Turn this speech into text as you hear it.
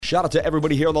Shout out to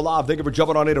everybody here on the live. Thank you for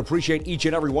jumping on in. Appreciate each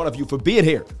and every one of you for being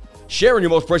here, sharing your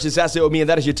most precious asset with me, and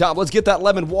that is your time. Let's get that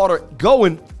lemon water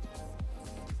going.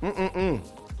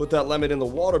 Put that lemon in the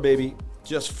water, baby.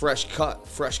 Just fresh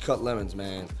cut lemons,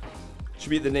 man.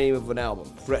 Should be the name of an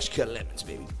album. Fresh cut lemons,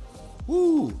 baby.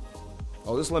 Woo.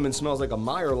 Oh, this lemon smells like a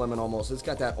Meyer lemon almost. It's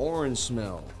got that orange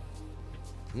smell.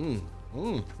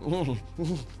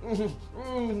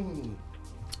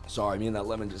 Sorry, me and that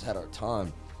lemon just had our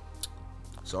time.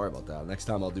 Sorry about that. Next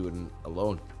time I'll do it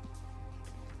alone.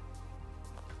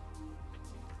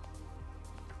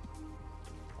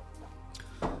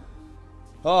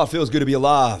 Oh, it feels good to be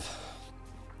alive.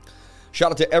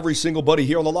 Shout out to every single buddy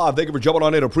here on the live. Thank you for jumping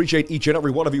on in. Appreciate each and every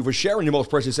one of you for sharing your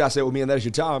most precious asset with me, and that is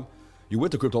your time. You're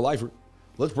with the Crypto Lifer.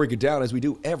 Let's break it down as we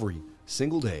do every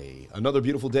single day. Another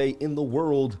beautiful day in the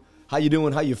world. How you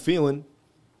doing? How you feeling?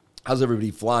 How's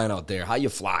everybody flying out there? How you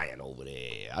flying over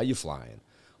there? How you flying?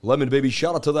 Lemon baby,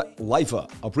 shout out to the Lifer.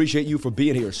 Appreciate you for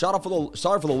being here. Sorry for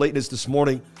the lateness this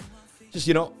morning. Just,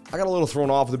 I got a little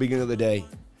thrown off at the beginning of the day.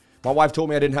 My wife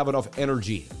told me I didn't have enough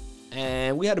energy,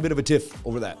 and we had a bit of a tiff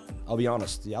over that. I'll be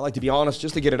honest. Yeah, I like to be honest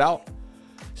just to get it out.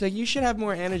 She's like, you should have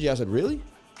more energy. I said, really?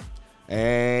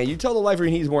 And you tell the Lifer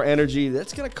he needs more energy,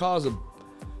 that's gonna cause a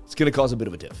bit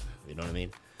of a tiff. You know what I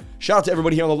mean? Shout out to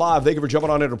everybody here on the live. Thank you for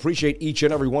jumping on in. Appreciate each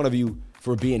and every one of you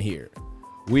for being here.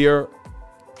 We are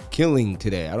killing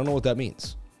today. I don't know what that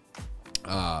means.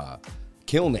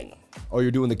 Kilning. Oh,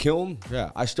 you're doing the kiln?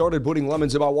 Yeah. I started putting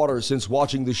lemons in my water since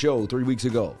watching the show 3 weeks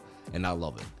ago, and I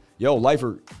love it. Yo,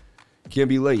 Lifer can't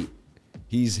be late.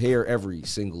 He's here every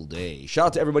single day. Shout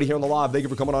out to everybody here on the live. Thank you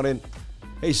for coming on in.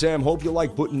 Hey, Sam, hope you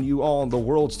like putting you on the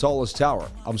world's tallest tower.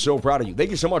 I'm so proud of you.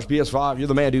 Thank you so much, PS5. You're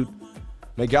the man, dude.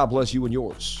 May God bless you and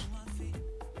yours.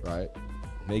 Right?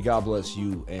 May God bless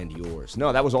you and yours.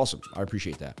 No, that was awesome. I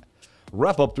appreciate that.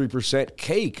 Rep up 3%.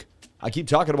 Cake. I keep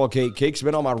talking about Cake. Cake's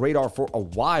been on my radar for a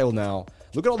while now.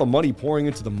 Look at all the money pouring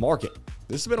into the market.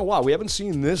 This has been a while. We haven't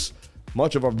seen this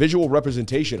much of a visual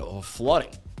representation of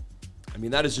flooding. I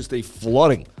mean, that is just a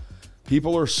flooding.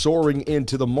 People are soaring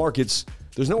into the markets.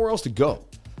 There's nowhere else to go.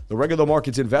 The regular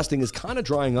market's investing is kind of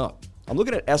drying up. I'm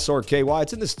looking at SRKY.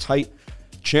 It's in this tight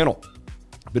channel.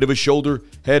 A bit of a shoulder,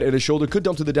 head, and a shoulder. Could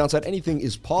dump to the downside. Anything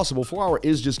is possible. 4 hour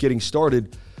is just getting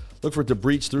started. Look for it to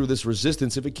breach through this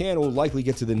resistance. If it can, it will likely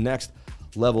get to the next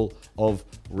level of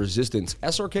resistance.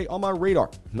 SRK on my radar.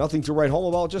 Nothing to write home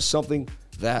about, just something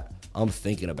that I'm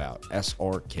thinking about.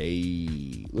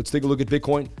 SRK. Let's take a look at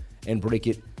Bitcoin and break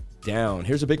it down.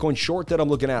 Here's a Bitcoin short that I'm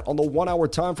looking at on the 1 hour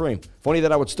time frame. Funny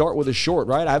that I would start with a short,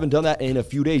 right? I haven't done that in a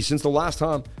few days since the last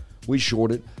time we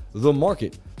shorted the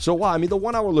market. So why? I mean, the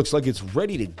 1 hour looks like it's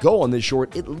ready to go on this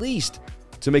short, at least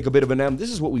to make a bit of an M.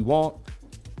 This is what we want.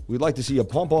 We'd like to see a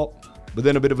pump up, but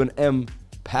then a bit of an M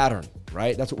pattern,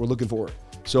 right? That's what we're looking for.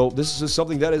 So this is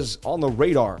something that is on the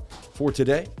radar for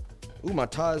today. Ooh, my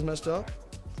tie is messed up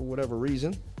for whatever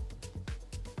reason.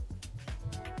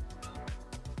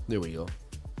 There we go.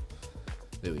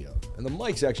 There we go. And the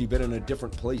mic's actually been in a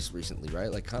different place recently, right?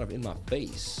 Like kind of in my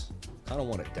face. Kind of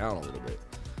want it down a little bit.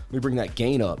 Let me bring that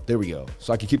gain up. There we go.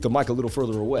 So I can keep the mic a little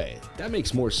further away. That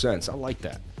makes more sense. I like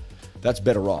that. That's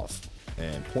better off.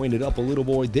 And point it up a little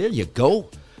more. There you go.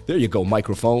 There you go,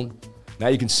 microphone. Now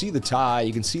you can see the tie.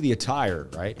 You can see the attire,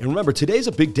 right? And remember, today's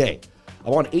a big day.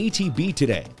 I'm on ATB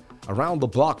today, around the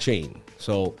blockchain.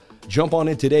 So jump on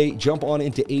in today. Jump on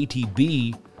into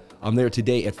ATB. I'm there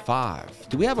today at 5.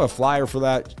 Do we have a flyer for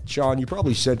that, Sean? You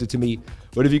probably sent it to me.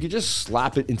 But if you could just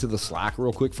slap it into the Slack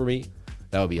real quick for me,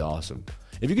 that would be awesome.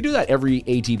 If you could do that every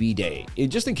ATB day,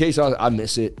 just in case I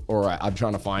miss it or I'm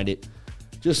trying to find it,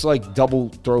 just like double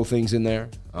throw things in there.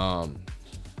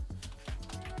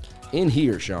 In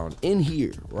here, Sean. In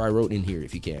here, where I wrote in here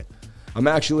if you can. I'm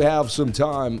actually have some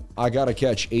time. I got to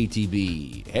catch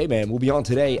ATB. Hey, man, we'll be on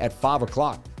today at 5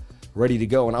 o'clock, ready to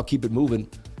go, and I'll keep it moving.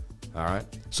 All right.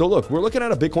 So look, we're looking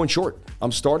at a Bitcoin short.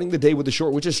 I'm starting the day with a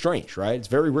short, which is strange, right? It's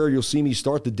very rare you'll see me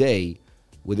start the day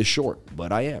with a short,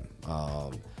 but I am.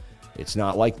 It's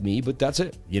not like me, but that's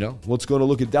it. What's going to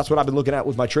look at? That's what I've been looking at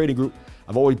with my trading group.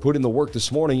 I've already put in the work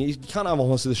this morning. He's kind of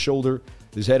almost to the shoulder,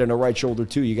 his head and the right shoulder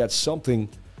too. You got something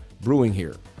brewing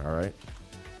here. All right.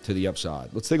 To the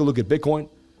upside. Let's take a look at Bitcoin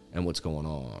and what's going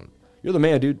on. You're the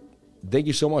man, dude. Thank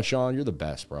you so much, Sean. You're the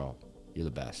best, bro. You're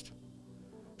the best.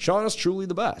 Sean is truly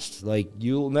the best. Like,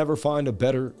 you'll never find a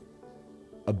better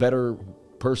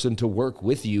person to work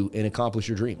with you and accomplish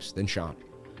your dreams than Sean.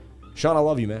 Sean, I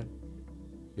love you, man.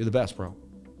 You're the best, bro.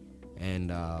 And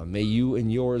may you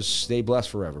and yours stay blessed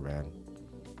forever, man.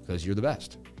 Because you're the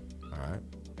best. All right?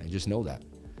 And just know that.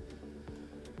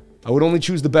 I would only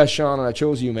choose the best, Sean, and I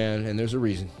chose you, man. And there's a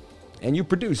reason. And you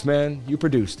produced, man. You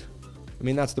produced. I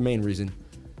mean, that's the main reason,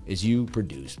 is you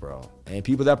produce, bro. And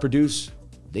people that produce,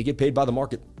 they get paid by the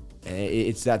market. And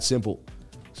it's that simple.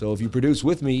 So if you produce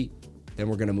with me, then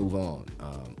we're going to move on.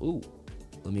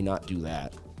 Let me not do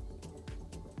that.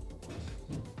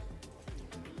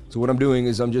 So what I'm doing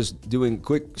is I'm just doing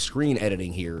quick screen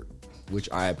editing here, which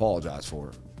I apologize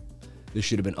for. This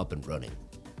should have been up and running,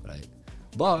 right?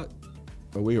 But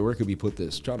where could we put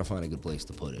this? Trying to find a good place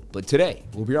to put it. But today,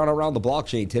 we'll be on Around the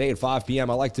Blockchain today at 5 p.m.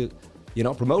 I like to,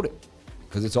 promote it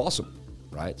because it's awesome,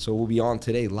 right? So we'll be on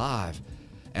today live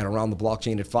at Around the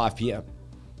Blockchain at 5 p.m.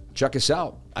 Check us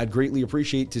out. I'd greatly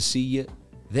appreciate to see you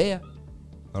there.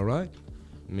 All right?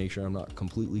 Make sure I'm not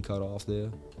completely cut off there.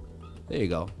 There you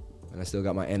go. And I still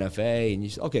got my NFA.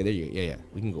 And okay, there you go. Yeah.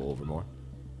 We can go over more.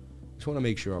 Just want to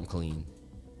make sure I'm clean.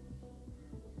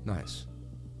 Nice.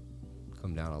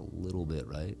 Come down a little bit,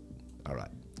 right?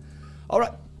 All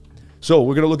right. So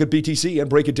we're going to look at BTC and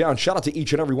break it down. Shout out to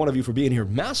each and every one of you for being here.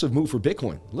 Massive move for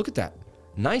Bitcoin. Look at that.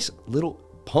 Nice little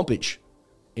pumpage.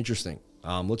 Interesting.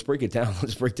 Let's break it down.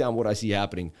 Let's break down what I see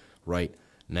happening right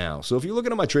now. So if you're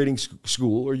looking at my trading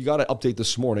school, or you got an update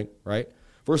this morning, right?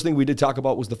 First thing we did talk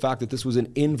about was the fact that this was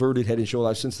an inverted head and shoulder.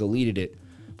 I've since deleted it.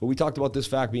 But we talked about this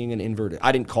fact being an inverted.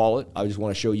 I didn't call it. I just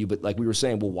want to show you. But like we were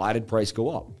saying, well, why did price go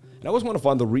up? And I always want to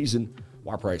find the reason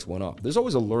why price went up. There's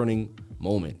always a learning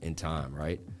moment in time,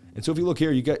 right? And so if you look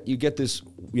here, you get this,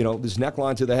 this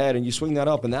neckline to the head, and you swing that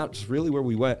up, and that's really where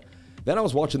we went. Then I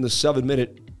was watching the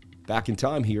 7-minute back in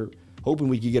time here, hoping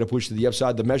we could get a push to the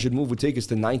upside. The measured move would take us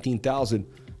to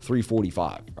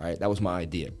 19,345, right? That was my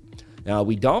idea. Now,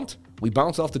 we dumped. We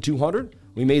bounced off the 200.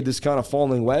 We made this kind of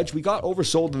falling wedge. We got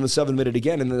oversold in the 7-minute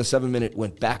again, and then the 7-minute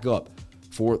went back up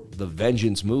for the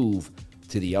vengeance move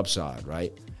to the upside,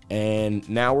 right? And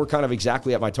now we're kind of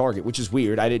exactly at my target, which is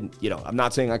weird. I didn't, I'm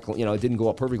not saying it didn't go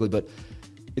up perfectly, but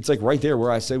it's like right there where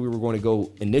I said we were going to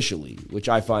go initially, which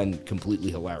I find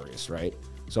completely hilarious, right?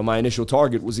 So my initial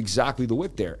target was exactly the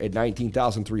wick there at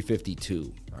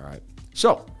 19,352, all right?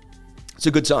 So it's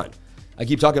a good sign. I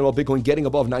keep talking about Bitcoin getting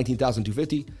above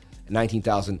 19,250 and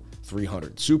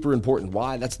 19,300. Super important.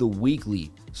 Why? That's the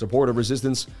weekly support of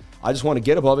resistance. I just want to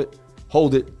get above it,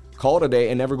 hold it, call it a day,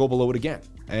 and never go below it again.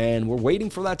 And we're waiting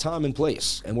for that time and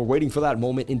place, and we're waiting for that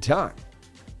moment in time.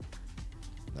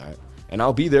 All right. And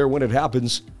I'll be there when it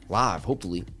happens live,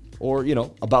 hopefully, or,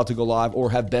 about to go live, or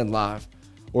have been live,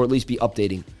 or at least be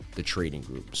updating the trading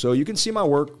group. So you can see my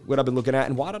work, what I've been looking at,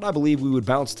 and why did I believe we would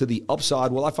bounce to the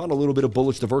upside? Well, I found a little bit of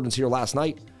bullish divergence here last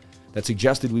night that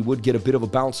suggested we would get a bit of a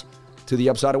bounce to the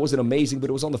upside. It wasn't amazing, but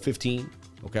it was on the 15,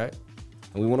 okay?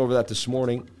 And we went over that this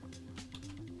morning.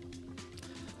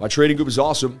 My trading group is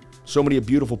awesome. So many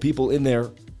beautiful people in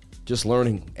there just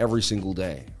learning every single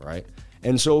day, right?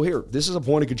 And so here, this is a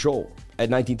point of control at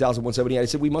 19,178. I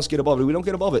said we must get above it. If we don't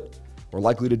get above it, we're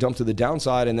likely to dump to the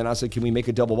downside. And then I said, can we make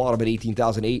a double bottom at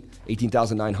 18,008,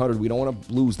 18,900? We don't want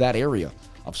to lose that area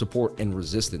of support and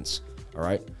resistance, all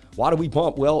right? Why do we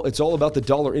pump? Well, it's all about the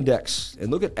dollar index.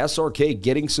 And look at SRK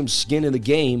getting some skin in the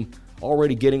game,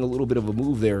 already getting a little bit of a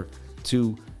move there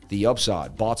to the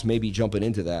upside. Bots may be jumping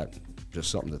into that. Just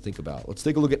something to think about. Let's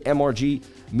take a look at MRG,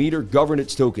 Meter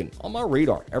Governance Token, on my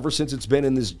radar ever since it's been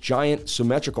in this giant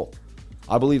symmetrical.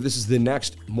 I believe this is the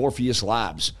next Morpheus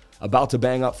Labs, about to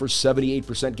bang up for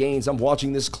 78% gains. I'm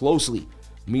watching this closely.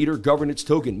 Meter Governance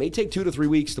Token may take 2 to 3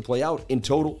 weeks to play out in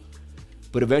total,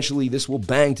 but eventually this will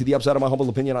bang to the upside, of my humble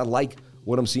opinion. I like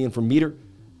what I'm seeing from Meter,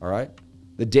 all right?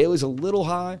 The daily's a little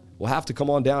high. We'll have to come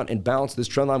on down and bounce. This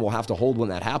trend line will have to hold when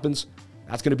that happens.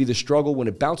 That's going to be the struggle. When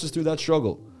it bounces through that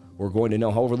struggle, we're going to know.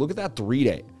 However, look at that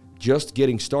 3-day. Just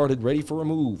getting started, ready for a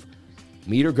move.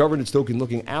 Meter Governance Token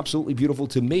looking absolutely beautiful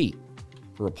to me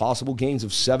for a possible gains of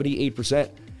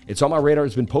 78%. It's on my radar.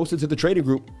 It's been posted to the trading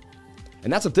group.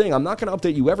 And that's the thing. I'm not going to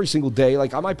update you every single day.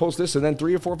 Like, I might post this and then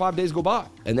 3 or 4 or 5 days go by.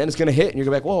 And then it's going to hit and you're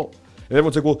going to be like, whoa. And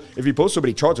everyone's like, well, if you post so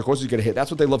many charts, of course it's going to hit. That's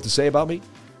what they love to say about me.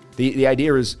 The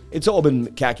idea is it's all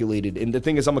been calculated. And the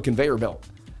thing is, I'm a conveyor belt.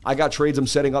 I got trades I'm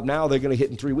setting up now. They're going to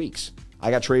hit in 3 weeks. I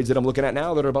got trades that I'm looking at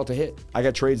now that are about to hit. I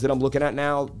got trades that I'm looking at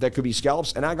now that could be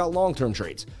scalps, and I got long-term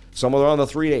trades. Some are on the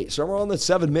 3-day, some are on the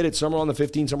 7-minute, some are on the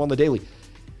 15, some are on the daily.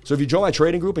 So if you join my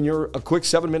trading group and you're a quick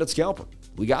 7-minute scalper,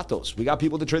 we got those. We got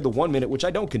people that trade the 1 minute, which I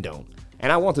don't condone,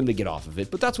 and I want them to get off of it.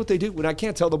 But that's what they do, and I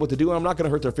can't tell them what to do, and I'm not going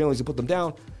to hurt their feelings and put them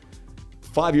down.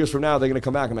 5 years from now, they're going to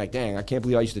come back and be like, dang, I can't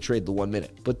believe I used to trade the 1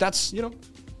 minute. But that's,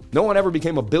 no one ever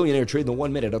became a billionaire trading the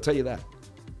 1 minute, I'll tell you that.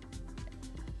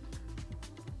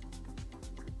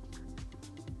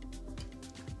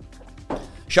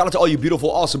 Shout out to all you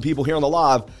beautiful, awesome people here on the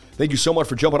live Thank you so much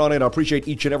for jumping on in. I appreciate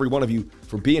each and every one of you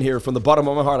for being here from the bottom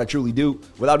of my heart. I truly do.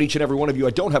 Without each and every one of you,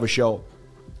 I don't have a show.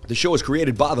 The show is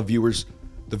created by the viewers.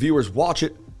 The viewers watch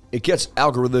it. It gets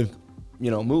algorithm,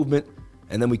 movement,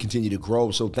 and then we continue to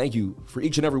grow. So thank you for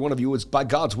each and every one of you. It's by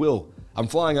God's will. I'm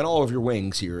flying on all of your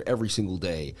wings here every single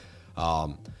day.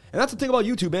 And that's the thing about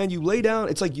YouTube, man. You lay down.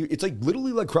 It's like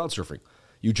literally like crowd surfing.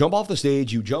 You jump off the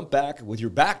stage, you jump back with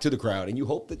your back to the crowd, and you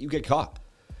hope that you get caught.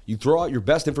 You throw out your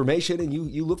best information, and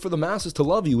you look for the masses to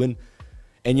love you. And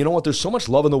you know what? There's so much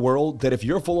love in the world that if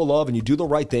you're full of love and you do the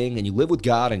right thing and you live with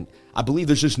God, and I believe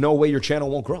there's just no way your channel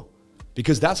won't grow,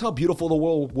 because that's how beautiful the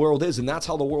world is, and that's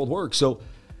how the world works. So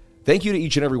thank you to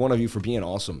each and every one of you for being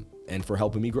awesome and for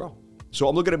helping me grow. So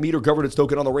I'm looking at meter governance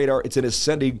token on the radar. It's an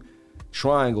ascending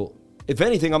triangle. If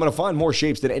anything, I'm going to find more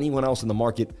shapes than anyone else in the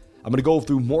market. I'm going to go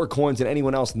through more coins than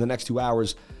anyone else in the next 2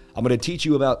 hours. I'm going to teach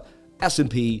you about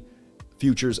S&P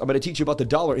futures. I'm going to teach you about the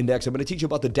dollar index. I'm going to teach you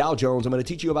about the Dow Jones. I'm going to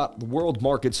teach you about the world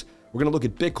markets. We're going to look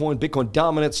at Bitcoin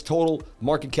dominance, total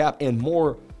market cap, and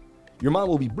more. Your mind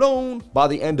will be blown by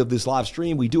the end of this live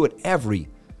stream. We do it every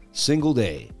single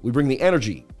day. We bring the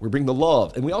energy, we bring the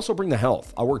love, and we also bring the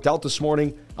health. I worked out this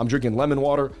morning. I'm drinking lemon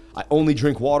water. I only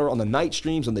drink water on the night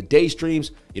streams, on the day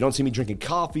streams. You don't see me drinking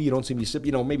coffee. You don't see me sip,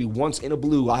 maybe once in a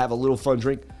blue, I have a little fun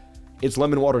drink. It's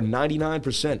lemon water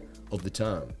 99% of the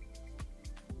time.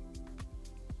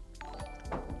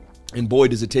 And boy,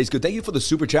 does it taste good. Thank you for the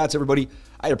super chats, everybody.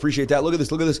 I appreciate that. Look at this,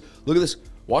 look at this, look at this.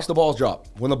 Watch the balls drop.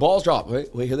 When the balls drop, wait,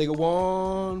 here they go.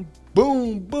 One,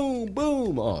 boom, boom,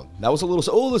 boom. Oh, that was a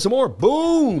little, there's some more.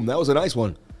 Boom. That was a nice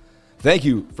one. Thank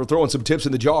you for throwing some tips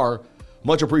in the jar.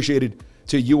 Much appreciated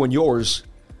to you and yours.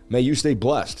 May you stay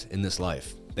blessed in this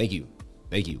life. Thank you.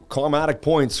 Thank you. Karmatic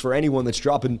points for anyone that's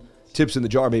dropping tips in the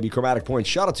jar, baby. Karmatic points.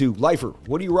 Shout out to Lifer.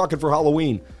 What are you rocking for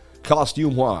Halloween,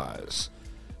 costume-wise?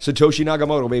 Satoshi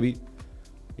Nakamoto, baby.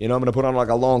 I'm going to put on like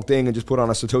a long thing and just put on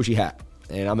a Satoshi hat.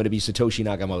 And I'm going to be Satoshi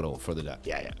Nakamoto for the day.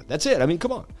 Yeah. That's it. I mean,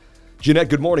 come on. Jeanette,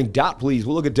 good morning. Dot, please.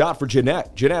 We'll look at Dot for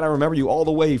Jeanette. Jeanette, I remember you all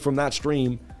the way from that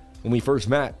stream when we first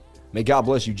met. May God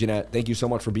bless you, Jeanette. Thank you so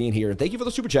much for being here. And thank you for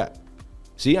the super chat.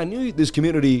 See, I knew this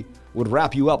community would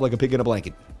wrap you up like a pig in a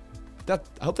blanket. I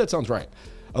hope that sounds right.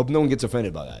 I hope no one gets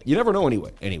offended by that. You never know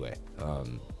anyway.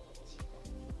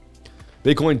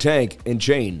 Bitcoin tank and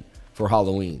chain for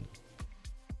Halloween.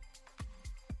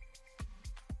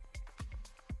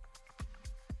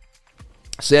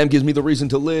 Sam gives me the reason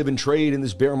to live and trade in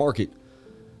this bear market.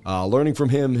 Learning from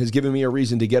him has given me a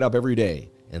reason to get up every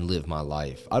day and live my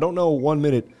life. I don't know 1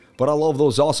 minute, but I love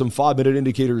those awesome 5-minute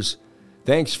indicators.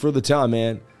 Thanks for the time,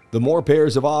 man. The more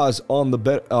pairs of eyes on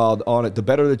it, the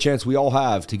better the chance we all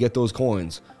have to get those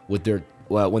coins with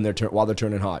while they're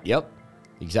turning hot. Yep,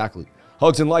 exactly.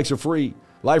 Hugs and likes are free.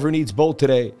 Lifer needs both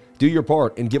today. Do your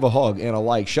part and give a hug and a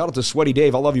like. Shout out to Sweaty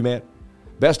Dave. I love you, man.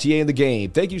 Best TA in the game.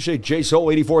 Thank you,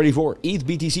 JSoul8484. ETH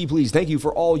BTC, please. Thank you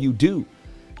for all you do.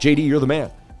 JD, you're the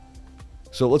man.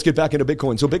 So let's get back into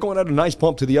Bitcoin. So Bitcoin had a nice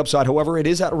pump to the upside. However, it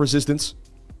is at a resistance.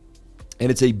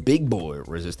 And it's a big boy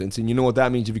resistance. And you know what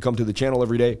that means if you come to the channel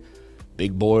every day?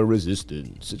 Big boy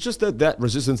resistance. It's just that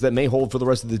resistance that may hold for the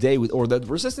rest of the day, or the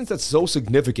resistance that's so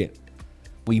significant.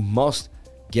 We must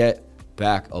get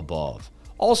back above.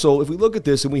 Also, if we look at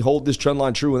this and we hold this trend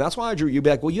line true, and that's why I drew you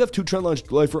back. Well, you have two trend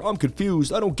lines, Lifer. I'm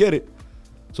confused. I don't get it.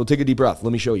 So take a deep breath.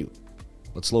 Let me show you.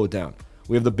 Let's slow it down.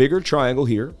 We have the bigger triangle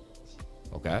here.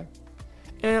 Okay.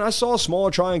 And I saw a smaller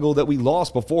triangle that we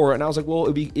lost before, and I was like, well,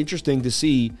 it'd be interesting to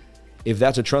see if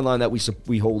that's a trend line that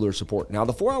we hold or support. Now,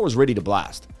 the 4 hour is ready to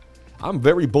blast. I'm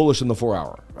very bullish in the 4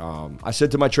 hour. I said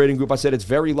to my trading group, I said it's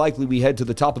very likely we head to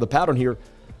the top of the pattern here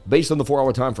based on the 4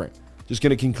 hour time frame. Just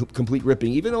going to complete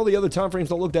ripping. Even though the other time frames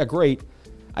don't look that great,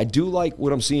 I do like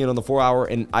what I'm seeing on the 4 hour,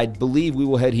 and I believe we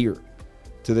will head here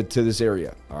to this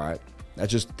area. All right,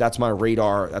 that's my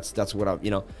radar. That's what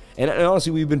And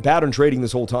honestly, we've been pattern trading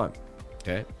this whole time.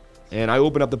 Okay, and I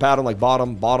opened up the pattern like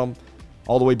bottom,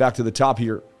 all the way back to the top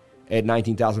here at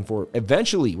 19,004.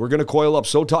 Eventually, we're going to coil up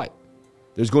so tight.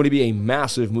 There's going to be a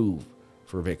massive move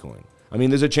for Bitcoin. I mean,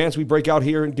 there's a chance we break out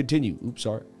here and continue. Oops,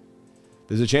 sorry.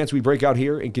 There's a chance we break out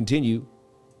here and continue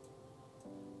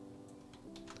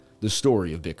the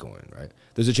story of Bitcoin, right?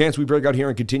 There's a chance we break out here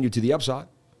and continue to the upside.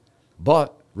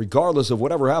 But regardless of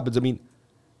whatever happens, I mean,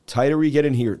 tighter we get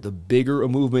in here, the bigger a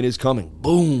movement is coming.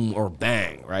 Boom or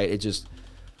bang, right?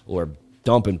 Or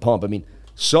dump and pump. I mean,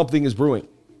 something is brewing,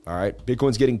 all right?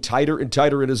 Bitcoin's getting tighter and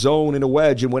tighter in a zone, in a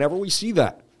wedge. And whenever we see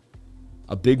that,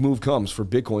 a big move comes for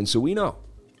Bitcoin. So we know.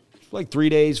 It's like 3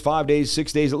 days, 5 days,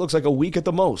 6 days. It looks like a week at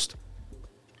the most.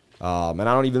 And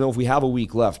I don't even know if we have a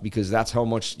week left, because that's how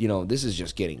much, this is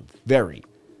just getting very,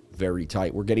 very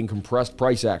tight. We're getting compressed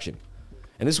price action.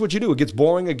 And this is what you do. It gets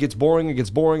boring, and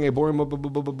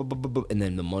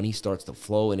then the money starts to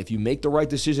flow. And if you make the right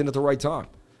decision at the right time,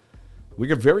 we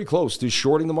get very close to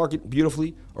shorting the market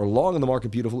beautifully or long in the market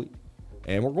beautifully.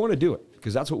 And we're going to do it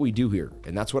because that's what we do here.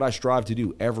 And that's what I strive to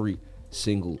do every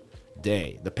single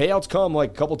day. The payouts come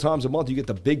like a couple times a month. You get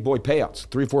the big boy payouts,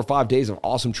 3, 4, 5 days of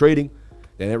awesome trading.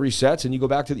 Then it resets and you go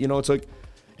back to, it's like,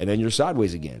 and then you're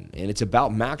sideways again. And it's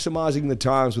about maximizing the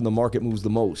times when the market moves the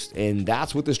most. And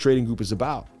that's what this trading group is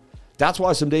about. That's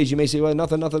why some days you may say, well,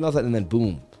 nothing. And then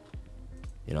boom.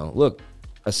 Look,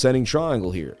 ascending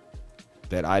triangle here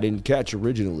that I didn't catch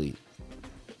originally.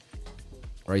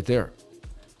 Right there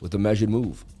with the measured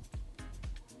move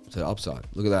to the upside.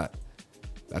 Look at that.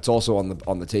 That's also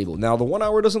on the table. Now, the 1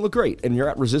 hour doesn't look great, and you're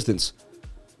at resistance.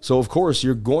 So, of course,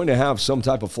 you're going to have some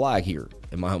type of flag here,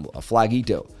 a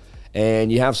flagito.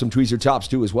 And you have some tweezer tops,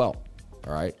 too, as well.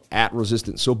 All right, at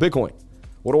resistance. So, Bitcoin,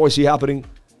 what do I see happening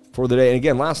for the day? And,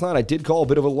 again, last night I did call a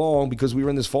bit of a long because we were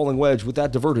in this falling wedge with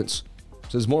that divergence.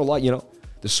 So, it's more like,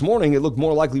 this morning it looked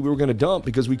more likely we were going to dump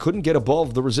because we couldn't get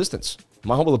above the resistance.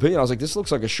 My humble opinion, I was like, this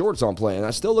looks like a short's on play. And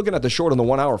I'm still looking at the short on the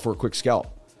 1 hour for a quick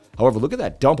scalp. However, look at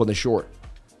that dump on the short.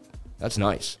 That's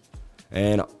nice.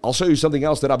 And I'll show you something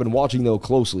else that I've been watching, though,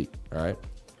 closely. All right.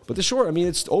 But the short,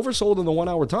 it's oversold in the 1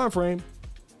 hour time frame.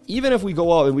 Even if we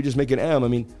go up and we just make an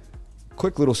M,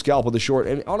 quick little scalp of the short.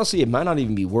 And honestly, it might not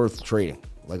even be worth trading.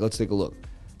 Like, let's take a look.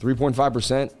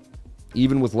 3.5%,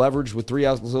 even with leverage, with 3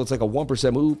 hours, so it's like a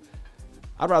 1% move.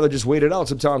 I'd rather just wait it out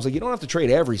sometimes. Like, you don't have to trade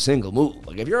every single move.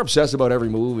 Like, if you're obsessed about every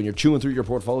move and you're chewing through your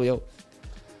portfolio,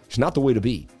 it's not the way to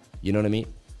be. You know what I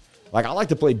mean? Like, I like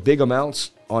to play big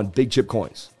amounts on big chip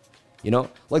coins.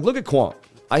 Like, look at Quant.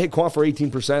 I hit Quant for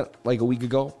 18% like a week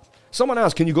ago. Someone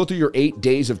asked, can you go through your 8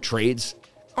 days of trades?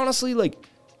 Honestly, like,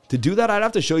 to do that, I'd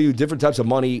have to show you different types of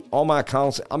money, all my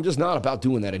accounts. I'm just not about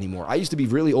doing that anymore. I used to be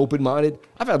really open-minded.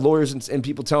 I've had lawyers and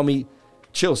people tell me,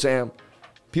 chill, Sam.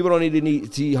 People don't need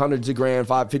to see hundreds of grand,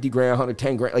 50 grand,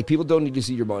 110 grand. Like, people don't need to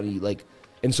see your money. Like,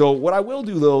 and so what I will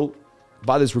do, though,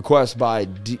 by this request by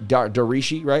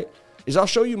Darishi, right, is I'll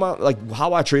show you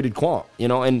how I traded Quant,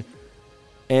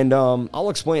 and I'll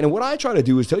explain. And what I try to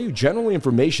do is tell you general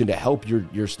information to help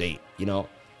your state,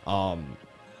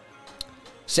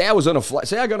 Say I was on a flight.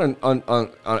 Say I got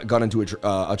into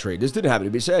a trade. This didn't happen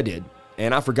to me. Say I did,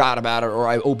 and I forgot about it, or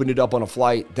I opened it up on a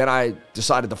flight. Then I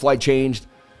decided the flight changed.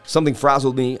 Something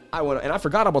frazzled me. I went and I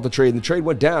forgot about the trade, and the trade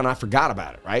went down. And I forgot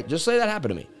about it. Right? Just say that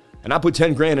happened to me, and I put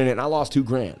 10 grand in it, and I lost 2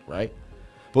 grand. Right?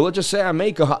 But let's just say I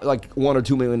make like $1 or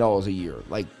 $2 million a year.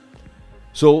 Like,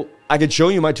 so I could show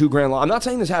you my 2 grand loss. I'm not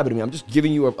saying this happened to me. I'm just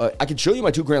giving you I could show you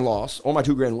my 2 grand loss or my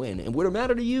 2 grand win. And would it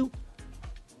matter to you?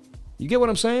 You get what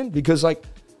I'm saying? Because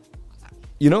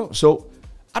so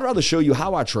I'd rather show you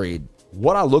how I trade,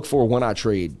 what I look for when I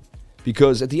trade.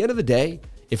 Because at the end of the day,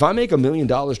 if I make $1 million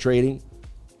trading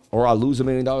or I lose $1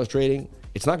 million trading,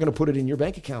 it's not going to put it in your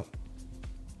bank account.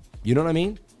 You know what I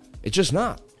mean? It's just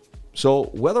not. So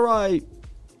whether I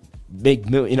make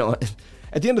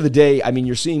at the end of the day,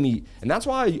 you're seeing me, and that's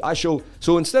why I show.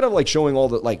 So instead of like showing all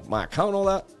the my account and all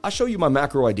that, I show you my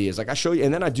macro ideas. Like I show you,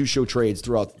 and then I do show trades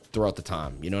throughout the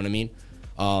time. You know what I mean?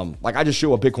 Like I just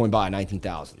show a Bitcoin buy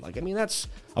 19,000. Like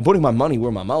I'm putting my money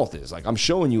where my mouth is. Like I'm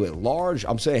showing you a large.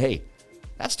 I'm saying, hey,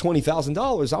 that's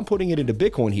 $20,000. I'm putting it into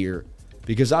Bitcoin here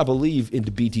because I believe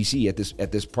into BTC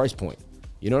at this price point.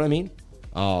 You know what I mean?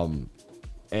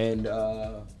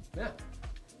 Yeah.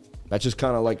 That's just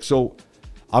kind of like, so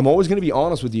I'm always going to be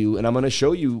honest with you, and I'm going to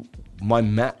show you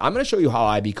I'm going to show you how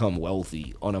I become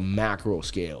wealthy on a macro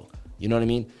scale. You know what I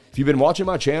mean? If you've been watching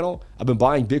my channel, I've been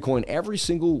buying Bitcoin every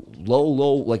single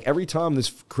low, like every time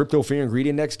this crypto fear and greed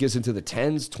index gets into the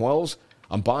 10s, 12s,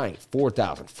 I'm buying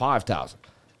 4,000, 5,000,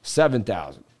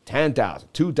 7,000,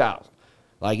 10,000, 2,000.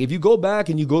 Like if you go back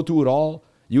and you go through it all,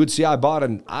 you would see I bought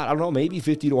I don't know, maybe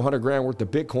 50 to 100 grand worth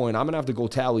of Bitcoin. I'm going to have to go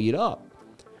tally it up.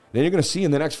 Then you're going to see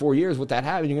in the next 4 years what that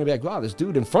happened. You're going to be like, wow, this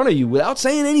dude in front of you, without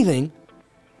saying anything,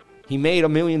 he made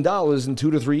 $1 million in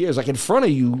 2 to 3 years, like in front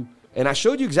of you. And I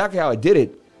showed you exactly how I did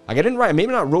it. Like I didn't write,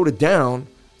 maybe not wrote it down.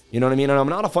 You know what I mean? And I'm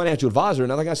not a financial advisor.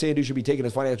 Nothing I say and do should be taken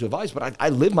as financial advice, but I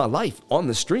live my life on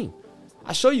the stream.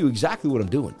 I show you exactly what I'm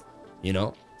doing, you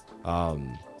know? I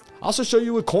also show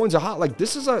you what coins are hot. Like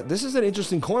this is an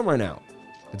interesting coin right now.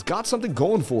 It's got something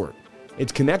going for it.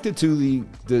 It's connected to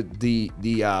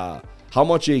the how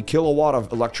much a kilowatt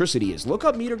of electricity is. Look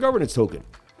up meter governance token.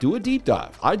 Do a deep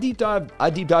dive. I deep dive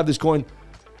this coin,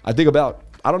 I think about,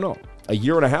 I don't know, a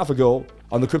year and a half ago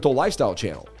on the Crypto Lifestyle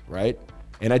channel, right?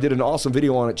 And I did an awesome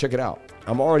video on it. Check it out.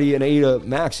 I'm already an ADA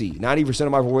maxi, 90%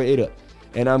 of my portfolio ADA,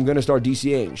 and I'm going to start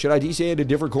DCAing. Should I DCA into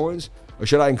different coins or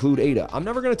should I include ADA? I'm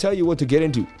never going to tell you what to get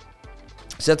into.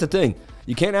 So that's the thing.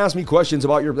 You can't ask me questions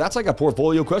about that's like a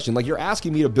portfolio question. Like you're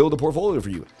asking me to build a portfolio for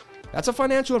you. That's a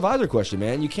financial advisor question,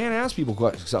 man. You can't ask people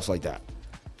stuff like that.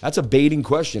 That's a baiting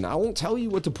question. I won't tell you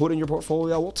what to put in your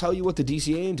portfolio. I won't tell you what to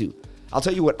DCA into. I'll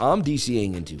tell you what I'm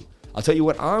DCAing into. I'll tell you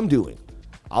what I'm doing.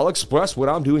 I'll express what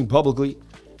I'm doing publicly.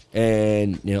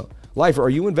 And, Lifer, are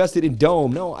you invested in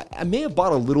Dome? No, I may have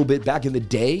bought a little bit back in the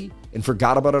day and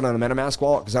forgot about it on a MetaMask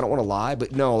wallet because I don't want to lie.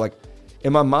 But no, like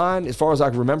in my mind, as far as I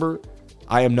can remember,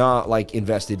 I am not like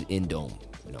invested in Dome.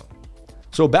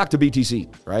 So back to BTC,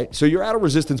 right? So you're at a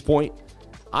resistance point.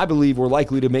 I believe we're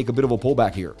likely to make a bit of a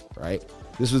pullback here, right?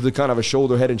 This was the kind of a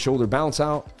shoulder, head and shoulder bounce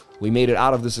out. We made it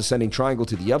out of this ascending triangle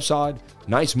to the upside.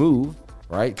 Nice move,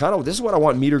 right? This is what I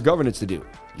want meter governance to do.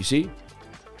 You see?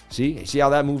 See how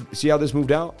that moved? See how this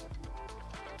moved out?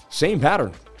 Same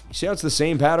pattern. You see how it's the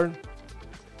same pattern?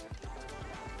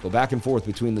 Go back and forth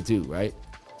between the two, right?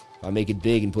 If I make it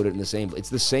big and put it in the same, it's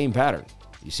the same pattern.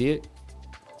 You see it?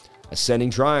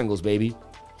 Ascending triangles, baby.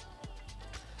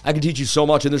 I can teach you so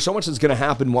much, and there's so much that's going to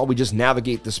happen while we just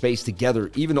navigate the space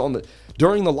together, even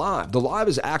during the live. The live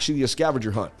is actually a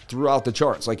scavenger hunt throughout the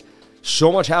charts. Like,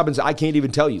 so much happens I can't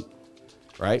even tell you,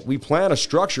 right? We plan a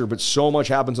structure, but so much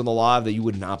happens on the live that you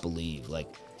would not believe. Like,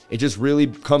 it just really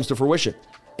comes to fruition,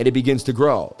 and it begins to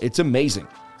grow. It's amazing.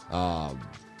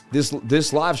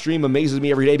 This live stream amazes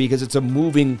me every day because it's a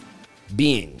moving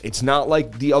being. It's not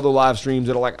like the other live streams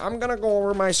that are like, I'm gonna go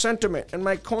over my sentiment and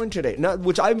my coin today.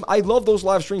 Which I love those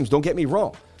live streams, don't get me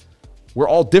wrong. We're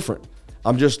all different.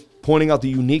 I'm just pointing out the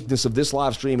uniqueness of this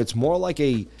live stream. It's more like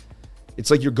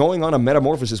it's like you're going on a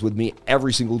metamorphosis with me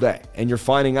every single day, and you're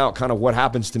finding out kind of what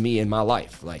happens to me in my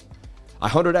life. Like, I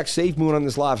 100x SafeMoon on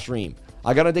this live stream.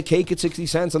 I got into cake at 60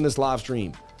 cents on this live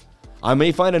stream. I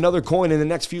may find another coin in the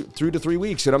next 3 to 3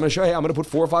 weeks, and I'm going to show you, I'm going to put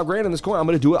 $4 or $5 grand in this coin. I'm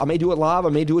going to do it. I may do it live. I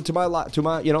may do it to my,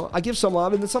 I give some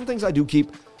live, and then some things I do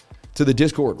keep to the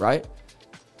Discord, right?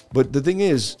 But the thing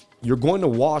is, you're going to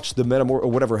watch the metamorph or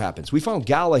whatever happens. We found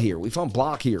Gala here. We found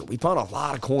Block here. We found a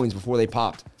lot of coins before they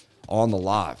popped on the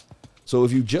live. So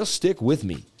if you just stick with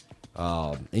me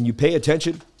and you pay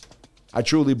attention, I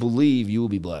truly believe you will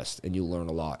be blessed, and you'll learn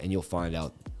a lot, and you'll find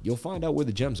out where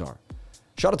the gems are.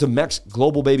 Shout out to Mex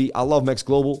Global, baby. I love Mex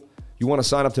Global. You want to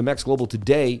sign up to Mex Global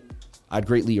today, I'd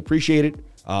greatly appreciate it.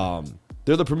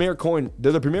 They're the premier coin.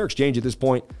 They're the premier exchange at this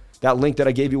point. That link that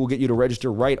I gave you will get you to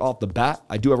register right off the bat.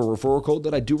 I do have a referral code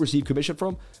that I do receive commission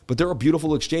from, but they're a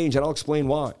beautiful exchange, and I'll explain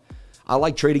why. I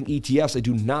like trading ETFs. I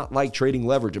do not like trading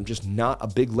leverage. I'm just not a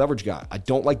big leverage guy. I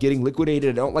don't like getting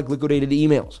liquidated. I don't like liquidated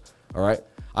emails, all right?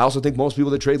 I also think most people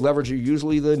that trade leverage are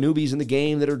usually the newbies in the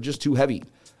game that are just too heavy.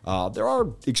 There are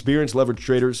experienced leverage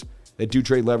traders that do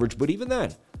trade leverage, but even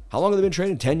then, how long have they been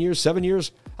trading? 10 years, 7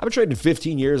 years? I've been trading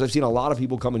 15 years. I've seen a lot of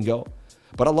people come and go.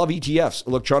 But I love ETFs,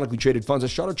 electronically traded funds. I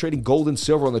started trading gold and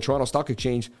silver on the Toronto Stock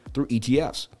Exchange through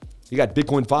ETFs. You got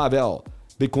Bitcoin 5L,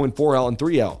 Bitcoin 4L, and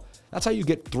 3L. That's how you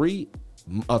get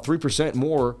 3%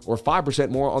 more or 5%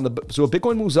 more on the. So if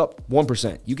Bitcoin moves up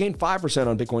 1%, you gain 5%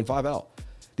 on Bitcoin 5L.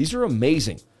 These are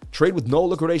amazing. Trade with no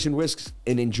liquidation risks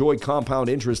and enjoy compound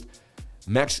interest.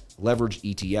 Mex leverage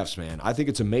ETFs, man. I think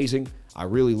it's amazing. I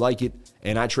really like it.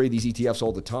 And I trade these ETFs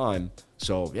all the time.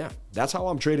 So yeah, that's how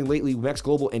I'm trading lately with Mex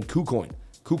Global and KuCoin.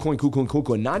 KuCoin.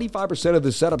 95% of the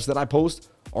setups that I post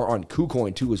are on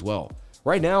KuCoin too as well.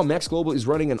 Right now, Mex Global is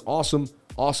running an awesome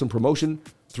promotion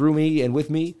through me and with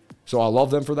me. So I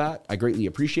love them for that. I greatly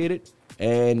appreciate it.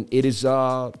 And it is,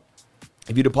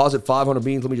 if you deposit 500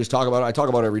 beans, let me just talk about it. I talk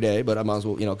about it every day, but I might as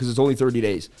well, because it's only 30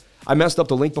 days. I messed up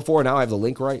the link before. Now I have the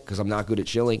link right because I'm not good at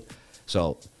shilling.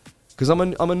 So, because I'm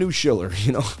a new shiller,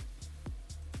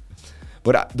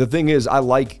 But the thing is, I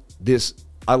like this.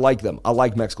 I like them. I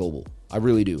like Mex Global. I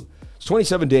really do. It's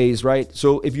 27 days, right?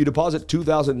 So if you deposit up to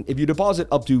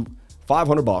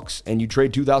 $500 and you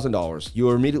trade $2,000,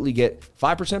 you'll immediately get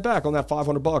 5% back on that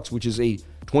 $500, which is a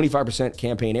 25%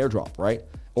 campaign airdrop, right?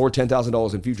 Or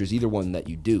 $10,000 in futures, either one that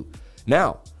you do.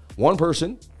 Now, one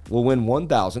person will win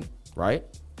 $1,000, right?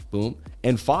 Boom.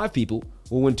 And 5 people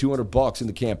will win $200 in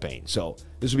the campaign. So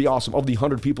this would be awesome. Of the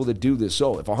 100 people that do this.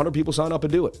 So if 100 people sign up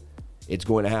and do it, it's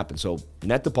going to happen. So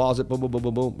net deposit, boom, boom, boom,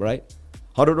 boom, boom, right?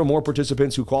 100 or more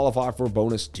participants who qualify for a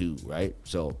bonus too, right?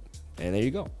 So, and there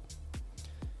you go.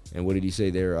 And what did he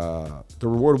say there? The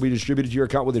reward will be distributed to your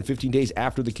account within 15 days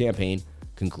after the campaign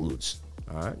concludes.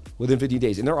 All right, within 15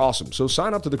 days. And they're awesome. So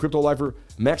sign up to the Crypto Lifer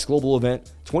Mex Global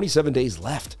event. 27 days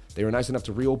left. They were nice enough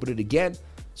to reopen it again.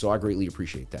 So I greatly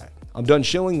appreciate that. I'm done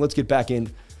shilling. Let's get back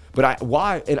in. But I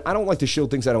don't like to shill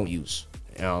things I don't use.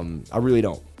 I really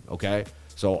don't. Okay.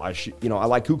 So I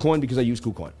like KuCoin because I use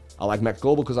KuCoin. I like Mex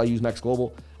Global because I use Mex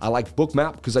Global. I like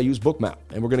Bookmap because I use Bookmap.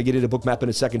 And we're going to get into Bookmap in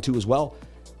a second too as well.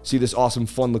 See this awesome,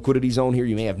 fun liquidity zone here?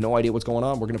 You may have no idea what's going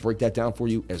on. We're going to break that down for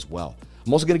you as well.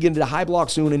 I'm also going to get into high block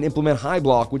soon and implement high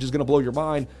block, which is going to blow your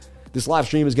mind. This live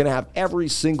stream is going to have every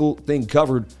single thing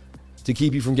covered to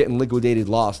keep you from getting liquidated,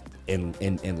 lost,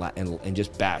 and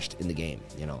just bashed in the game,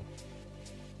 you know.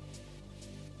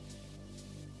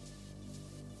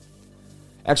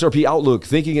 XRP Outlook,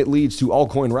 thinking it leads to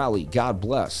altcoin rally. God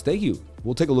bless. Thank you.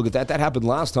 We'll take a look at that. That happened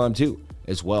last time too,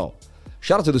 as well.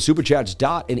 Shout out to the Super Chats,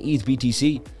 DOT and ETH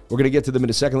BTC. We're going to get to them in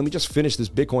a second. Let me just finish this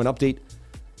Bitcoin update.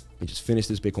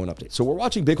 So we're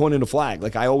watching Bitcoin in a flag,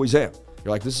 like I always am.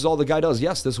 You're like, this is all the guy does.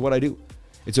 Yes, this is what I do.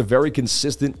 It's a very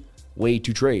consistent way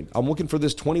to trade. I'm looking for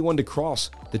this 21 to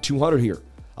cross the 200 here.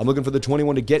 I'm looking for the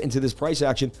 21 to get into this price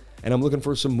action, and I'm looking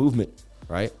for some movement,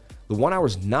 right? The 1 hour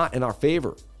is not in our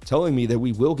favor, telling me that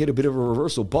we will get a bit of a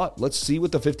reversal, but let's see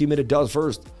what the 50-minute does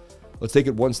first. Let's take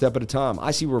it one step at a time.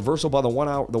 I see reversal by the 1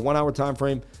 hour time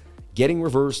frame, getting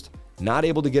reversed, not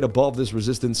able to get above this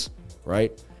resistance,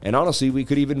 right? And honestly, we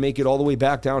could even make it all the way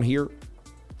back down here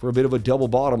for a bit of a double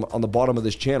bottom on the bottom of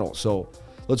this channel. So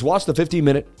let's watch the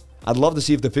 15-minute. I'd love to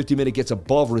see if the 50-minute gets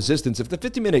above resistance. If the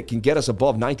 50-minute can get us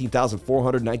above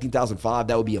 19,400, 19,005,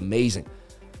 that would be amazing.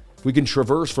 If we can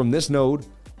traverse from this node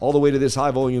all the way to this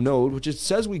high volume node, which it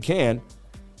says we can,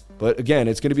 but again,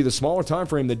 it's going to be the smaller time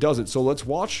frame that does it. So let's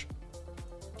watch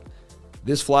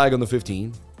this flag on the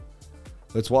 15.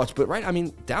 Let's watch, but right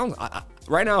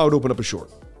now I would open up a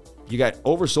short. You got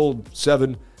oversold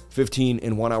 7, 15,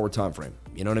 and 1 hour time frame.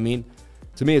 You know what I mean?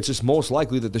 To me, it's just most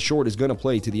likely that the short is going to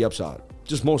play to the upside.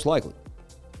 Just most likely.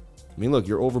 I mean, look,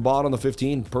 you're overbought on the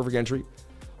 15, perfect entry.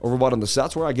 Overbought on the 7.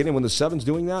 That's where I get in when the 7's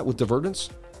doing that with divergence.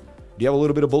 Do you have a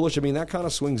little bit of bullish? I mean, that kind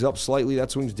of swings up slightly.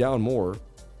 That swings down more.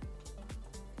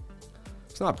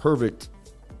 It's not perfect,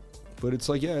 but it's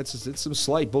like, yeah, it's some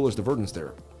slight bullish divergence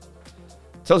there.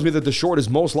 Tells me that the short is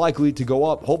most likely to go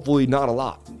up, hopefully not a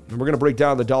lot. And we're going to break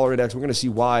down the dollar index. We're going to see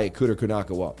why it could or could not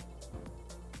go up.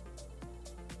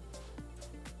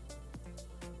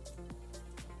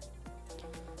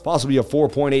 Possibly a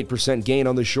 4.8% gain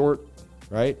on the short,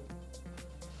 right?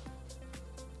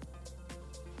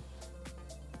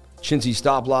 Chintzy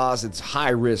stop loss. It's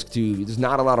high risk too. There's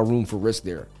not a lot of room for risk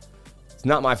there. It's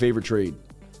not my favorite trade.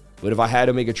 But if I had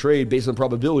to make a trade based on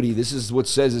probability, this is what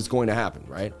says it's going to happen,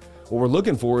 right? What we're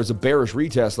looking for is a bearish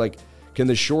retest. Like, can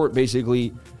the short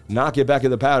basically not get back in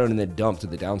the pattern and then dump to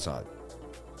the downside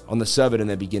on the 7 and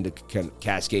then begin to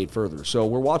cascade further? So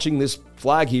we're watching this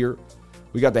flag here.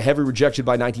 We got the heavy rejection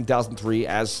by 19,003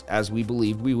 as we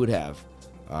believed we would have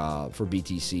for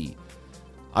BTC.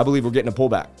 I believe we're getting a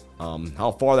pullback.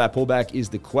 How far that pullback is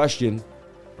the question,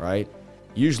 right?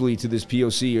 Usually to this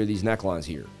POC or these necklines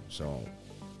here. So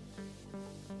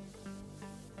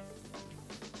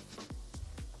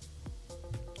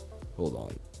hold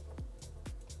on.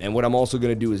 And what I'm also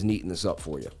going to do is neaten this up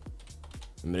for you.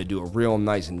 I'm going to do a real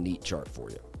nice and neat chart for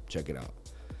you. Check it out.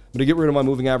 I'm going to get rid of my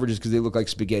moving averages because they look like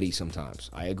spaghetti sometimes.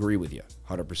 I agree with you,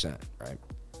 100%, right?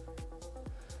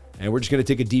 And we're just going to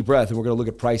take a deep breath and we're going to look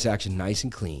at price action nice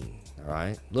and clean, all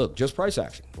right? Look, just price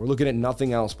action. We're looking at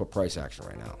nothing else but price action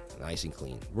right now, nice and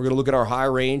clean. We're going to look at our high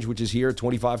range, which is here at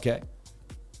 25K,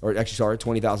 or actually, sorry,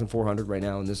 20,400 right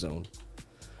now in this zone.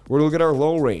 We're going to look at our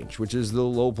low range, which is the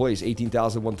low place,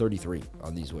 18,133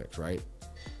 on these wicks, right?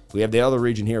 We have the other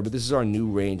region here, but this is our new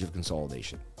range of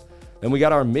consolidation. Then we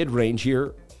got our mid range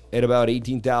here at about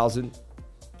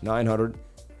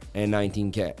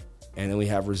 18,919K. And then we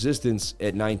have resistance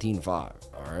at 19.5, all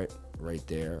right? Right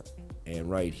there and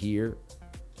right here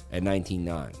at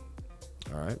 19.9,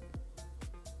 all right?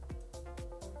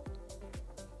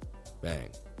 Bang.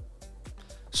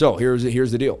 So here's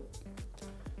the deal.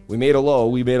 We made a low,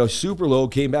 we made a super low,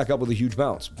 came back up with a huge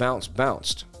bounce.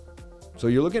 Bounced. So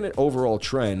you're looking at overall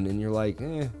trend and you're like,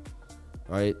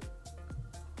 right?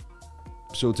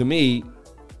 So to me,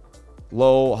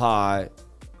 low, high,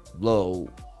 low,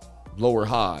 lower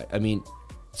high. I mean,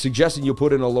 suggesting you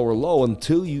put in a lower low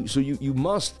until you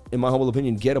must, in my humble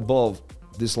opinion, get above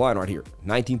this line right here,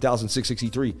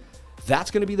 19,663.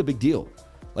 That's going to be the big deal.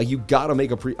 Like, you got to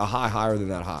make a high higher than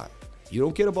that high. You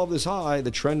don't get above this high,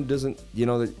 the trend doesn't,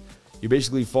 that you're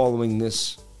basically following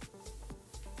this.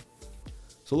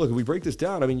 So look, if we break this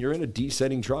down, I mean, you're in a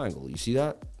descending triangle. You see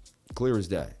that? Clear as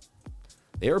day.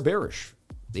 They are bearish.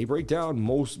 They break down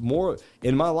more.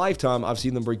 In my lifetime, I've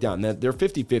seen them break down. Now, they're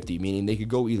 50-50, meaning they could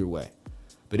go either way.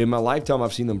 But in my lifetime,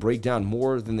 I've seen them break down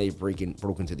more than they've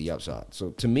broken to the upside.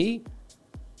 So to me,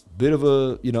 bit of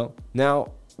a,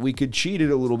 now we could cheat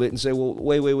it a little bit and say, well,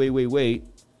 wait.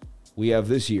 We have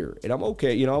this here. And I'm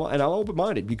okay, and I'm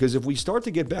open-minded because if we start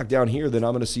to get back down here, then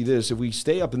I'm going to see this. If we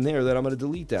stay up in there, then I'm going to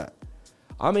delete that.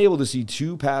 I'm able to see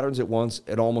two patterns at once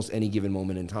at almost any given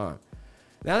moment in time.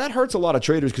 Now, that hurts a lot of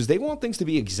traders because they want things to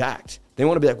be exact. They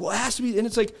want to be like, well, it has to be. And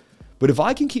it's like, but if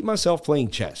I can keep myself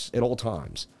playing chess at all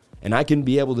times and I can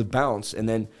be able to bounce and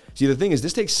then, see, the thing is,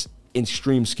 this takes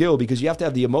extreme skill because you have to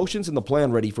have the emotions and the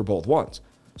plan ready for both ones.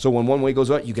 So when one way goes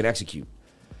out, you can execute.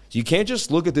 So you can't just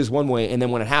look at this one way and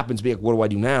then when it happens, be like, what do I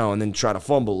do now? And then try to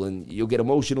fumble and you'll get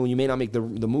emotional and you may not make the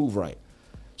move right.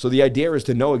 So the idea is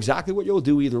to know exactly what you'll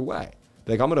do either way.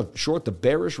 Like, I'm going to short the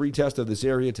bearish retest of this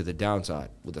area to the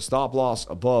downside with a stop loss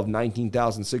above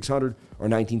 19,600 or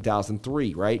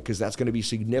 19,003, right? Because that's going to be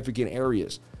significant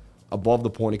areas above the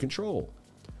point of control.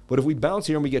 But if we bounce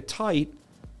here and we get tight,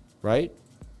 right,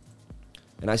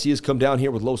 and I see us come down here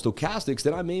with low stochastics,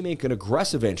 then I may make an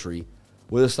aggressive entry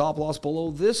with a stop loss below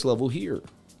this level here,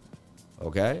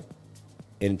 okay,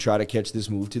 and try to catch this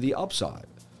move to the upside.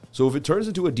 So if it turns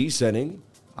into a descending,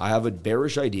 I have a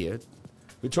bearish idea.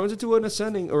 If it turns into an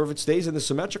ascending, or if it stays in the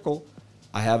symmetrical,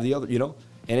 I have the other,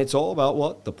 and it's all about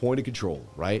what? The point of control,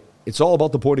 right? It's all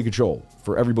about the point of control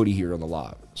for everybody here on the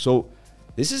live. So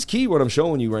this is key what I'm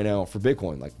showing you right now for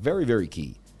Bitcoin, like very, very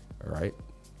key, all right?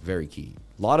 Very key.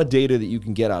 A lot of data that you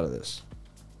can get out of this.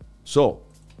 So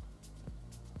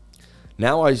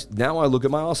now I look at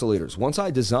my oscillators. Once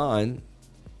I design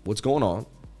what's going on,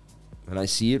 and I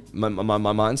see it, my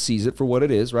mind sees it for what it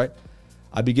is, right?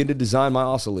 I begin to design my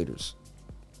oscillators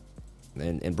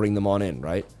and bring them on in,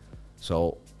 right?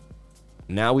 So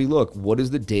now we look, what does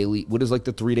like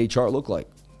the 3-day chart look like?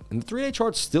 And the 3-day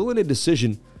chart's still in a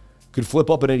decision, could flip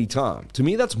up at any time. To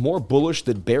me, that's more bullish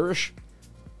than bearish.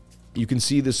 You can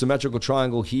see the symmetrical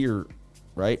triangle here,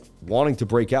 right? Wanting to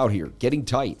break out here, getting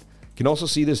tight. You can also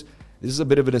see this. This is a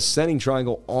bit of an ascending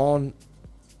triangle on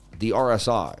the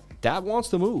RSI. That wants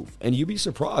to move. And you'd be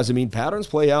surprised. I mean, patterns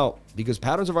play out because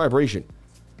patterns are vibration.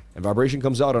 And vibration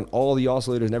comes out on all the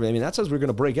oscillators and everything. I mean, that says we're going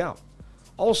to break out.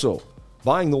 Also,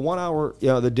 buying the 1 hour, the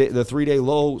 3-day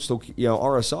low,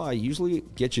 RSI usually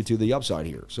gets you to the upside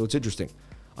here. So it's interesting.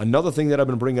 Another thing that I've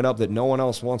been bringing up that no one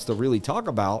else wants to really talk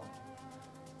about,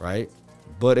 right?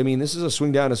 But I mean, this is a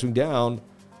swing down to swing down.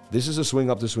 This is a swing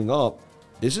up to swing up.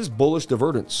 This is bullish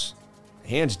divergence,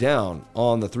 hands down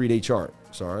on the 3-day chart.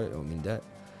 Sorry, I don't mean that.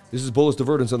 This is bullish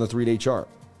divergence on the 3-day chart.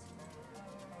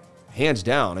 Hands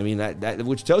down. I mean, that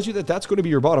which tells you that that's going to be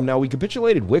your bottom. Now, we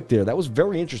capitulated wick there. That was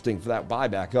very interesting for that buy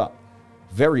back up.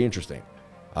 Very interesting.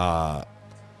 But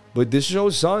this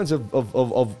shows signs of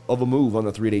a move on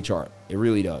the 3-day chart. It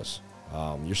really does.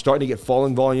 You're starting to get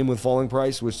falling volume with falling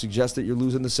price, which suggests that you're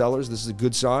losing the sellers. This is a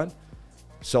good sign.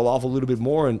 Sell off a little bit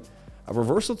more, and a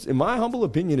reversal, in my humble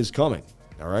opinion, is coming.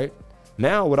 All right?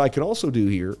 Now, what I can also do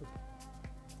here,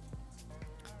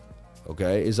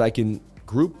 okay, is I can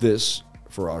group this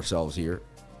for ourselves here.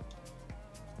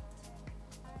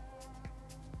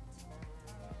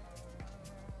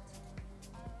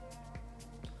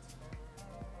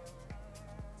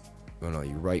 Oh no,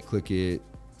 you right click it.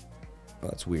 Oh,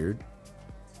 that's weird.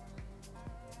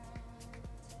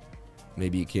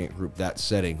 Maybe you can't group that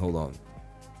setting. Hold on.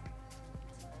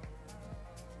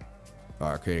 All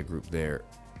right, create a group there.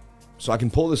 So I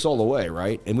can pull this all away,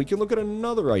 right? And we can look at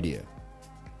another idea.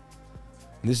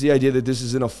 And this is the idea that this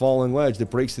is in a falling wedge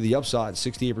that breaks to the upside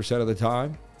 68% of the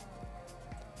time.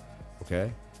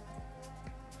 Okay.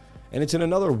 And it's in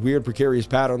another weird precarious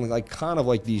pattern, like kind of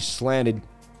like these slanted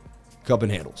cup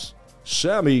and handles.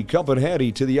 Semi cup and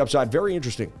handy to the upside. Very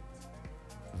interesting.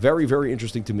 Very, very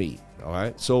interesting to me. All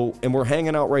right. So, and we're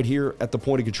hanging out right here at the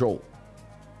point of control.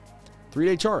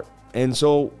 3-day chart. And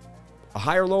so a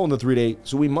higher low in the 3-day.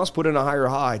 So we must put in a higher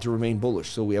high to remain bullish.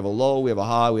 So we have a low, we have a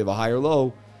high, we have a higher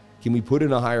low. Can we put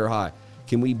in a higher high?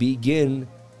 Can we begin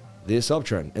this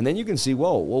uptrend? And then you can see,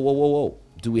 whoa.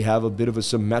 Do we have a bit of a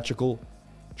symmetrical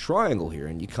triangle here?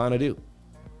 And you kind of do.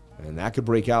 And that could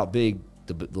break out big,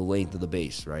 the length of the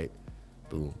base, right?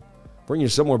 Boom. Bring you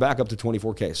somewhere back up to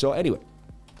 24K. So anyway,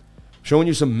 showing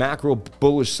you some macro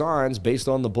bullish signs based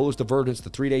on the bullish divergence, the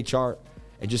 3-day chart,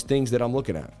 and just things that I'm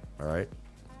looking at, all right?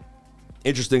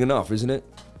 Interesting enough, isn't it?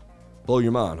 Blow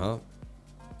your mind, huh?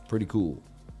 Pretty cool.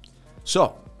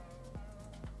 So,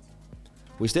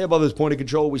 we stay above this point of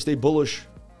control. We stay bullish.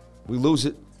 We lose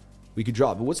it. We could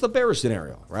drop. But what's the bearish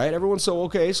scenario, right? Everyone's so,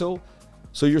 okay, so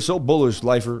you're so bullish,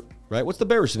 lifer, right? What's the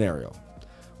bearish scenario?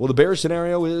 Well, the bearish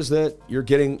scenario is that you're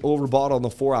getting overbought on the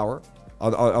 4-hour,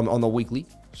 on the weekly,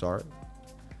 sorry.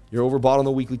 You're overbought on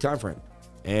the weekly time frame.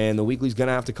 And the weekly's going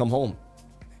to have to come home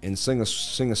and sing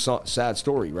a sad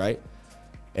story, right?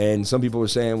 And some people are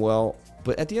saying, well,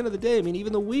 but at the end of the day, I mean,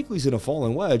 even the weekly's in a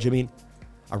falling wedge. I mean,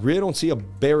 I really don't see a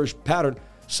bearish pattern.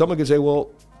 Someone could say,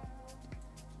 well,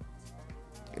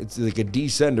 it's like a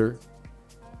descender,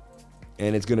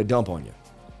 and it's going to dump on you.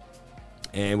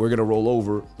 And we're going to roll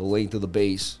over the length of the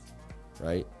base,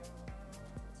 right?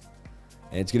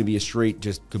 And it's going to be a straight,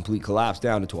 just complete collapse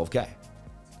down to 12K.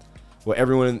 Well,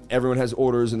 everyone has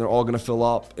orders, and they're all going to fill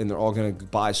up, and they're all going to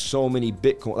buy so many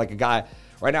Bitcoin. Like a guy,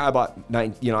 right now I bought,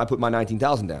 I put my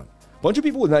 19,000 down. A bunch of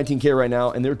people with 19K right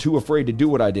now, and they're too afraid to do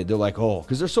what I did. They're like, oh,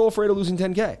 because they're so afraid of losing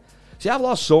 10K. See, I've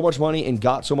lost so much money and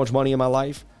got so much money in my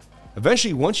life.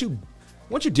 Eventually, once you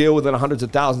deal with it hundreds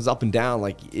of thousands up and down,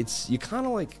 like you kind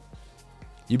of like,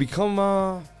 you become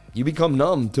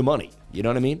numb to money. You know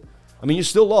what I mean? I mean, you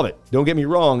still love it. Don't get me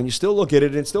wrong, and you still look at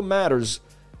it, and it still matters.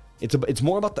 It's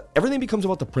more about everything becomes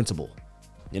about the principle,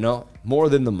 more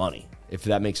than the money, if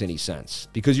that makes any sense.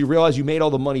 Because you realize you made all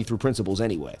the money through principles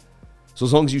anyway. So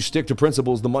as long as you stick to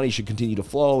principles, the money should continue to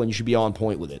flow, and you should be on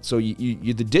point with it. So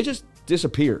the digits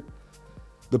disappear.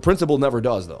 The principle never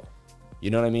does, though. You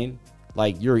know what I mean?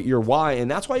 Like your why, and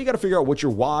that's why you got to figure out what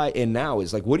your why and now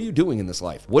is. Like, what are you doing in this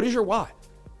life? What is your why?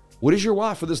 What is your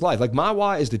why for this life? Like, my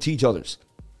why is to teach others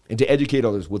and to educate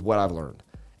others with what I've learned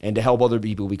and to help other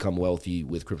people become wealthy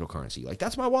with cryptocurrency. Like,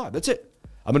 that's my why. That's it.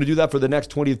 I'm going to do that for the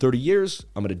next 20 to 30 years.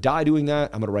 I'm going to die doing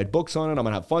that. I'm going to write books on it. I'm going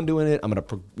to have fun doing it. I'm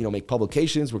going to, make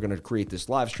publications. We're going to create this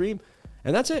live stream,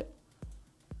 and that's it.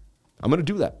 I'm going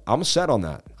to do that. I'm set on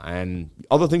that. And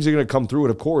other things are going to come through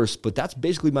it, of course, but that's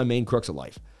basically my main crux of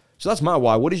life. So that's my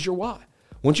why. What is your why?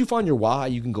 Once you find your why,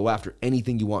 you can go after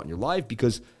anything you want in your life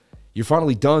because you're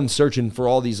finally done searching for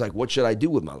all these, like, what should I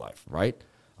do with my life, right?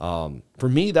 For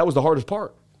me, that was the hardest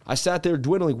part. I sat there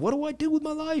dwindling. What do I do with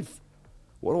my life?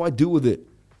 What do I do with it?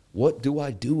 What do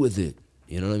I do with it?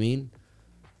 You know what I mean?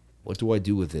 What do I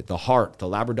do with it? The heart, the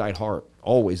labradorite heart,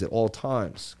 always at all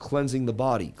times, cleansing the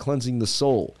body, cleansing the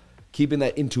soul, keeping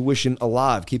that intuition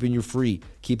alive, keeping you free,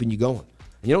 keeping you going.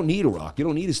 And you don't need a rock. You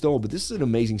don't need a stone, but this is an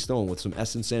amazing stone with some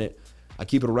essence in it. I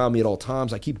keep it around me at all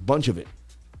times. I keep a bunch of it.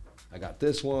 I got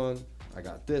this one. I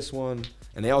got this one.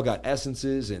 And they all got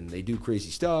essences, and they do crazy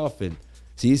stuff. And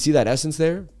you see that essence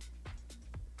there?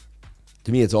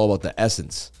 To me, it's all about the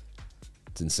essence.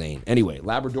 It's insane. Anyway,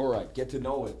 labradorite, get to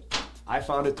know it. I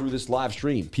found it through this live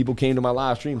stream. People came to my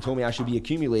live stream, told me I should be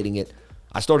accumulating it.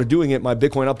 I started doing it. My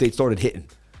Bitcoin update started hitting.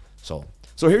 So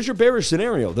here's your bearish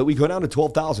scenario that we go down to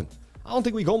 12,000. I don't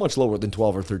think we go much lower than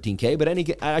 12 or 13K, but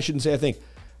I shouldn't say I think.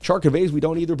 Chart conveys we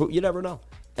don't either, but you never know.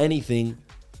 Anything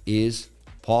is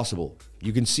possible.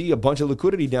 You can see a bunch of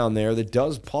liquidity down there that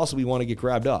does possibly want to get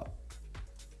grabbed up.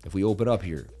 If we open up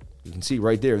here, you can see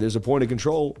right there, there's a point of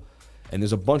control, and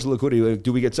there's a bunch of liquidity.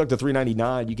 Do we get stuck to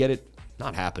 399? You get it?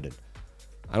 Not happening.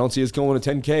 I don't see us going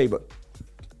to 10K, but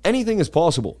anything is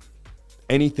possible.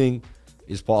 Anything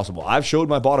is possible. I've showed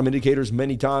my bottom indicators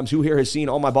many times. Who here has seen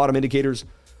all my bottom indicators?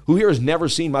 Who here has never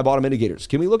seen my bottom indicators?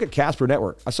 Can we look at Casper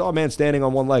Network? I saw a man standing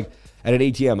on one leg at an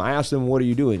ATM. I asked him, what are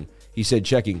you doing? He said,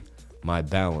 checking my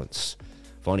balance.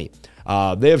 Funny.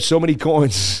 They have so many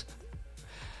coins.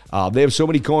 They have so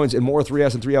many coins and more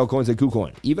 3S and 3L coins than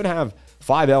KuCoin. Even have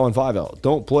 5L and 5L.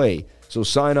 Don't play. So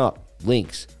sign up.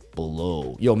 Links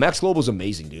below. Yo, Max Global is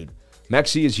amazing, dude.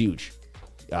 Maxi is huge.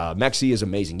 Maxi is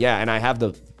amazing. Yeah, and I have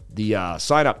the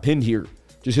sign up pinned here.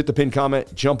 Just hit the pin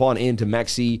comment. Jump on into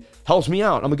Maxi. Helps me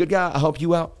out. I'm a good guy. I'll help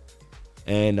you out.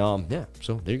 And yeah,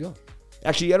 so there you go.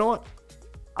 Actually, you know what?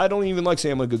 I don't even like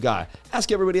saying I'm a good guy.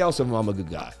 Ask everybody else if I'm a good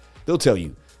guy. They'll tell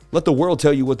you. Let the world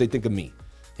tell you what they think of me.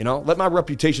 Let my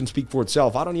reputation speak for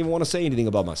itself. I don't even want to say anything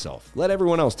about myself. Let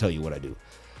everyone else tell you what I do.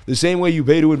 The same way you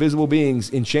pay to invisible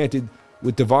beings enchanted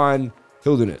with divine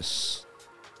wilderness.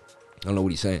 I don't know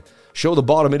what he's saying. Show the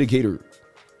bottom indicator.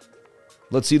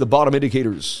 Let's see the bottom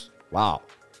indicators. Wow.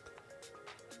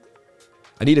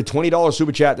 I need a $20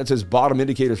 super chat that says bottom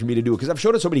indicators for me to do it because I've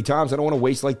showed it so many times. I don't want to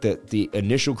waste like the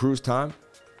initial cruise time.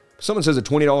 If someone says a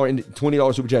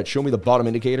 $20 super chat, show me the bottom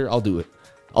indicator. I'll do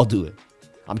it.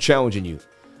 I'm challenging you.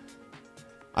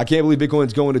 I can't believe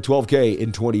Bitcoin's going to 12K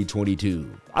in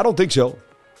 2022. I don't think so.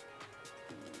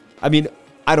 I mean,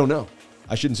 I don't know.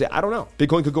 I shouldn't say I don't know.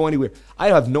 Bitcoin could go anywhere. I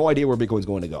have no idea where Bitcoin's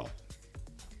going to go.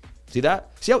 See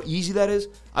that? See how easy that is?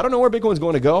 I don't know where Bitcoin's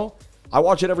going to go. I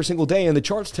watch it every single day and the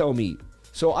charts tell me.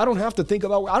 So I don't have to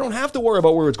I don't have to worry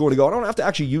about where it's going to go. I don't have to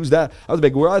actually use that. I was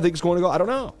like, where I think it's going to go, I don't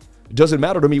know. It doesn't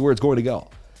matter to me where it's going to go.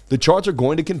 The charts are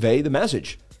going to convey the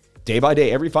message. Day by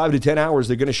day, every 5 to 10 hours,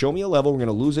 they're going to show me a level. We're going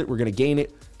to lose it. We're going to gain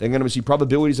it. They're going to see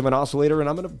probabilities of an oscillator, and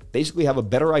I'm going to basically have a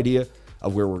better idea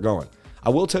of where we're going. I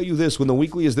will tell you this. When the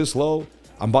weekly is this low,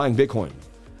 I'm buying Bitcoin.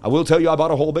 I will tell you I bought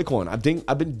a whole Bitcoin.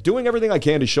 I've been doing everything I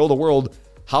can to show the world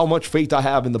how much faith I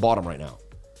have in the bottom right now.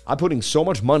 I'm putting so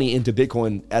much money into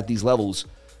Bitcoin at these levels.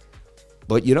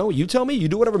 But, you tell me. You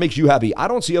do whatever makes you happy. I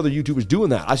don't see other YouTubers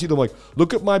doing that. I see them like,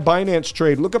 look at my Binance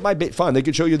trade. Look at my Bit. Fine, they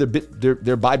could show you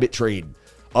their Bybit trade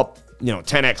up,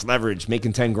 10x leverage,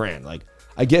 making 10 grand. Like,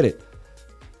 I get it.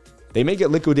 They may get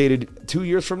liquidated 2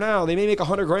 years from now. They may make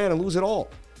 100 grand and lose it all.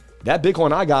 That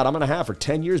Bitcoin I'm going to have for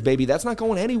 10 years, baby, that's not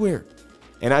going anywhere.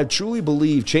 And I truly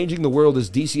believe changing the world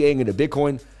is DCAing into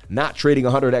Bitcoin, not trading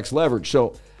 100x leverage.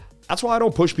 So that's why I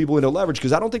don't push people into leverage,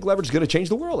 because I don't think leverage is going to change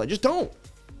the world. I just don't.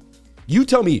 You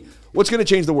tell me what's going to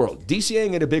change the world,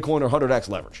 DCAing into Bitcoin or 100x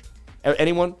leverage.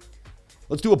 Anyone?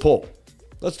 Let's do a poll.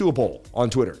 Let's do a poll on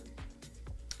Twitter.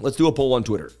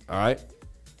 All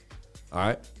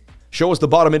right. Show us the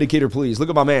bottom indicator, please. Look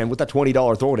at my man with that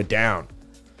 $20 throwing it down.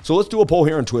 So let's do a poll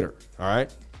here on Twitter. All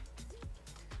right.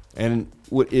 And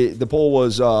the poll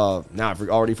was, I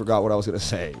already forgot what I was going to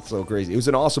say. It's so crazy. It was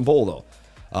an awesome poll, though.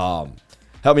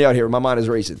 Help me out here. My mind is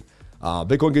racing.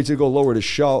 Bitcoin gets you to go lower to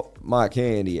shout my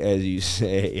candy, as you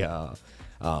say.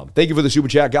 Thank you for the super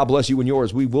chat. God bless you and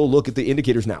yours. We will look at the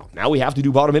indicators now. Now we have to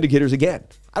do bottom indicators again.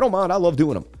 I don't mind. I love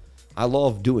doing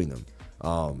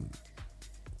them.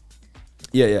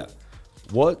 Yeah.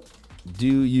 What do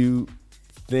you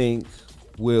think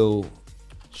will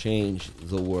change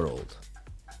the world?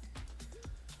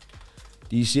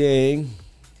 DCAing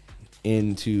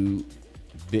into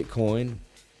Bitcoin.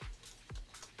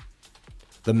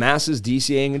 The masses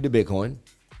DCAing into Bitcoin,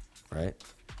 right?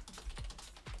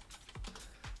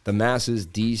 The masses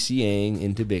DCAing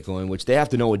into Bitcoin, which they have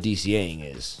to know what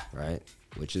DCAing is, right?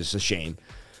 Which is a shame.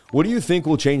 What do you think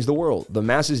will change the world? The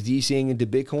masses DCAing into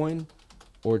Bitcoin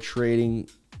or trading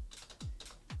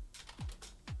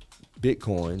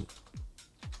Bitcoin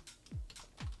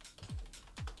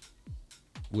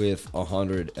with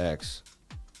 100x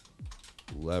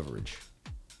leverage?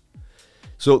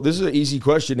 So this is an easy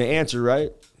question to answer,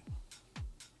 right?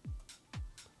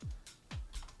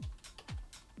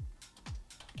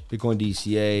 Bitcoin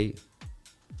DCA,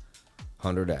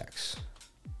 100x.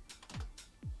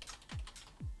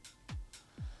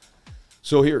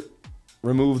 So here,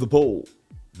 remove the poll.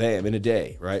 Bam, in a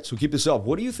day, right? So keep this up.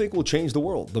 What do you think will change the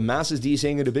world? The masses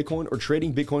DCAing into Bitcoin or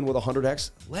trading Bitcoin with 100x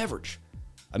leverage?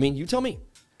 I mean, you tell me.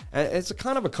 And it's a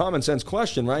kind of a common sense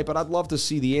question, right? But I'd love to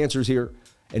see the answers here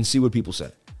and see what people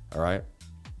say, all right?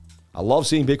 I love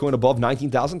seeing Bitcoin above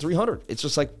 19,300. It's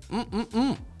just like,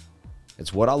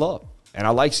 It's what I love. And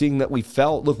I like seeing that we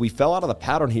fell out of the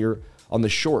pattern here on the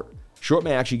short. Short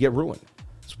may actually get ruined.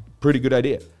 It's a pretty good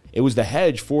idea. It was the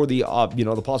hedge for the,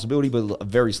 the possibility, but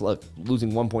very slow,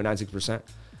 losing 1.96%.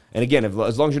 And again,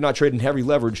 as long as you're not trading heavy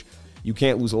leverage, you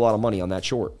can't lose a lot of money on that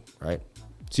short, right?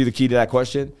 See the key to that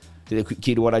question? The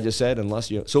key to what I just said?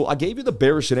 So I gave you the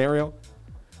bearish scenario,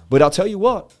 but I'll tell you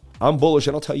what, I'm bullish,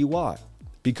 and I'll tell you why.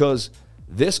 Because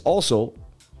this also,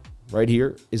 right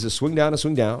here, is a swing down,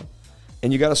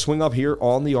 and you got to swing up here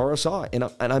on the RSI. And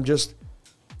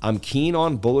I'm keen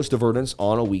on bullish divergence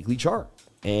on a weekly chart.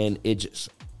 And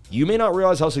you may not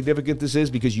realize how significant this is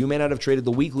because you may not have traded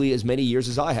the weekly as many years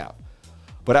as I have.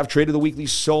 But I've traded the weekly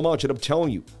so much, and I'm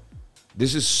telling you,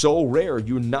 this is so rare.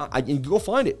 You go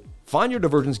find it. Find your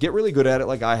divergence. Get really good at it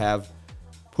like I have.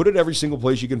 Put it every single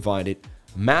place you can find it.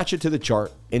 Match it to the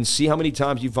chart and see how many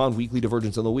times you found weekly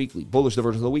divergence on the weekly, bullish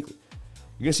divergence on the weekly.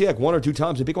 You're going to see like 1 or 2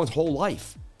 times in Bitcoin's whole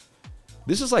life.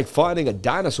 This is like finding a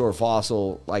dinosaur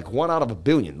fossil, like 1 out of a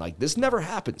billion. Like, this never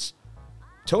happens.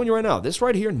 I'm telling you right now, this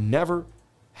right here never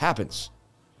happens.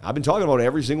 I've been talking about it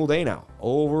every single day now,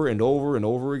 over and over and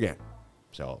over again.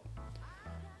 So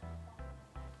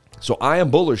I am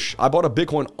bullish. I bought a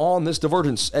Bitcoin on this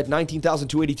divergence at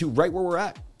 19,282, right where we're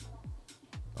at.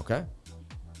 Okay?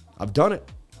 I've done it.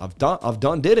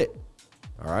 Did it.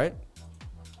 All right?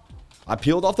 I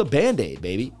peeled off the Band-Aid,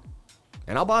 baby.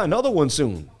 And I'll buy another one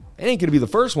soon. It ain't going to be the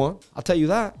first one. I'll tell you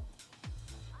that.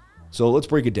 So let's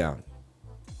break it down.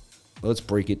 So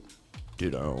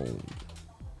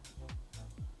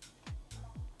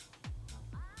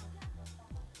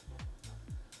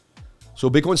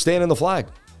Bitcoin's staying in the flag.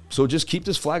 So just keep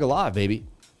this flag alive, baby.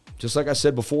 Just like I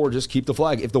said before, just keep the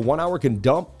flag. If the 1 hour can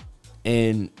dump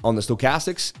on the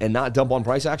stochastics and not dump on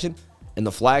price action, and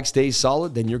the flag stays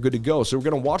solid, then you're good to go. So we're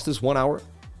going to watch this 1 hour.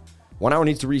 1 hour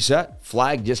needs to reset.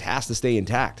 Flag just has to stay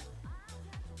intact.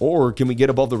 Or can we get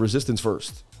above the resistance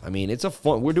first? I mean,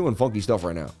 we're doing funky stuff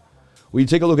right now. Will you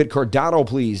take a look at Cardano,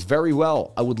 please? Very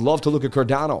well. I would love to look at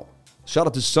Cardano. Shout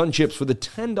out to Sun Chips for the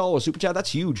 $10 super chat.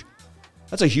 That's huge.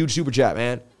 That's a huge super chat,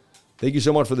 man. Thank you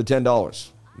so much for the $10.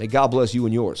 May God bless you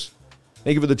and yours.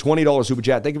 Thank you for the $20 super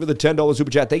chat. Thank you for the $10 super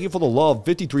chat. Thank you for the love.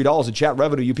 $53 in chat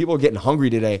revenue. You people are getting hungry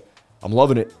today. I'm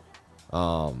loving it.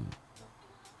 I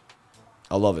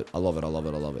love it.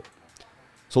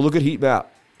 So look at heat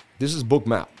map. This is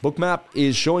Bookmap. Bookmap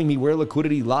is showing me where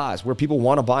liquidity lies, where people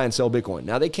want to buy and sell Bitcoin.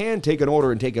 Now, they can take an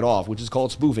order and take it off, which is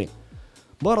called spoofing.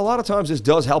 But a lot of times this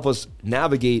does help us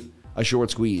navigate a short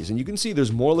squeeze. And you can see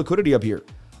there's more liquidity up here.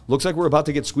 Looks like we're about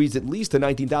to get squeezed at least to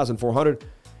 19,400.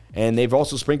 And they've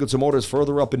also sprinkled some orders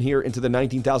further up in here into the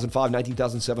 19,500,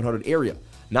 19,700 area.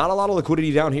 Not a lot of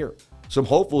liquidity down here. Some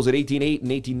hopefuls at 18.8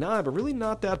 and 18.9, but really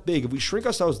not that big. If we shrink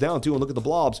ourselves down too and look at the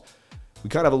blobs, we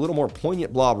kind of have a little more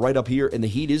poignant blob right up here, and the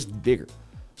heat is bigger,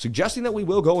 suggesting that we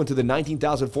will go into the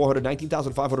 19,400,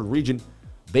 19,500 region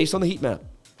based on the heat map.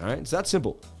 All right, it's that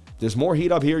simple. There's more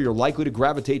heat up here, you're likely to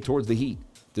gravitate towards the heat.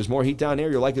 There's more heat down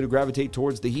there, you're likely to gravitate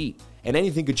towards the heat. And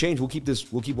anything could change. We'll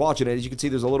keep watching it. As you can see,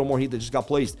 there's a little more heat that just got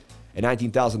placed at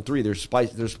 19,003.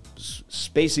 There's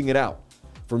spacing it out.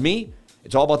 For me,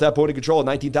 it's all about that point of control at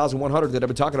 19,100 that I've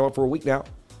been talking about for a week now.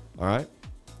 All right,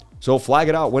 so flag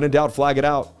it out. When in doubt, flag it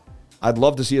out. I'd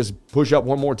love to see us push up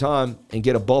one more time and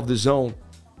get above the zone,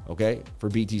 okay,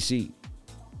 for BTC.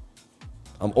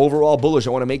 I'm overall bullish. I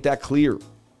want to make that clear,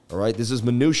 all right? This is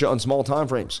minutia on small time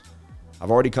frames. I've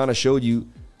already kind of showed you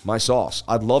my sauce.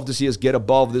 I'd love to see us get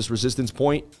above this resistance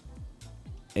point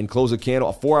and close a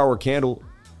 4-hour candle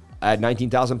at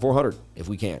 19,400 if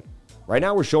we can. Right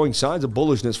now we're showing signs of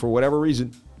bullishness for whatever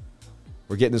reason.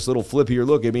 We're getting this little flip here.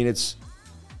 Look, I mean, it's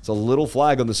a little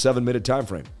flag on the 7-minute time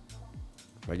frame.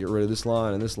 If I get rid of this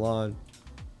line and this line,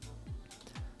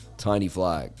 tiny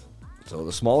flag. So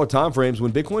the smaller time frames,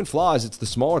 when Bitcoin flies, it's the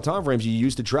smaller time frames you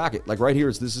use to track it. Like right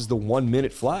here, this is the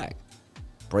 1-minute flag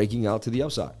breaking out to the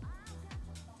upside.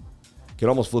 Can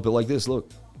almost flip it like this. Look,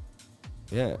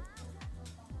 yeah,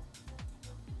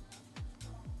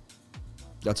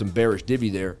 got some bearish divvy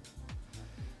there,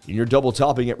 and you're double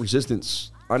topping at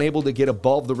resistance, unable to get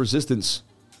above the resistance,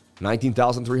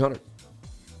 19,300.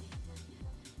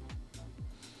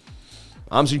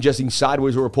 I'm suggesting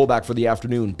sideways or a pullback for the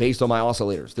afternoon based on my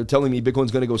oscillators. They're telling me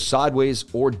Bitcoin's going to go sideways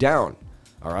or down.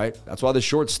 All right. That's why the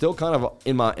short's still kind of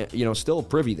in my, still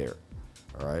privy there.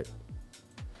 All right.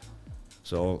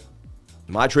 So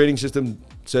my trading system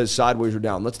says sideways or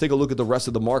down. Let's take a look at the rest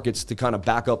of the markets to kind of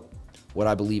back up what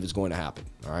I believe is going to happen.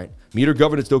 All right. Meter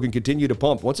governance token continue to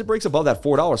pump. Once it breaks above that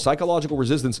 $4 psychological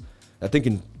resistance, that thing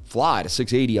can fly to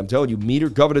 680. I'm telling you, meter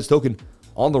governance token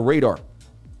on the radar.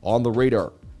 On the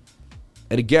radar.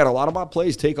 And again, a lot of my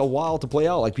plays take a while to play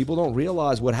out. Like, people don't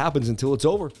realize what happens until it's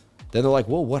over. Then they're like,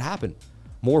 whoa, what happened?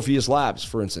 Morpheus Labs,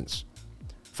 for instance.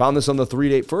 Found this on the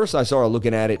 3-day. First, I started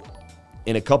looking at it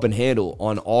in a cup and handle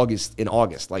in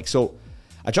August. Like, so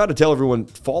I try to tell everyone,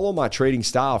 follow my trading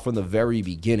style from the very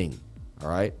beginning. All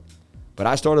right. But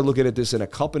I started looking at this in a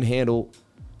cup and handle.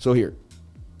 So here,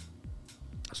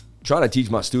 trying to teach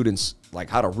my students like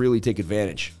how to really take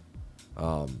advantage.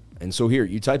 And so here,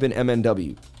 you type in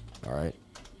MNW. All right.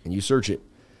 And you search it.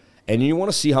 And you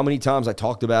want to see how many times I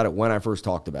talked about it when I first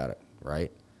talked about it.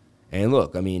 Right. And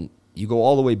look, I mean, you go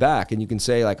all the way back and you can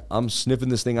say, like, I'm sniffing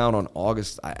this thing out on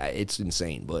August. It's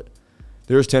insane. But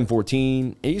there's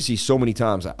 1014. And you see so many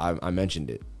times I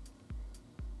mentioned it.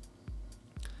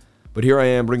 But here I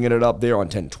am bringing it up there on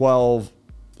 1012.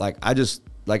 Like,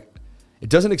 it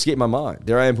doesn't escape my mind.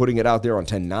 There I am putting it out there on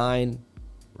 10.9.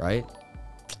 Right.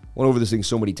 Went over this thing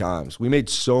so many times. We made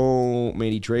so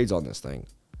many trades on this thing.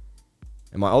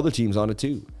 And my other team's on it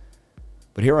too.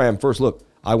 But here I am first. Look,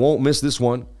 I won't miss this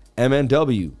one.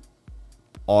 MNW,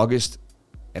 August.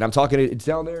 And I'm talking, it's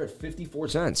down there at 54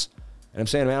 cents. And I'm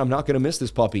saying, man, I'm not going to miss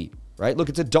this puppy. Right? Look,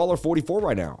 it's $1.44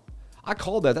 right now. I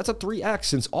called that. That's a 3x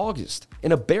since August.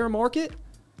 In a bear market?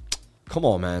 Come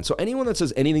on, man. So anyone that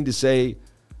says anything to say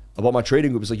about my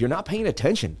trading group is like, you're not paying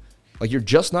attention. Like, you're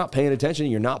just not paying attention.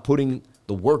 You're not putting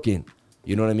the work in.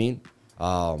 You know what I mean?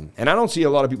 And I don't see a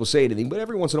lot of people say anything, but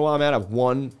every once in a while, man, I have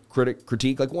one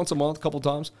critique, like once a month, a couple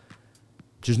times,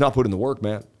 just not putting the work,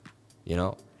 man. You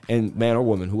know? And man or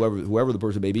woman, whoever the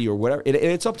person may be or whatever, and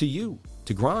it's up to you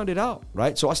to grind it out,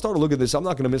 right? So I started looking at this. I'm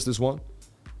not going to miss this one,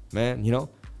 man. You know?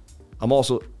 I'm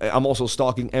also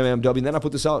stalking MMW, and then I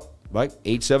put this out, right?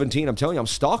 817. I'm telling you, I'm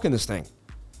stalking this thing,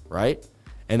 right?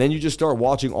 And then you just start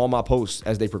watching all my posts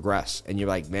as they progress, and you're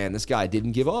like, man, this guy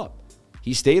didn't give up.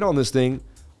 He stayed on this thing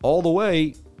all the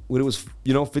way when it was,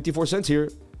 54 cents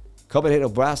here. Cup and handle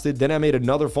blasted. Then I made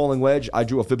another falling wedge. I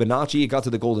drew a Fibonacci. It got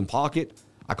to the golden pocket.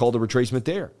 I called a retracement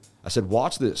there. I said,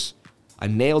 watch this. I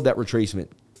nailed that retracement.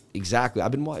 Exactly.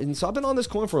 I've been on this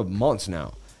coin for months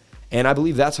now. And I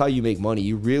believe that's how you make money.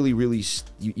 You really, really,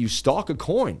 you stalk a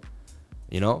coin,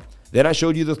 Then I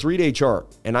showed you the 3-day chart,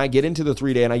 and I get into the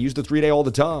 3-day, and I use the 3-day all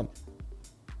the time.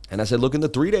 And I said, look in the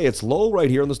 3-day, it's low right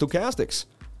here on the stochastics.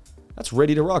 That's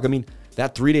ready to rock. I mean,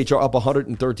 that 3-day chart up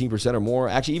 113% or more,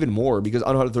 actually even more, because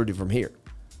 130 from here.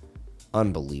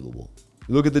 Unbelievable.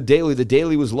 You look at the daily. The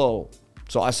daily was low.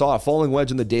 So I saw a falling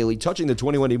wedge in the daily, touching the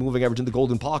 21-day moving average in the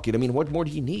golden pocket. I mean, what more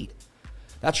do you need?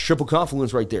 That's triple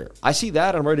confluence right there. I see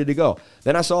that. I'm ready to go.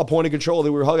 Then I saw a point of control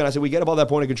that we were hugging. I said, we get above that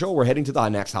point of control. We're heading to the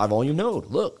next high volume node.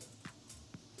 Look.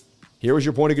 Here is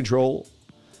your point of control.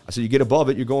 I said, you get above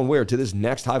it, you're going where? To this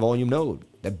next high volume node.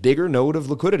 That bigger node of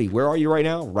liquidity. Where are you right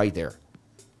now? Right there.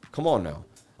 Come on now.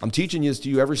 I'm teaching this to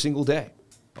you every single day.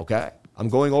 Okay? I'm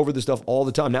going over this stuff all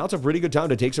the time. Now it's a pretty good time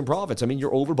to take some profits. I mean,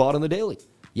 you're overbought on the daily.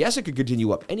 Yes, it could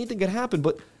continue up. Anything could happen,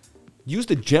 but use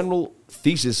the general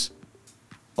thesis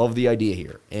of the idea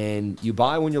here. And you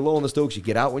buy when you're low on the Stokes, you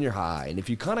get out when you're high. And if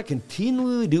you kind of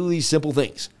continually do these simple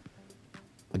things,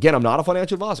 again, I'm not a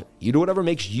financial advisor. You do whatever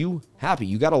makes you happy.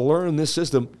 You got to learn this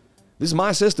system. This is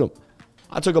my system.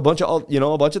 I took a bunch of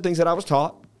things that I was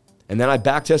taught, and then I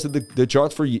back tested the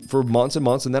charts for months and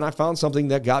months, and then I found something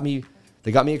that got me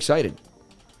excited.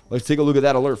 Let's take a look at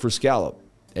that alert for scallop,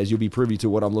 as you'll be privy to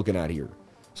what I'm looking at here.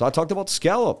 So I talked about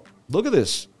scallop. Look at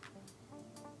this.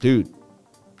 Dude.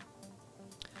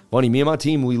 Funny, me and my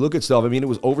team, we look at stuff. I mean, it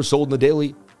was oversold in the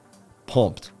daily,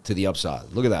 pumped to the upside.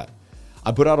 Look at that.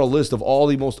 I put out a list of all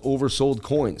the most oversold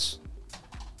coins.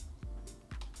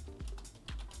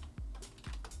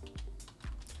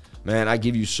 Man, I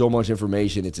give you so much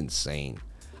information. It's insane.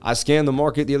 I scanned the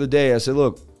market the other day. I said,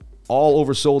 look, all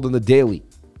oversold in the daily,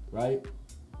 right?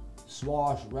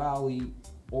 Swash, Rally,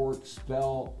 Orc,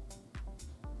 Spell.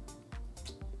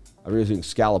 I really think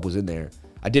Scallop was in there.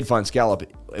 I did find Scallop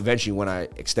eventually when I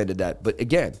extended that. But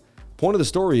again, point of the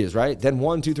story is, right? Then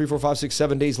 1, 2, 3, 4, 5, 6,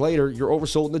 7 days later, you're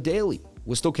oversold in the daily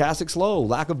with stochastics low,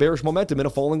 lack of bearish momentum in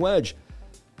a falling wedge.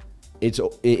 It's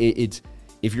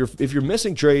if you're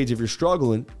missing trades, if you're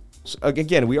struggling,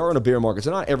 again, we are in a bear market, so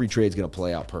not every trade's going to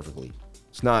play out perfectly.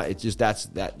 It's not. It's just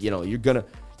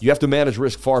you have to manage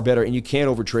risk far better, and you can't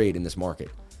overtrade in this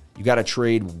market. You got to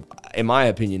trade. In my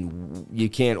opinion, you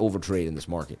can't overtrade in this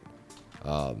market.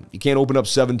 You can't open up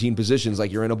 17 positions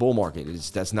like you're in a bull market.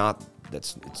 It's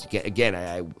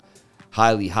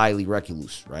highly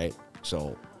reckless, right?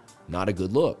 So, not a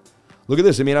good look. Look at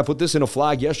this. I mean, I put this in a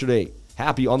flag yesterday.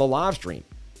 Happy on the live stream.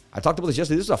 I talked about this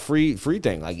yesterday. This is a free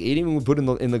thing. Like, it even put in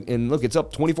look, it's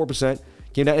up 24%.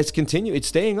 Came down. It's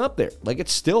staying up there. Like,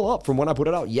 it's still up from when I put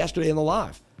it out yesterday in the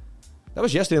live. That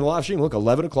was yesterday in the live stream. Look,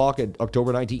 11 o'clock at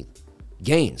October 19th.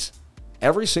 Gains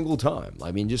every single time.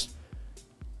 I mean, just,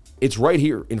 it's right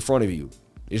here in front of you.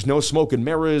 There's no smoke and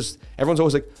mirrors. Everyone's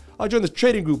always like, I joined this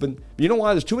trading group. And you know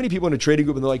why? There's too many people in a trading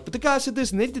group and they're like, but the guy said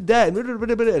this and they did that. And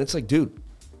it's like, dude,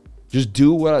 just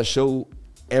do what I show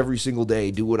every single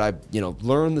day. Do what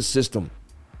learn the system.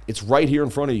 It's right here in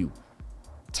front of you.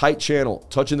 Tight channel,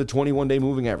 touching the 21-day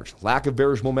moving average. Lack of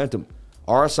bearish momentum.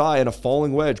 RSI in a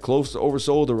falling wedge, close to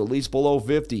oversold, or release below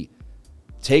 50.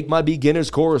 Take my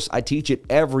beginner's course. I teach it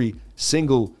every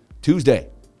single Tuesday.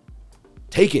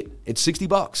 Take it. It's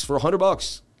 $60 for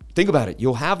 $100. Think about it.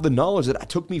 You'll have the knowledge that it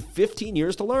took me 15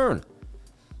 years to learn.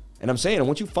 And I'm saying,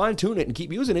 once you fine-tune it and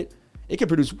keep using it, it can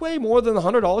produce way more than the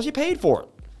 $100 you paid for it.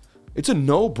 It's a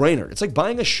no-brainer. It's like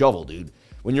buying a shovel, dude.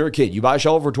 When you're a kid, you buy a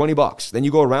shovel for $20. Then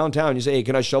you go around town, you say, hey,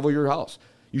 can I shovel your house?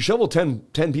 You shovel 10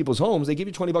 people's homes, they give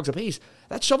you $20 a piece.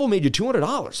 That shovel made you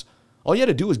 $200. All you had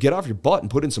to do was get off your butt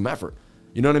and put in some effort.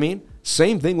 You know what I mean?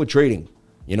 Same thing with trading.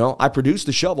 I produce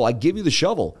the shovel. I give you the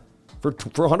shovel for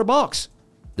 $100.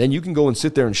 Then you can go and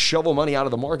sit there and shovel money out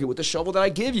of the market with the shovel that I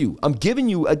give you. I'm giving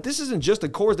you, this isn't just a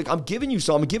course. I'm giving you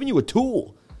something. I'm giving you a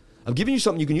tool. I'm giving you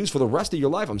something you can use for the rest of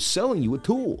your life. I'm selling you a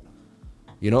tool.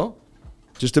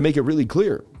 Just to make it really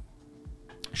clear.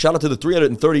 Shout out to the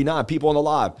 339 people on the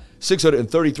live,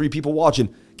 633 people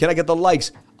watching. Can I get the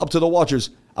likes up to the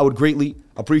watchers? I would greatly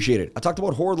appreciate it. I talked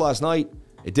about Horde last night.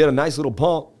 It did a nice little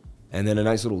pump and then a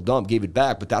nice little dump, gave it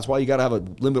back. But that's why you got to have a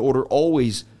limit order.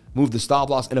 Always move the stop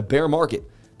loss in a bear market.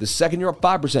 The second you're up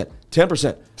 5%,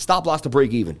 10%, stop loss to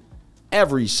break even.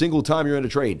 Every single time you're in a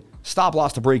trade, stop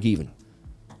loss to break even.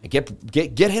 And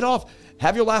get hit off.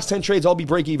 Have your last 10 trades all be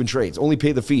break-even trades. Only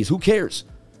pay the fees. Who cares?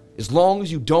 As long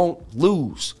as you don't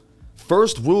lose.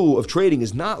 First rule of trading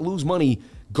is not lose money.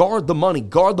 Guard the money.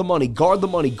 Guard the money. Guard the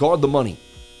money. Guard the money.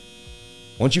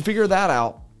 Once you figure that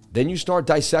out, then you start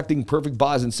dissecting perfect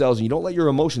buys and sells, and you don't let your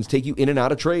emotions take you in and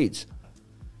out of trades.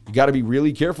 You got to be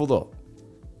really careful, though.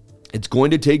 It's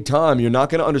going to take time. You're not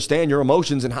going to understand your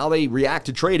emotions and how they react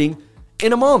to trading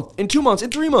in a month, in 2 months, in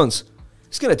 3 months.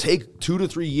 It's going to take 2 to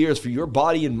 3 years for your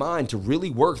body and mind to really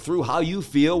work through how you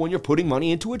feel when you're putting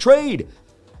money into a trade.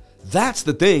 That's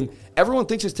the thing. Everyone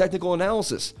thinks it's technical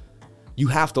analysis. You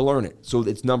have to learn it. So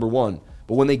it's number one.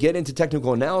 But when they get into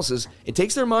technical analysis, it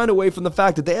takes their mind away from the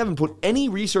fact that they haven't put any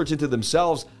research into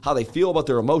themselves, how they feel about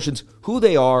their emotions, who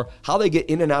they are, how they get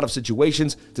in and out of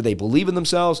situations. Do they believe in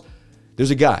themselves?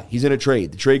 There's a guy, he's in a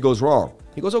trade. The trade goes wrong.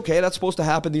 He goes, okay, that's supposed to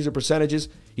happen. These are percentages.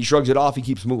 He shrugs it off. He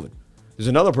keeps moving. There's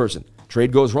another person,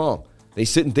 trade goes wrong. They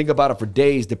sit and think about it for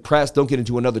days, depressed, don't get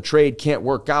into another trade, can't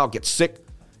work out, get sick.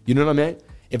 You know what I mean?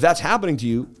 If that's happening to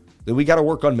you, then we got to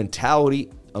work on mentality,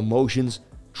 emotions,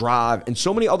 drive, and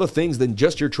so many other things than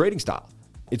just your trading style.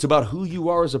 It's about who you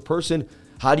are as a person.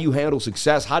 How do you handle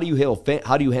success? How do you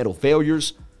handle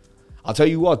failures? I'll tell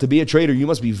you what, to be a trader, you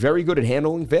must be very good at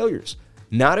handling failures.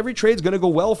 Not every trade's going to go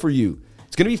well for you.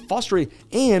 It's going to be frustrating.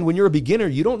 And when you're a beginner,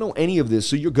 you don't know any of this,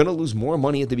 so you're going to lose more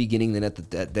money at the beginning than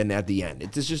at the end.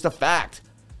 It's just a fact.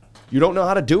 You don't know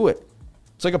how to do it.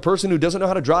 It's like a person who doesn't know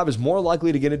how to drive is more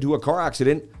likely to get into a car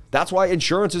accident. That's why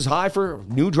insurance is high for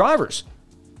new drivers.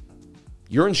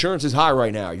 Your insurance is high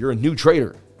right now. You're a new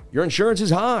trader. Your insurance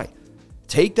is high.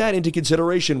 Take that into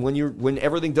consideration when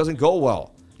everything doesn't go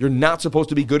well. You're not supposed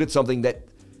to be good at something that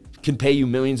can pay you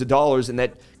millions of dollars and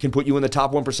that can put you in the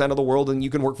top 1% of the world and you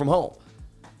can work from home.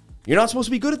 You're not supposed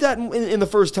to be good at that in the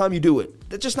first time you do it.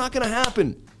 That's just not going to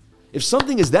happen. If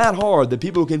something is that hard that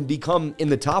people can become in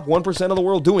the top 1% of the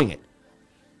world doing it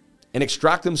and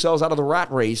extract themselves out of the rat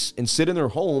race and sit in their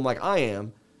home like I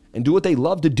am and do what they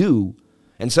love to do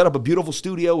and set up a beautiful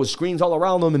studio with screens all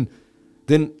around them, and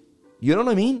then, you know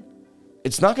what I mean?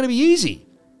 It's not going to be easy.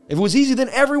 If it was easy, then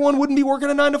everyone wouldn't be working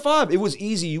a 9 to 5. If it was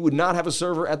easy, you would not have a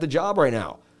server at the job right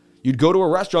now. You'd go to a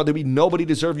restaurant, there'd be nobody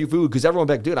to serve you food because everyone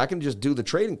would be like, dude, I can just do the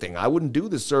trading thing. I wouldn't do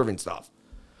this serving stuff.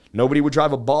 Nobody would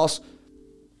drive a boss.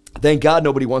 Thank God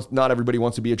not everybody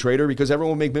wants to be a trader because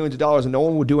everyone would make millions of dollars and no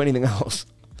one would do anything else.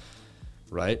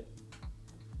 Right?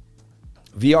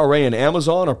 VRA and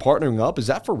Amazon are partnering up. Is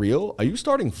that for real? Are you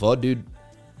starting FUD, dude?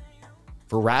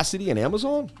 Veracity and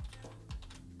Amazon?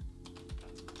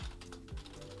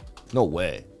 No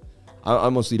way. I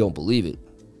honestly don't believe it.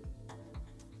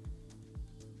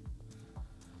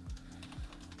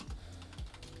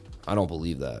 I don't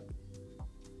believe that.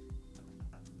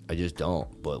 I just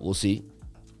don't, but we'll see.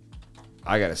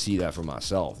 I got to see that for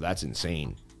myself. That's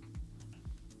insane.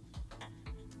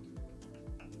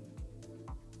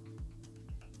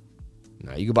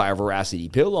 Now, you can buy a Veracity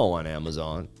pillow on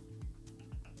Amazon.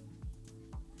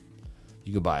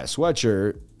 You can buy a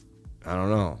sweatshirt. I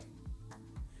don't know.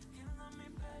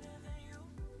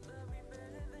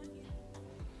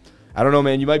 I don't know,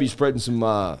 man. You might be spreading some...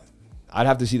 I'd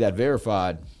have to see that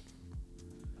verified.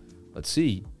 Let's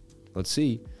see.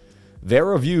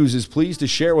 VeraViews is pleased to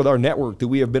share with our network that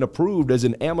we have been approved as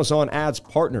an Amazon Ads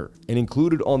partner and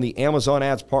included on the Amazon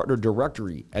Ads partner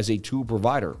directory as a tool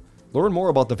provider. Learn more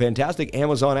about the fantastic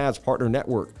Amazon Ads partner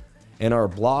network and our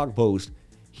blog post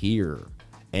here.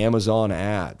 Amazon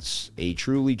Ads, a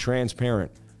truly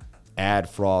transparent ad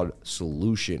fraud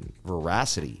solution.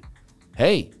 Veracity.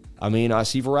 Hey, I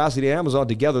see Veracity and Amazon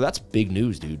together. That's big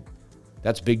news, dude.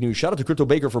 That's big news. Shout out to Crypto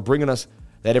Baker for bringing us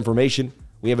that information.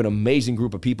 We have an amazing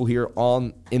group of people here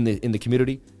in the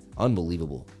community.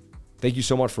 Unbelievable. Thank you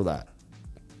so much for that.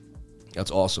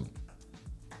 That's awesome.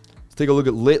 Let's take a look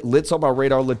at Lit. Lit's on my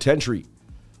radar. Litentry.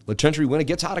 Litentry, when it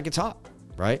gets hot, it gets hot,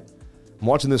 right? I'm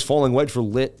watching this falling wedge for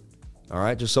Lit. All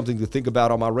right, just something to think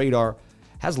about on my radar.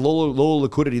 Has lower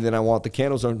liquidity than I want. The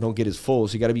candles don't get as full,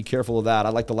 so you got to be careful of that. I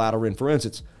like the ladder in. For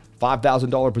instance,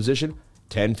 $5,000 position,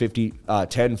 10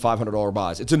 $500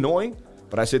 buys. It's annoying,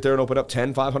 but I sit there and open up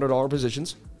 10 $500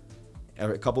 positions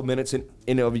every couple minutes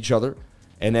in of each other,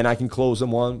 and then I can close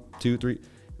them 1, 2, 3.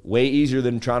 Way easier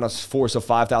than trying to force a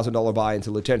 $5,000 buy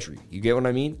into Litentry. You get what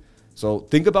I mean? So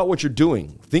think about what you're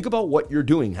doing.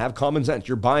 Have common sense.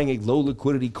 You're buying a low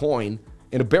liquidity coin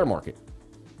in a bear market.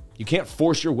 You can't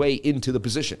force your way into the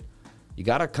position. You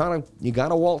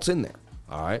gotta waltz in there.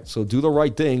 All right. So do the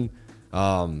right thing.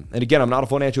 And again, I'm not a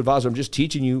financial advisor. I'm just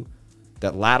teaching you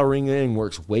that laddering in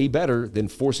works way better than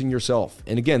forcing yourself.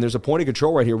 And again, there's a point of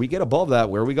control right here. We get above that.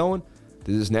 Where are we going?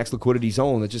 To this next liquidity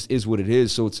zone. That just is what it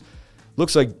is. So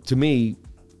looks like to me,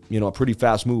 a pretty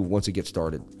fast move once it gets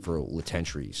started for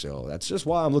Litentry. So that's just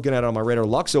why I'm looking at it on my radar.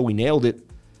 Luxo, we nailed it.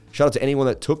 Shout out to anyone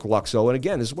that took Luxo. And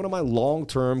again, this is one of my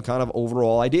long-term kind of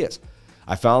overall ideas.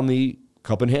 I found the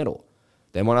cup and handle.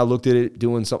 Then when I looked at it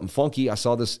doing something funky, I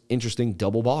saw this interesting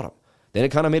double bottom. Then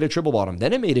it kind of made a triple bottom.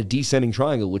 Then it made a descending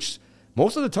triangle, which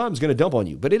most of the time is going to dump on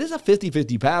you. But it is a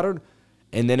 50-50 pattern.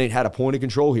 And then it had a point of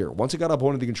control here. Once it got a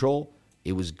point of control,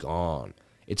 it was gone.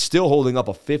 It's still holding up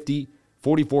a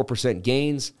 44%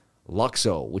 gains.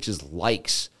 Luxo, which is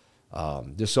likes.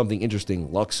 There's something interesting.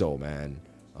 Luxo, man.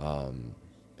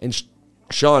 And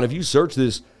Sean, if you search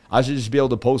this, I should just be able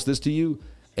to post this to you.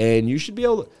 And you should be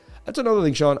able to. That's another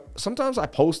thing, Sean. Sometimes I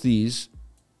post these,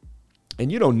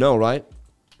 and you don't know, right?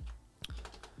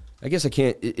 I guess I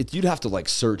can't. You'd have to like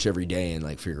search every day and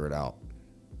like figure it out.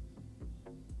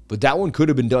 But that one could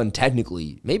have been done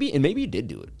technically. Maybe you did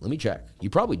do it. Let me check. You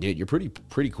probably did. You're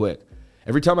pretty quick.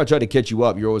 Every time I try to catch you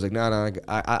up, you're always like, nah,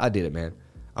 I did it, man.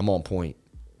 I'm on point.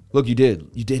 Look, you did.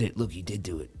 You did it. Look, you did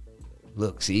do it.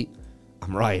 Look, see?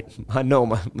 I'm right. I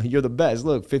know. You're the best.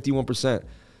 Look, 51%.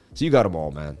 So you got them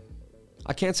all, man.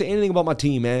 I can't say anything about my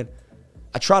team, man.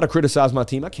 I try to criticize my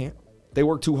team. I can't. They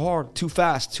work too hard, too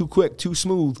fast, too quick, too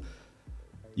smooth.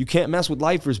 You can't mess with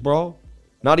lifers, bro.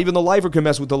 Not even the lifer can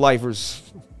mess with the lifers.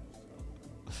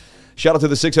 Shout out to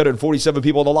the 647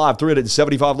 people on the live,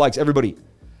 375 likes. Everybody,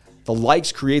 the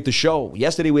likes create the show.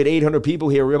 Yesterday, we had 800 people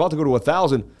here. We're about to go to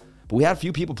 1,000, but we had a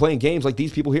few people playing games like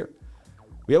these people here.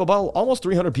 We have about almost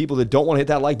 300 people that don't want to hit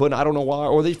that like button. I don't know why,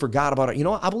 or they forgot about it. You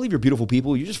know what? I believe you're beautiful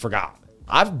people. You just forgot.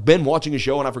 I've been watching a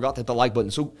show, and I forgot to hit the like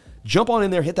button. So jump on in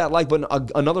there, hit that like button.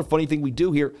 Another funny thing we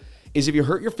do here is if you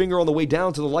hurt your finger on the way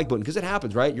down to the like button, because it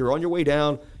happens, right? You're on your way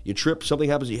down, you trip, something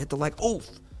happens, you hit the like, oof.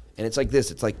 And it's like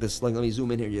this. It's like this. Like, let me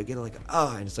zoom in here. You get like,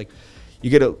 and it's like you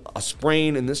get a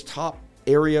sprain in this top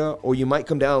area, or you might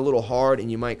come down a little hard,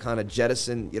 and you might kind of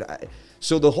jettison. You know,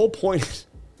 so the whole point is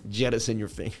jettison your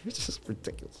finger. It's just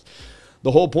ridiculous.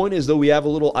 The whole point is, though, we have a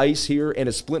little ice here and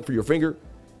a splint for your finger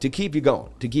to keep you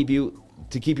going, to keep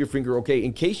your finger okay,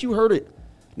 in case you hurt it.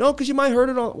 No, because you might hurt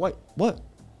it on, what?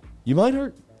 You might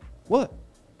hurt, what?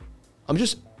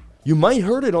 You might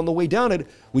hurt it on the way down. And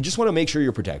we just want to make sure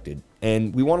you're protected.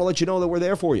 And we want to let you know that we're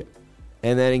there for you.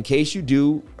 And then in case you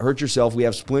do hurt yourself, we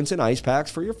have splints and ice packs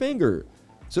for your finger.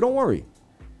 So don't worry.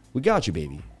 We got you,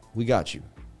 baby. We got you.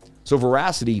 So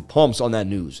Veracity pumps on that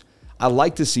news. I'd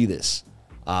like to see this.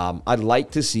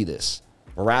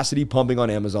 Veracity pumping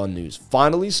on Amazon News.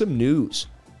 Finally, some news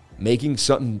making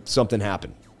something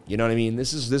happen. You know what I mean?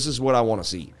 This is what I want to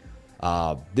see.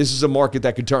 This is a market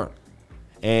that could turn.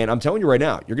 And I'm telling you right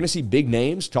now, you're going to see big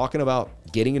names talking about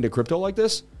getting into crypto like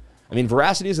this. I mean,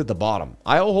 Veracity is at the bottom.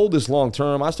 I'll hold this long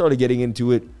term. I started getting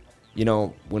into it, you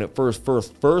know, when it first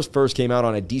came out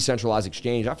on a decentralized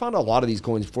exchange. I found a lot of these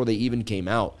coins before they even came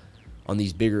out on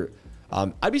these bigger.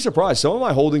 I'd be surprised. Some of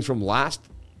my holdings from the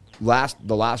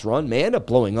last run may end up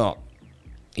blowing up.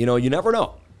 You know, you never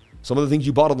know. Some of the things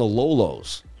you bought on the low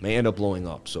lows may end up blowing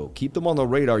up. So keep them on the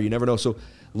radar. You never know. So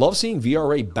love seeing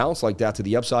VRA bounce like that to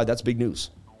the upside. That's big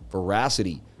news.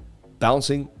 Veracity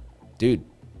bouncing. Dude,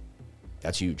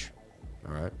 that's huge.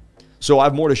 All right. So I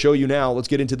have more to show you now. Let's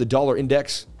get into the dollar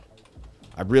index.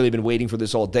 I've really been waiting for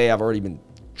this all day. I've already been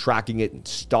tracking it and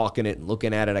stalking it and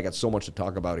looking at it. I got so much to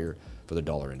talk about here for the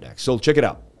dollar index. So check it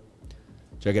out.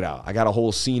 I got a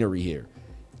whole scenery here.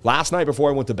 Last night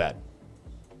before I went to bed,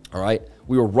 all right,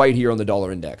 we were right here on the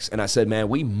dollar index. And I said, man,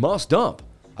 we must dump.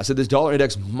 I said, this dollar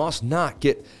index must not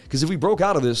get, because if we broke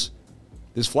out of this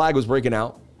flag was breaking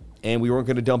out, and we weren't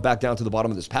going to dump back down to the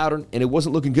bottom of this pattern, and it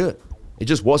wasn't looking good. It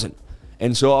just wasn't.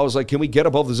 And so I was like, can we get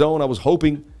above the zone? I was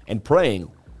hoping and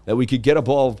praying that we could get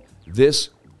above this.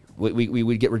 We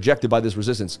would get rejected by this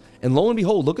resistance. And lo and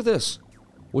behold, look at this.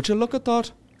 Would you look at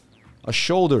that? A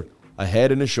shoulder, a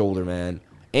head and a shoulder, man.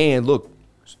 And look,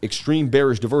 extreme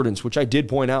bearish divergence, which I did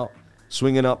point out,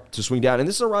 swinging up to swing down. And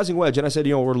this is a rising wedge. And I said,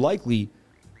 you know, we're likely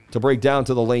to break down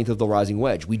to the length of the rising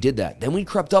wedge. We did that. Then we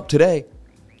crept up today,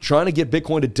 trying to get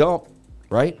Bitcoin to dump,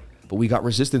 right? But we got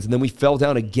resistance, and then we fell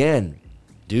down again.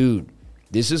 Dude,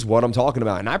 this is what I'm talking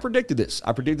about. And I predicted this.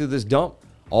 I predicted this dump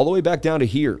all the way back down to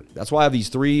here. That's why I have these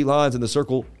three lines in the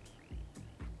circle.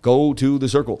 Go to the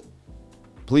circle,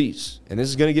 please. And this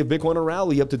is going to give Bitcoin a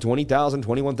rally up to 20,000,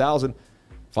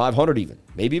 21,500 even.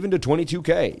 Maybe even to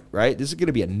 22K, right? This is going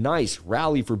to be a nice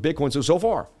rally for Bitcoin. So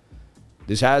far,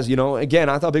 this has, you know, again,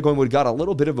 I thought Bitcoin would have got a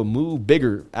little bit of a move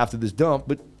bigger after this dump.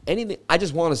 But anything, I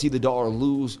just want to see the dollar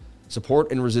lose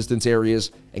support and resistance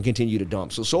areas and continue to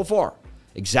dump. So far,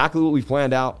 exactly what we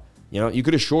planned out. You know, you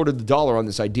could have shorted the dollar on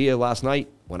this idea last night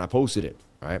when I posted it,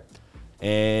 right?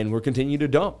 And we're continuing to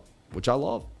dump, which I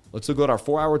love. Let's look at our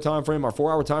 4-hour time frame. Our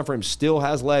 4-hour time frame still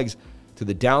has legs to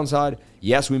the downside.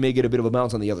 Yes, we may get a bit of a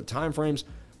bounce on the other time frames,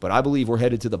 but I believe we're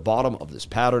headed to the bottom of this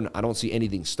pattern. I don't see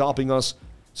anything stopping us.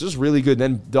 So this is really good.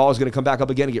 Then the dollar's going to come back up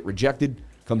again and get rejected,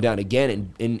 come down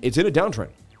again, and it's in a downtrend.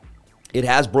 It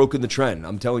has broken the trend.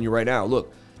 I'm telling you right now.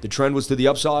 Look, the trend was to the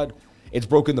upside. It's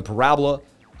broken the parabola.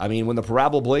 I mean, when the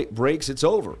parabola breaks, it's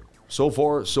over. So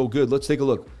far, so good. Let's take a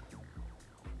look.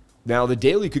 Now, the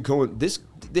daily could go in this.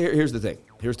 Here's the thing.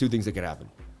 Here's two things that could happen.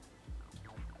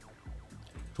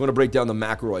 I want to break down the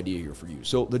macro idea here for you.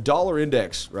 So the dollar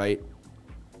index, right?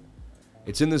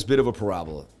 It's in this bit of a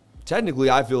parabola. Technically,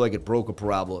 I feel like it broke a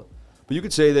parabola. But you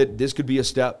could say that this could be a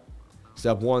step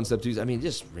one, step two. I mean,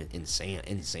 just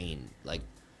insane. Like,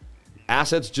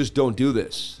 assets just don't do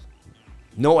this.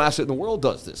 No asset in the world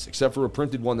does this, except for a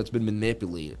printed one that's been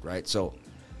manipulated, right? So,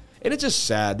 and it's just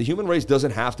sad. The human race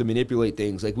doesn't have to manipulate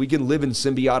things. Like, we can live in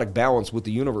symbiotic balance with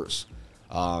the universe.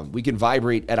 We can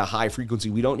vibrate at a high frequency.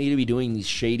 We don't need to be doing these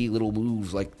shady little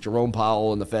moves like Jerome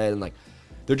Powell and the Fed, and like,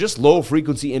 they're just low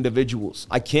frequency individuals.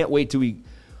 I can't wait till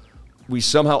we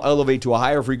somehow elevate to a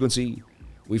higher frequency.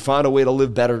 We find a way to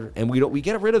live better, and we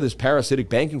get rid of this parasitic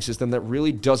banking system that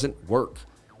really doesn't work.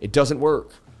 It doesn't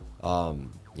work.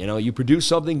 You produce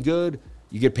something good,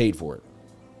 you get paid for it.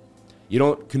 You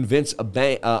don't convince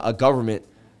a government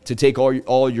to take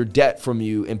all your debt from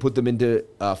you and put them into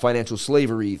financial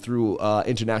slavery through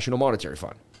International Monetary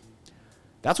Fund.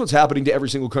 That's what's happening to every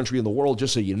single country in the world,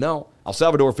 just so you know. El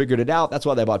Salvador figured it out. That's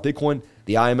why they bought Bitcoin.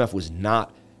 The IMF was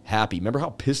not happy. Remember how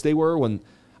pissed they were when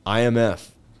IMF...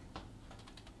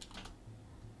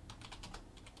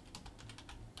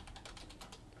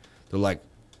 They're like,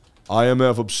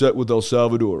 IMF upset with El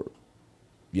Salvador.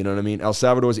 You know what I mean? El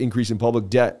Salvador's increase in public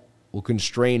debt will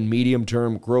constrain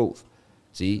medium-term growth.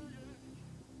 See?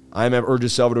 IMF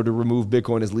urges Salvador to remove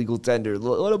Bitcoin as legal tender.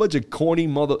 What a bunch of corny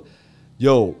mother...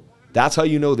 Yo, that's how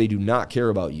you know they do not care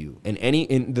about you. And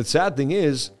the sad thing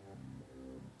is,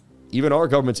 even our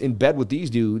government's in bed with these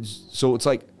dudes. So it's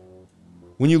like,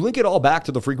 when you link it all back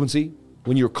to the frequency,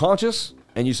 when you're conscious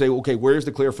and you say, okay, where's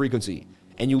the clear frequency?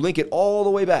 And you link it all the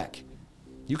way back,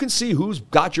 you can see who's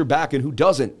got your back and who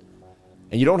doesn't.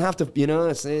 And you don't have to,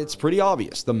 it's pretty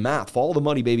obvious. The math, follow the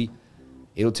money, baby.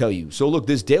 It'll tell you. So look,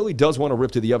 this daily does want to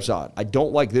rip to the upside. I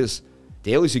don't like this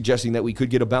daily suggesting that we could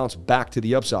get a bounce back to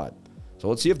the upside. So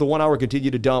let's see if the 1 hour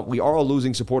continue to dump. We are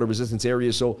losing support and resistance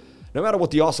areas. So no matter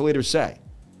what the oscillators say,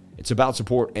 it's about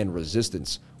support and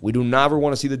resistance. We do never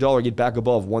want to see the dollar get back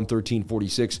above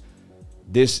 113.46.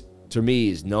 This, to me,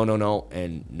 is no,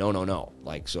 and no.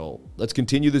 Like, so let's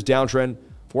continue this downtrend.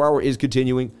 4 hour is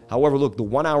continuing. However, look, the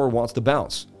 1 hour wants to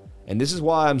bounce. And this is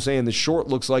why I'm saying the short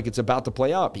looks like it's about to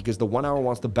play out, because the 1 hour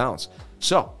wants to bounce.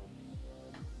 So,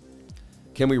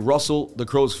 can we rustle the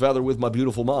crow's feather with my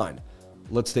beautiful mind?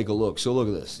 Let's take a look. So look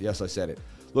at this. Yes, I said it.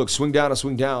 Look, swing down to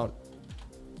swing down.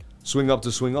 Swing up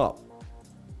to swing up.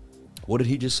 What did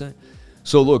he just say?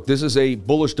 So look, this is a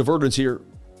bullish divergence here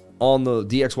on the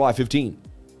DXY 15.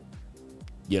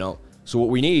 So what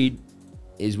we need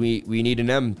is we need an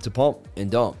M to pump and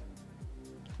dump.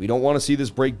 We don't want to see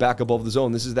this break back above the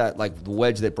zone. This is that, like, the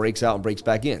wedge that breaks out and breaks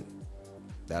back in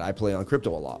that I play on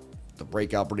crypto a lot. The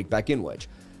breakout, break back in wedge.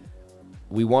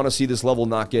 We want to see this level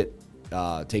not get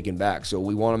taken back. So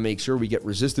we want to make sure we get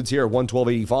resistance here at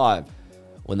 112.85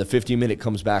 when the 15-minute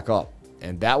comes back up.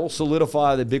 And that will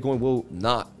solidify that Bitcoin will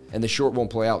not, and the short won't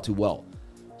play out too well.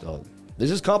 So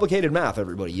this is complicated math,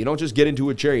 everybody. You don't just get into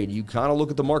a trade. You kind of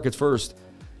look at the markets first.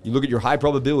 You look at your high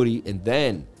probability, and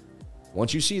then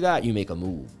once you see that, you make a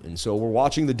move. And so we're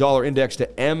watching the dollar index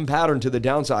to M pattern to the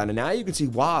downside. And now you can see,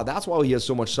 wow, that's why he has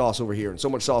so much sauce over here and so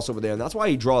much sauce over there. And that's why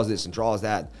he draws this and draws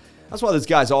that. That's why this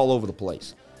guy's all over the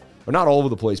place. Or not all over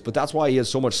the place, but that's why he has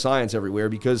so much science everywhere,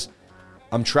 because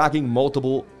I'm tracking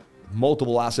multiple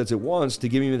assets at once to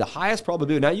give me the highest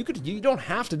probability. Now, you don't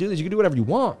have to do this. You can do whatever you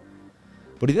want.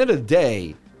 But at the end of the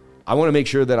day, I want to make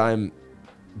sure that I'm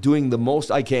doing the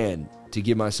most I can to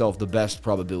give myself the best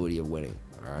probability of winning.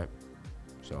 All right?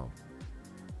 So.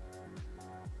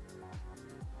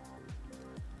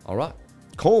 All right.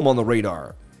 Colm on the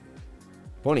radar.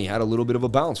 Funny, had a little bit of a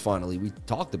bounce finally. We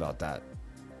talked about that.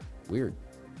 Weird.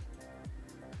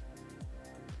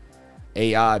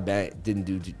 AI didn't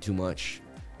do too much.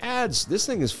 Ads, this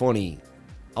thing is funny.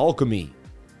 Alchemy.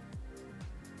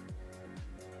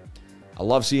 I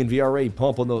love seeing VRA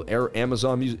pump on the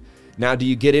Amazon music. Now, do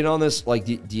you get in on this? Like,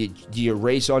 do you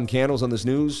race on candles on this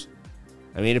news?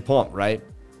 I mean, it pumped, right?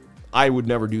 I would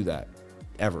never do that,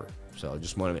 ever. So I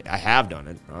just want to. I have done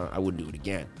it. I wouldn't do it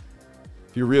again.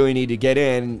 If you really need to get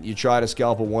in, you try to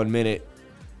scalp a 1 minute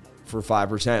for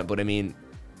 5%. But I mean,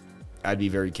 I'd be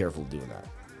very careful doing that.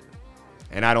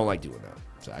 And I don't like doing that.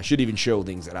 So I should even show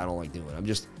things that I don't like doing.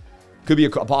 Could be a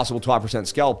possible 12%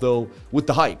 scalp, though, with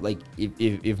the hype. Like,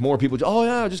 if more people, oh,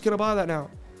 yeah, just going to buy that now.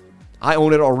 I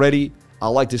own it already. I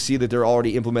like to see that they're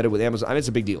already implemented with Amazon. I mean, it's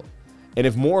a big deal. And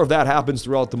if more of that happens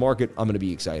throughout the market, I'm going to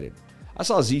be excited. I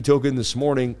saw Z token this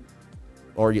morning,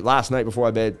 or last night before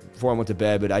I went to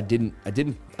bed, but I didn't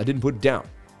put it down.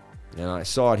 And I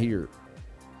saw it here,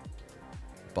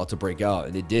 about to break out,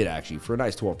 and it did actually for a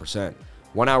nice 12%.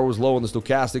 1 hour was low on the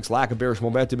stochastics, lack of bearish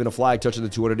momentum, and a flag touching the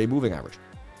 200-day moving average.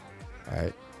 All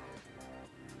right.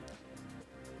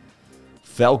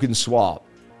 Falcon swap.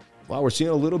 Wow, we're seeing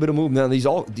a little bit of movement. Now, these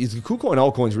KuCoin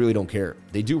altcoins really don't care.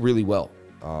 They do really well.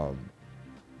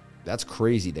 That's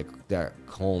crazy that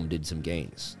Comb did some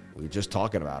gains. We were just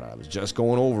talking about it. I was just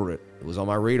going over it. It was on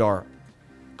my radar.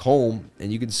 Comb,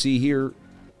 and you can see here.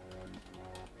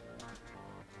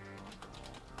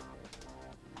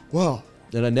 Well,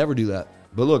 and I never do that.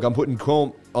 But look, I'm putting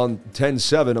Comb on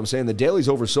 10.7. I'm saying the daily's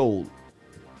oversold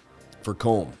for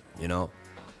Comb, you know.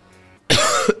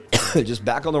 Just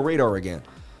back on the radar again.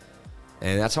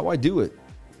 And that's how I do it.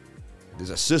 There's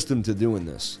a system to doing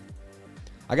this.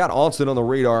 I got Onston on the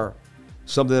radar,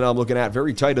 something that I'm looking at,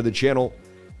 very tight to the channel.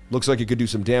 Looks like it could do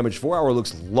some damage. 4 hour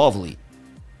looks lovely.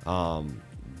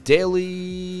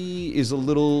 Daily is a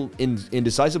little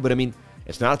indecisive, but I mean,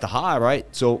 it's not at the high, right?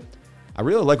 So I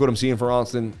really like what I'm seeing for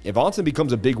Onston. If Onston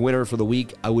becomes a big winner for the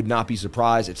week, I would not be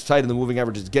surprised. It's tight in the moving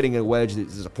average. It's getting a wedge.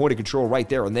 There's a point of control right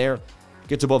there and there.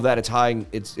 Gets above that, it's high.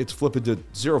 It's flipping to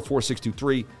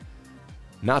 0.4623.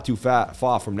 Not too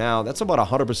far from now. That's about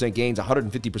 100% gains,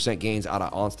 150% gains out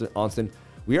of Onston.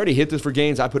 We already hit this for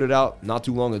gains. I put it out not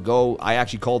too long ago. I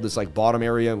actually called this like bottom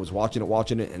area and was watching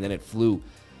it, and then it flew.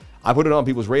 I put it on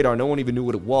people's radar. No one even knew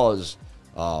what it was.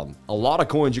 A lot of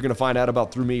coins you're going to find out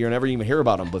about through me. You'll never even hear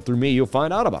about them, but through me, you'll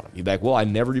find out about them. You're like, well, I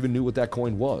never even knew what that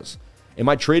coin was. In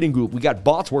my trading group, we got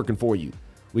bots working for you.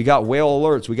 We got whale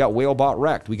alerts. We got whale bot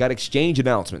wrecked. We got exchange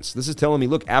announcements. This is telling me,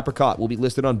 look, Apricot will be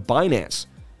listed on Binance.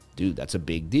 Dude, that's a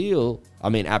big deal. I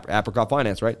mean, Apricot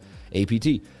Finance, right?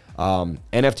 APT.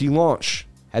 NFT launch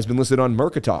has been listed on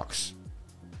Mercatox.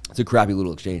 It's a crappy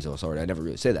little exchange, though. Sorry, I never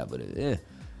really say that, but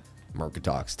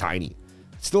Mercatox, tiny.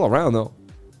 It's still around, though.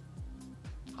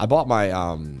 I bought my,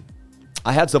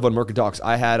 I had stuff on Mercatox.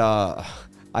 I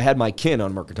had my kin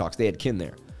on Mercatox. They had kin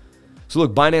there. So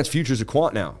look, Binance Futures are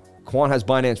Quant now. Quant has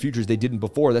Binance Futures. They didn't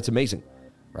before. That's amazing,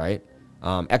 right?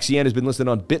 XEN has been listed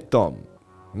on BitThumb.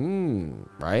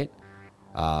 Right?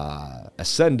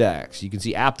 Ascendex. You can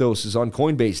see Aptos is on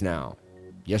Coinbase now.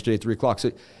 Yesterday at 3 o'clock.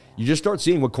 So you just start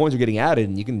seeing what coins are getting added,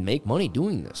 and you can make money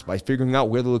doing this by figuring out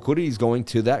where the liquidity is going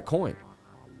to that coin.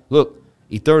 Look,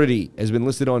 Eternity has been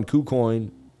listed on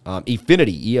KuCoin.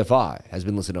 Efinity, EFI, has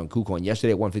been listed on KuCoin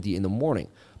yesterday at 1:50 in the morning.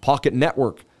 Pocket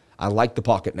Network. I like the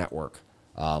Pocket Network.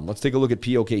 Let's take a look at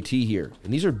POKT here.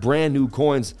 And these are brand new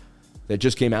coins that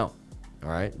just came out. All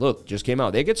right, look, just came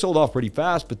out. They get sold off pretty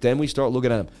fast, but then we start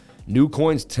looking at them. New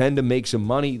coins tend to make some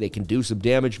money. They can do some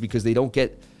damage because they don't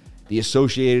get the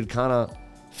associated kind of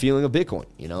feeling of Bitcoin.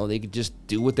 You know, they can just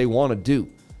do what they want to do.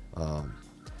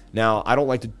 Now, I don't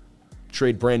like to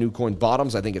trade brand new coin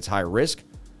bottoms. I think it's high risk.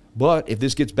 But if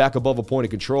this gets back above a point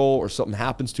of control or something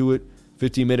happens to it,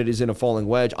 15-minute is in a falling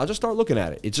wedge, I'll just start looking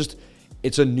at it.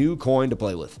 It's a new coin to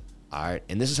play with. All right,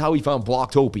 and this is how we found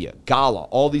Blocktopia, Gala,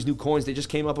 all these new coins. They just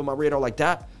came up on my radar like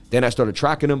that. Then I started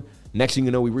tracking them. Next thing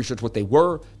you know, we researched what they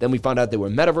were. Then we found out they were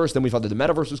metaverse. Then we found that the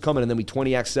metaverse was coming, and then we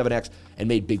 20x, 7x, and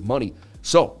made big money.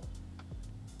 So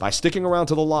by sticking around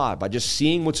to the live, by just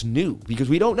seeing what's new, because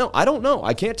we don't know. I don't know.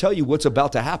 I can't tell you what's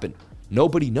about to happen.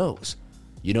 Nobody knows.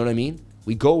 You know what I mean?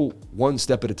 We go one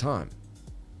step at a time.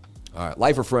 All right,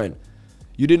 Lifer friend,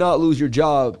 you did not lose your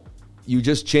job. You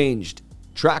just changed.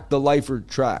 Track the Lifer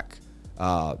track.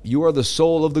 You are the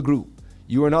soul of the group.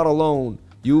 You are not alone.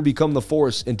 You will become the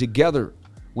force, and together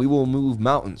we will move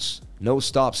mountains. No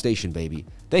stop station, baby.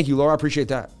 Thank you, Laura. I appreciate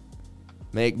that.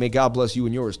 May God bless you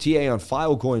and yours. TA on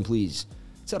Filecoin, please.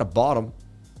 It's at the bottom.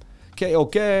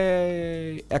 KOK,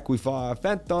 Equify,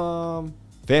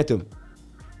 Phantom.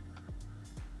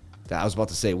 I was about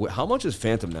to say, how much is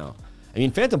Phantom now? I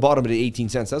mean, Phantom bottomed at 18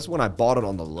 cents. That's when I bought it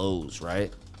on the lows,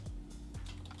 right?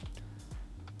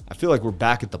 I feel like we're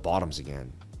back at the bottoms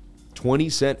again.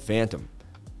 20-cent Phantom.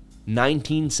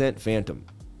 19-cent Phantom.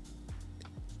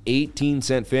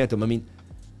 18-cent Phantom. I mean,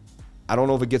 I don't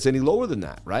know if it gets any lower than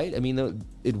that, right? I mean,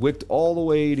 it wicked all the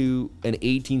way to an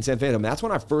 18-cent Phantom. That's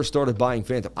when I first started buying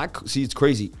Phantom. See, it's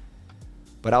crazy.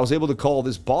 But I was able to call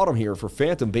this bottom here for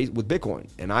Phantom with Bitcoin.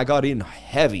 And I got in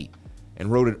heavy and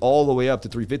rode it all the way up to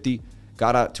 350.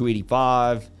 Got out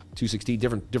 285, 216,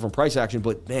 different price action.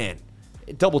 But, man,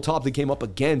 it double topped and came up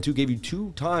again, too. Gave you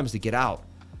 2 times to get out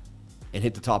and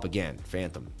hit the top again.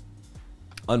 Phantom.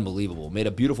 Unbelievable. Made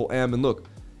a beautiful M. And look,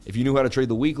 if you knew how to trade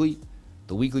the weekly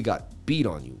got beat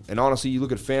on you. And honestly, you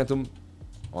look at Phantom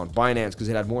on Binance because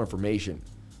it had more information.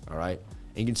 All right?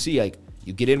 And you can see, like,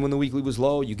 you get in when the weekly was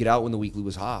low, you get out when the weekly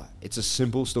was high. It's a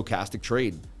simple stochastic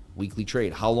trade, weekly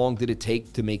trade. How long did it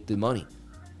take to make the money?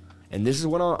 And this is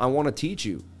what I want to teach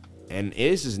you. And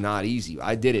this is not easy.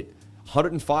 I did it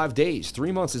 105 days.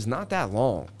 3 months is not that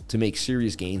long to make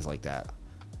serious gains like that.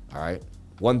 All right?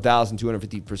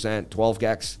 1,250%,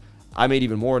 12x. I made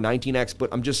even more, 19x,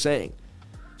 but I'm just saying.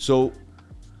 So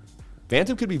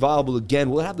Phantom could be viable again.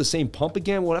 Will it have the same pump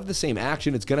again? Will it have the same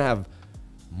action? It's going to have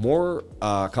more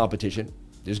competition.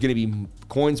 There's going to be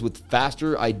coins with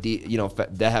faster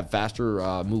that have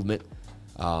faster movement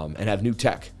and have new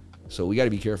tech. So we got to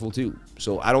be careful too.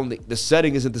 So I don't think the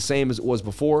setting isn't the same as it was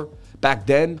before. Back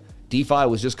then, DeFi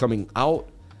was just coming out.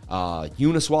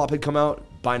 Uniswap had come out.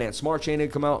 Binance Smart Chain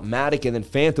had come out. Matic, and then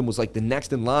Phantom was like the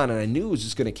next in line. And I knew it was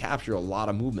just going to capture a lot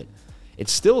of movement.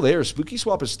 It's still there.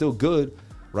 SpookySwap is still good,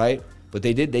 right? But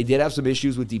they did have some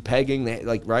issues with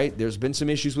depegging. Right? There's been some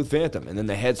issues with Phantom. And then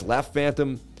the heads left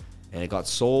Phantom, and it got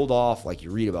sold off like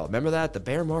you read about. Remember that? The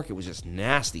bear market was just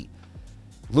nasty.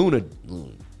 Luna,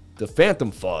 the Phantom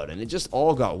FUD, and it just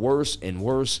all got worse and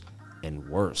worse and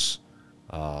worse.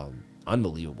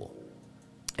 Unbelievable.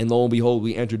 And lo and behold,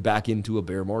 we entered back into a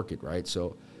bear market, right?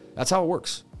 So that's how it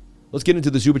works. Let's get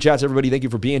into the Super Chats, everybody. Thank you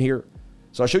for being here.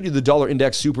 So I showed you the dollar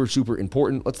index, super, super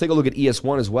important. Let's take a look at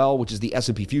ES1 as well, which is the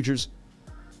S&P futures.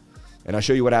 And I'll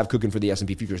show you what I have cooking for the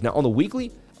S&P futures. Now, on the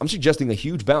weekly, I'm suggesting a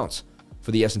huge bounce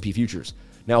for the S&P futures.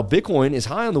 Now, Bitcoin is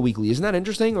high on the weekly. Isn't that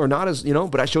interesting? Or not as,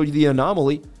 but I showed you the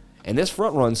anomaly and this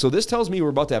front run. So this tells me we're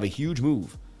about to have a huge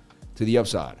move to the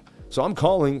upside. So I'm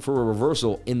calling for a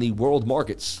reversal in the world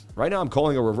markets. Right now, I'm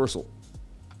calling a reversal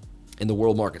in the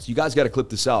world markets. You guys got to clip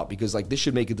this out because this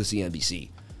should make it to CNBC.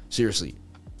 Seriously.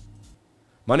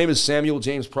 My name is Samuel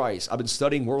James Price. I've been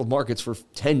studying world markets for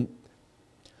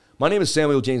My name is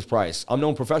Samuel James Price. I'm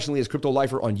known professionally as Crypto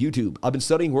Lifer on YouTube. I've been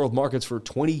studying world markets for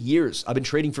 20 years. I've been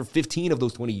trading for 15 of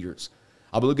those 20 years.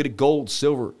 I've been looking at gold,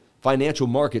 silver, financial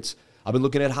markets. I've been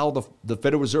looking at how the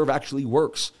Federal Reserve actually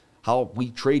works, how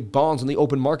we trade bonds in the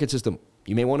open market system.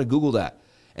 You may want to Google that.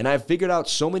 And I've figured out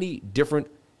so many different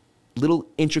little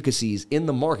intricacies in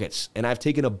the markets. And I've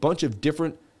taken a bunch of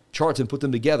different charts and put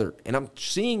them together. And I'm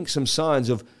seeing some signs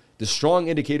of the strong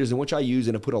indicators in which I use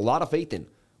and have put a lot of faith in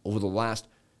over the last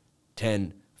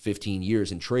 10, 15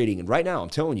 years in trading. And right now, I'm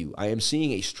telling you, I am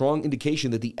seeing a strong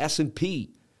indication that the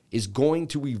S&P is going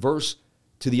to reverse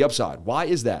to the upside. Why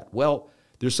is that? Well,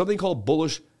 there's something called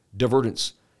bullish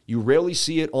divergence. You rarely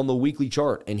see it on the weekly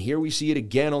chart. And here we see it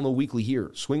again on the weekly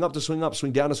here. Swing up to swing up,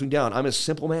 swing down to swing down. I'm a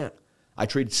simple man. I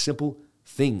trade simple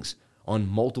things on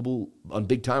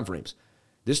big time frames.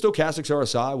 This stochastics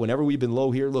RSI, whenever we've been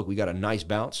low here, look, we got a nice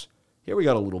bounce. Here we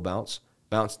got a little bounce.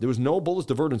 There was no bullish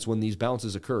divergence when these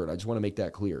bounces occurred. I just want to make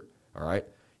that clear. All right.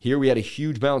 Here we had a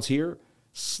huge bounce here.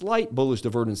 Slight bullish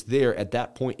divergence there at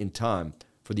that point in time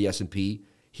for the S&P.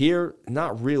 Here,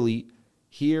 not really.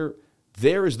 Here,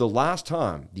 there is the last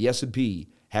time the S&P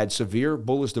had severe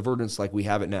bullish divergence like we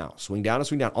have it now. Swing down to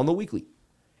swing down on the weekly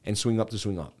and swing up to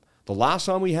swing up. The last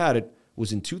time we had it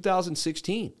was in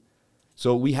 2016.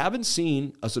 So we haven't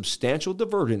seen a substantial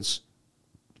divergence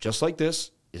just like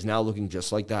this is now looking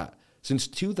just like that since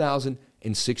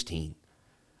 2016.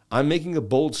 I'm making a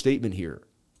bold statement here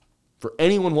for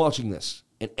anyone watching this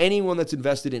and anyone that's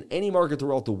invested in any market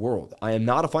throughout the world. I am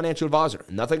not a financial advisor.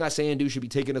 Nothing I say and do should be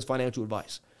taken as financial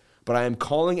advice. But I am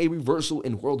calling a reversal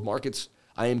in world markets.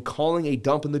 I am calling a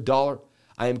dump in the dollar.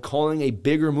 I am calling a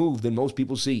bigger move than most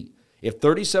people see. If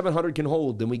 3,700 can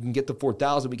hold, then we can get to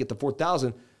 4,000. We get to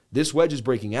 4,000. This wedge is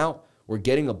breaking out. We're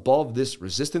getting above this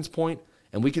resistance point,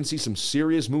 and we can see some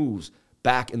serious moves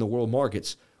back in the world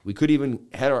markets. We could even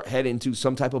head into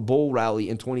some type of bull rally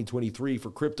in 2023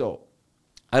 for crypto.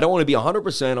 I don't want to be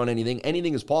 100% on anything.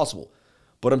 Anything is possible.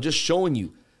 But I'm just showing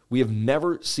you, we have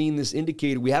never seen this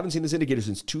indicator. We haven't seen this indicator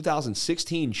since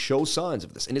 2016 show signs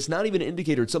of this. And it's not even an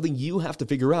indicator. It's something you have to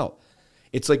figure out.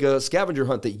 It's like a scavenger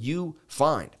hunt that you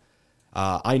find.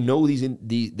 I know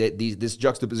this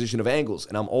juxtaposition of angles,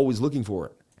 and I'm always looking for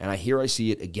it. And I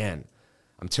see it again.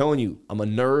 I'm telling you, I'm a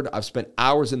nerd. I've spent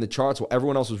hours in the charts while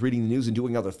everyone else was reading the news and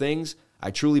doing other things.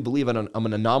 I truly believe I'm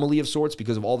an anomaly of sorts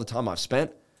because of all the time I've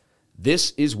spent.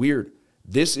 This is weird.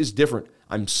 This is different.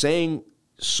 I'm saying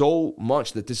so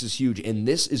much that this is huge, and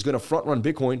this is going to front run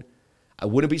Bitcoin. I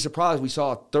wouldn't be surprised we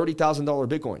saw a $30,000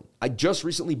 Bitcoin. I just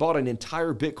recently bought an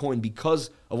entire Bitcoin because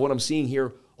of what I'm seeing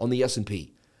here on the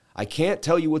S&P. I can't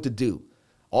tell you what to do.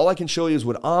 All I can show you is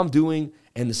what I'm doing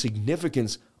and the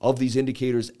significance of these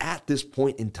indicators at this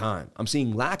point in time. I'm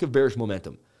seeing lack of bearish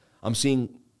momentum. I'm seeing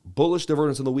bullish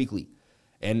divergence on the weekly.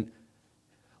 And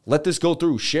let this go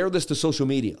through. Share this to social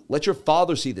media. Let your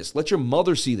father see this. Let your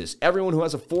mother see this. Everyone who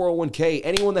has a 401k,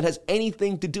 anyone that has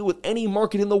anything to do with any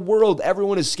market in the world,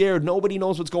 everyone is scared. Nobody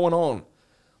knows what's going on.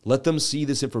 Let them see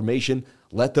this information.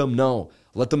 Let them know.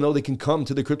 Let them know they can come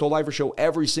to the Crypto Lifer Show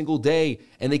every single day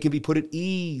and they can be put at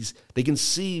ease. They can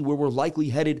see where we're likely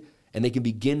headed and they can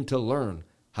begin to learn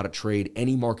how to trade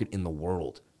any market in the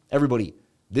world. Everybody,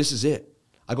 this is it.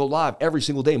 I go live every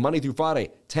single day, Monday through Friday,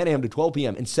 10 a.m. to 12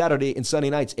 p.m., and Saturday and Sunday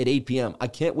nights at 8 p.m. I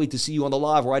can't wait to see you on the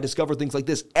live where I discover things like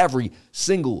this every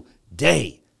single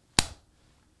day.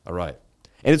 All right.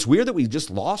 And it's weird that we just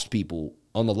lost people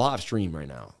on the live stream right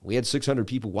now. We had 600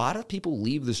 people. Why do people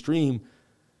leave the stream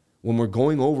when we're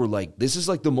going over, like, this is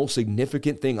like the most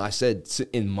significant thing I said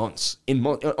in months.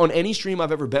 On any stream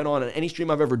I've ever been on any stream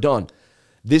I've ever done,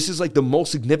 this is like the most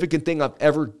significant thing I've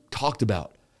ever talked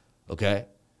about, okay?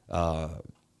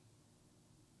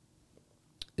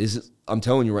 I'm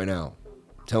telling you right now,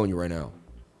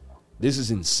 this is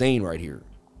insane right here,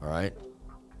 all right?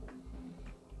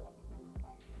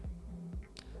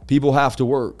 People have to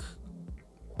work.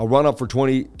 A run-up for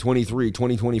 2023,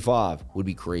 2025 would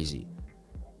be crazy.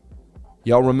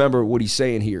 Y'all remember what he's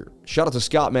saying here. Shout out to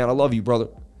Scott, man. I love you, brother.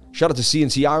 Shout out to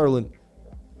CNC Ireland.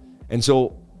 And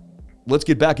so let's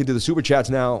get back into the super chats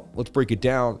now. Let's break it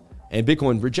down. And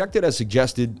Bitcoin rejected as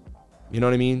suggested, you know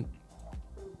what I mean?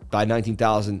 By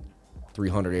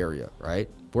 19,300 area, right?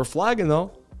 We're flagging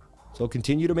though. So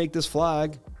continue to make this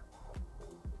flag.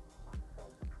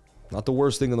 Not the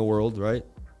worst thing in the world, right?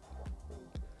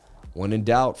 When in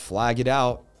doubt, flag it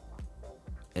out.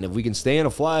 And if we can stay in a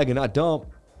flag and not dump,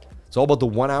 it's all about the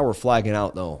 1 hour flagging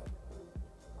out, though.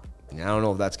 And I don't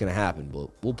know if that's going to happen, but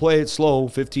we'll play it slow.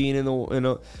 15 in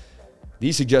the.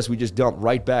 These suggest we just dump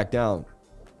right back down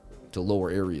to lower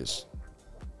areas.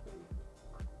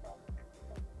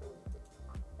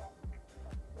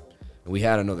 And we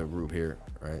had another group here,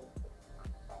 right?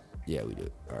 Yeah, we do.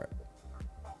 All right.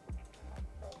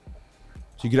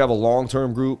 So you could have a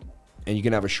long-term group and you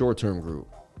can have a short-term group,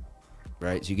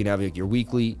 right? So you can have like your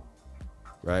weekly,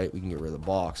 right? We can get rid of the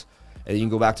box. And then you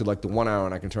can go back to like the 1 hour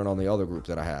and I can turn on the other group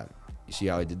that I had. You see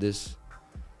how I did this?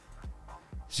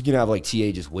 So you can have like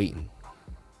TA just waiting.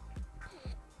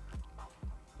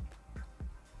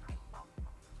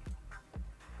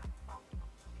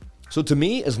 So to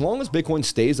me, as long as Bitcoin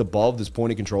stays above this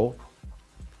point of control,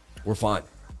 we're fine.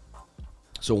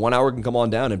 So 1 hour can come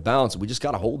on down and bounce. We just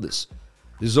got to hold this.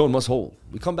 This zone must hold.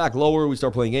 We come back lower, we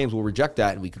start playing games, we'll reject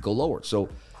that and we could go lower. So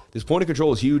this point of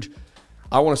control is huge.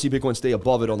 I want to see Bitcoin stay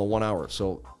above it on the 1 hour.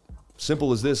 So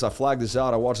simple as this. I flag this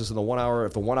out. I watch this in the 1 hour.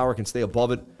 If the 1 hour can stay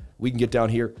above it, we can get down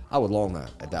here. I would long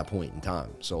that at that point in time.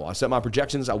 So I set my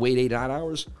projections. I wait 8 9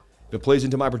 hours. If it plays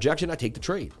into my projection, I take the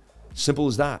trade. Simple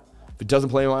as that. If it doesn't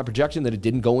play into my projection, then it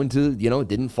didn't go into, it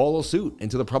didn't follow suit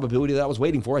into the probability that I was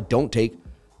waiting for, I don't take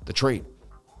the trade.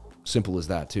 Simple as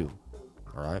that too.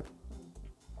 All right.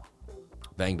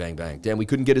 Bang, bang, bang. Damn, we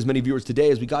couldn't get as many viewers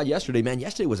today as we got yesterday, man.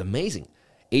 Yesterday was amazing.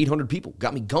 800 people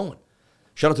got me going.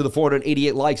 Shout out to the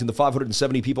 488 likes and the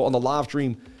 570 people on the live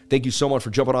stream. Thank you so much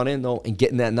for jumping on in, though, and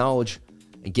getting that knowledge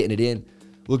and getting it in.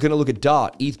 We're going to look at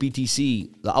DOT, ETH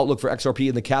BTC, the outlook for XRP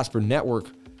and the Casper network,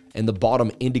 and the bottom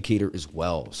indicator as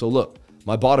well. So look,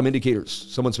 my bottom indicators.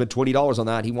 Someone spent $20 on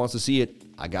that. He wants to see it.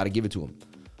 I got to give it to him.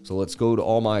 So let's go to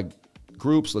all my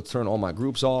groups. Let's turn all my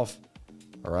groups off.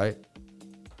 All right.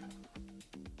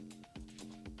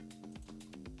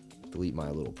 Delete my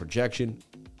little projection.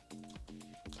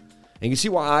 And you can see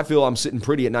why I feel I'm sitting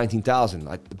pretty at 19,000.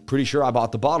 I'm pretty sure I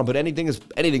bought the bottom, but anything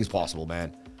is possible,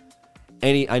 man.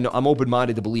 I know I'm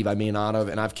open-minded to believe I may not have,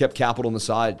 and I've kept capital on the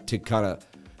side to kind of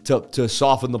to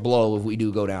soften the blow if we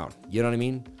do go down. You know what I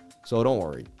mean? So don't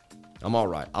worry, I'm all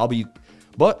right.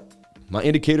 But my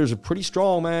indicators are pretty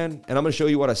strong, man, and I'm going to show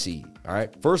you what I see. All right.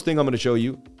 First thing I'm going to show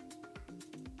you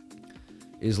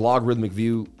is logarithmic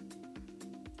view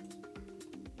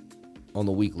on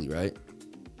the weekly, right?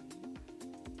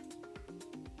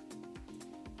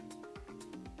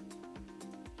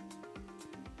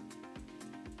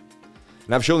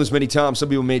 And I've shown this many times. Some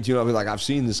people may be like, I've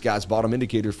seen this guy's bottom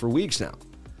indicators for weeks now.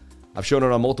 I've shown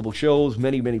it on multiple shows,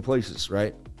 many, many places,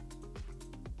 right?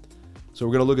 So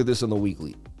we're going to look at this on the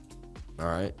weekly, all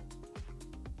right?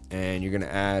 And you're going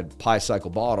to add Pi Cycle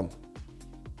bottom,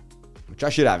 which I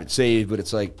should have it saved, but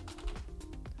it's like,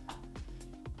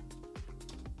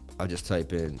 I'll just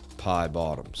type in Pi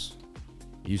bottoms.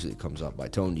 Usually it comes up by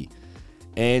Tony.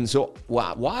 And so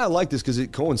why I like this, because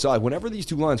it coincides. Whenever these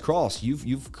two lines cross,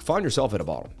 you find yourself at a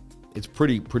bottom. It's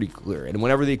pretty clear. And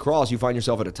whenever they cross, you find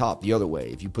yourself at a top the other way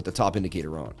if you put the top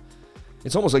indicator on.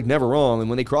 It's almost like never wrong. And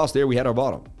when they cross there, we had our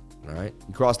bottom. All right?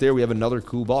 We crossed there, we have another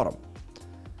cool bottom.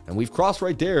 And we've crossed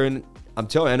right there. And I'm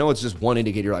telling you, I know it's just one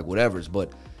indicator, like whatever's,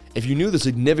 but if you knew the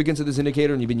significance of this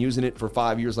indicator and you've been using it for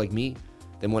 5 years like me,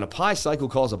 then when a Pi cycle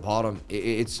calls a bottom,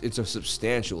 it's a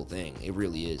substantial thing. It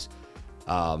really is.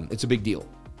 It's a big deal.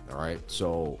 All right.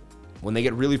 So when they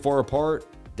get really far apart,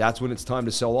 that's when it's time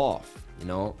to sell off.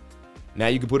 Now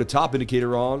you can put a top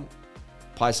indicator on,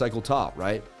 Pi cycle top,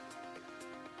 right?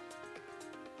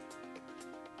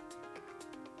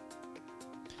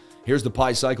 Here's the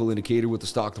pi cycle indicator with the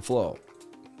stock to flow.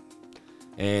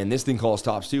 And this thing calls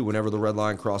tops too whenever the red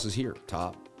line crosses here.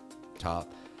 Top,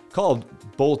 top. Called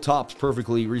both tops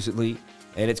perfectly recently,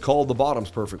 and it's called the bottoms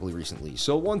perfectly recently.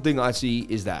 So one thing I see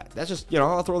is that. That's just,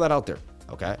 I'll throw that out there,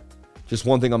 okay? Just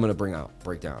one thing I'm going to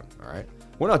break down, all right?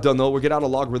 We're not done, though. We'll get out of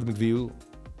logarithmic view,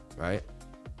 right?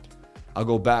 I'll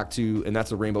go back to, and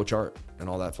that's the rainbow chart and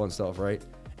all that fun stuff, right?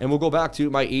 And we'll go back to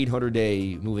my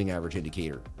 800-day moving average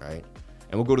indicator, right?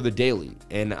 And we'll go to the daily.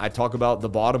 And I talk about the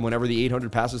bottom whenever the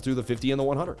 800 passes through the 50 and the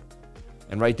 100.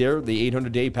 And right there, the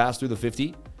 800-day passed through the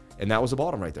 50, and that was the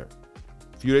bottom right there.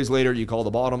 A few days later, you call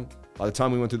the bottom. By the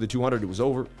time we went through the 200, it was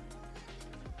over.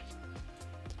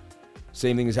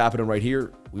 Same thing is happening right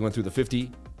here. We went through the 50.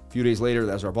 A few days later,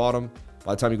 that's our bottom.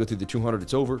 By the time you go through the 200,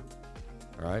 it's over.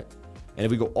 All right? And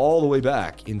if we go all the way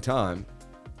back in time,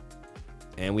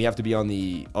 and we have to be on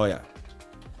the,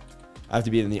 I have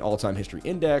to be in the all-time history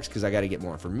index because I got to get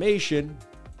more information.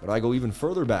 But I go even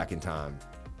further back in time.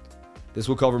 This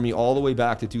will cover me all the way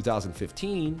back to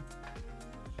 2015.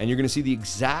 And you're going to see the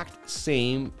exact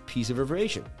same piece of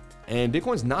information. And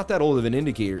Bitcoin's not that old of an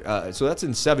indicator. So that's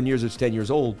in 7 years, it's 10 years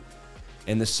old.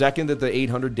 And the second that the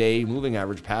 800-day moving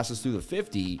average passes through the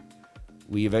 50,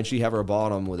 we eventually have our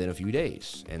bottom within a few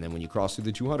days. And then when you cross through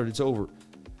the 200, it's over.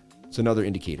 It's another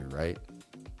indicator, right?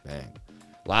 Bang.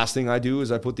 Last thing I do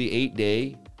is I put the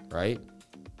 8-day, right?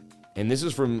 And this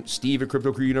is from Steve at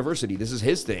Crypto Crew University. This is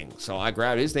his thing. So I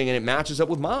grabbed his thing and it matches up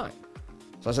with mine.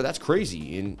 So I said, that's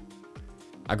crazy. And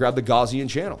I grabbed the Gaussian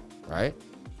channel, right?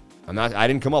 I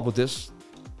didn't come up with this.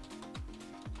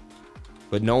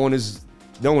 But no one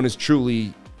is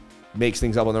truly makes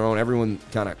things up on their own. Everyone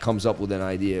kind of comes up with an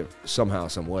idea somehow,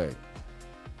 some way.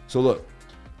 So look,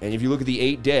 and if you look at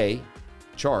the 8-day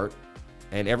chart,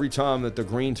 and every time that the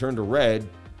green turned to red,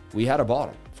 we had a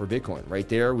bottom for Bitcoin. Right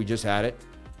there, we just had it.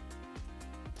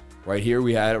 Right here,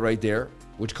 we had it right there,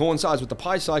 which coincides with the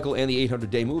pi cycle and the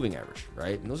 800-day moving average,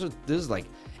 right? And this is like,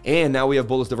 and now we have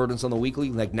bullish divergence on the weekly.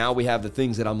 Like now we have the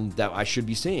things that I should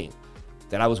be seeing,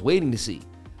 that I was waiting to see.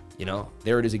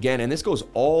 There it is again. And this goes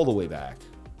all the way back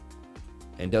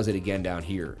and does it again down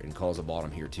here and calls a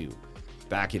bottom here too,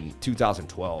 back in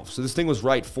 2012. So this thing was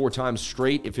right 4 times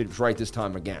straight if it was right this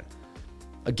time again.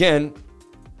 Again,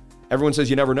 everyone says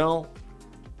you never know.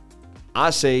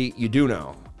 I say you do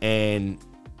know. And,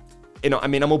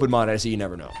 I'm open-minded. I say you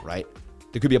never know, right?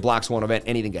 There could be a black swan event.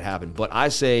 Anything could happen. But I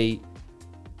say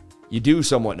you do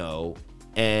somewhat know.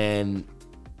 And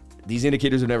these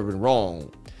indicators have never been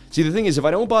wrong. See, the thing is, if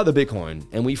I don't buy the Bitcoin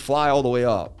and we fly all the way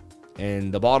up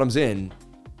and the bottom's in,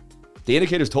 the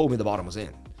indicators told me the bottom was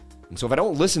in. And so if I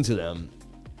don't listen to them,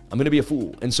 I'm going to be a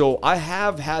fool. And so I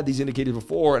have had these indicators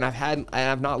before and I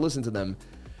have not listened to them.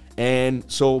 And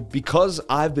so because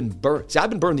I've been burned, I've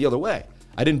been burned the other way.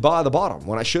 I didn't buy the bottom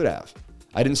when I should have.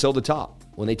 I didn't sell the top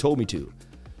when they told me to.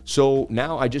 So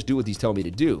now I just do what these tell me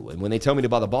to do. And when they tell me to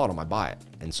buy the bottom, I buy it.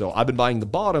 And so I've been buying the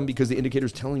bottom because the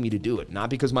indicator's telling me to do it, not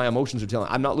because my emotions are telling.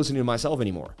 I'm not listening to myself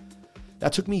anymore.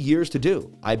 That took me years to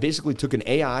do. I basically took an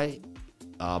AI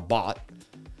bot,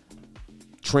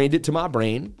 trained it to my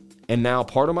brain, and now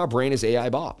part of my brain is AI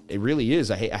bot. It really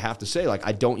is. I have to say,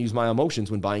 I don't use my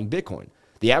emotions when buying Bitcoin.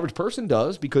 The average person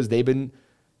does because they've been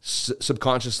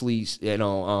subconsciously,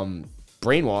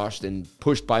 brainwashed and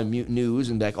pushed by news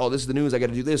and like, oh, this is the news, I got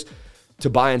to do this to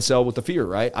buy and sell with the fear,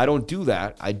 right? I don't do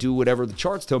that. I do whatever the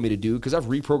charts tell me to do because I've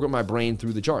reprogrammed my brain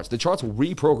through the charts. The charts will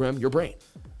reprogram your brain.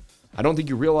 I don't think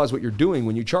you realize what you're doing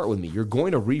when you chart with me. You're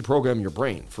going to reprogram your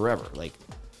brain forever. You're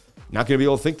not going to be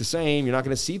able to think the same. You're not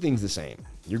going to see things the same.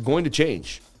 You're going to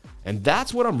change. And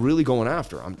that's what I'm really going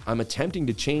after. I'm attempting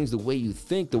to change the way you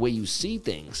think, the way you see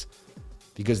things,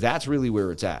 because that's really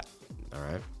where it's at. All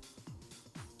right.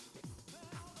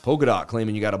 Polkadot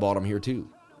claiming you got a bottom here too.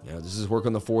 Does this work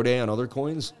on the 4-day on other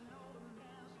coins?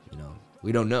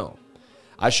 We don't know.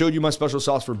 I showed you my special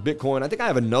sauce for Bitcoin. I think I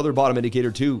have another bottom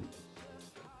indicator too.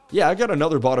 Yeah, I got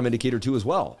another bottom indicator too as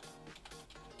well.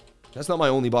 That's not my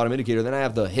only bottom indicator. Then I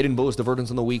have the hidden bullish divergence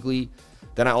on the weekly.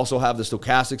 Then I also have the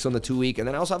stochastics on the 2-week. And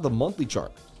then I also have the monthly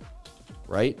chart,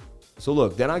 right? So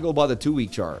look, then I go by the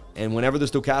 2-week chart. And whenever the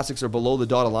stochastics are below the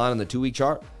dotted line on the 2-week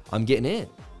chart, I'm getting in.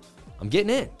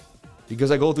 Because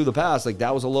I go through the past,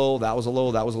 that was a low, that was a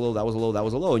low, that was a low, that was a low, that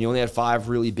was a low. And you only had 5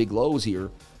 really big lows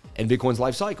here in Bitcoin's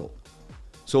life cycle.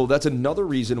 So that's another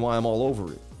reason why I'm all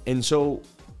over it. And so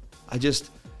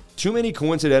too many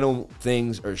coincidental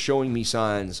things are showing me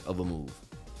signs of a move.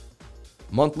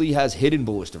 Monthly has hidden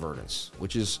bullish divergence,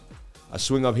 which is a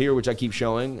swing up here, which I keep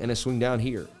showing, and a swing down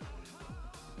here.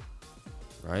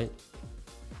 Right?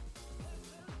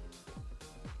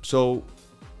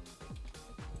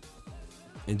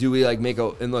 And do we like make a,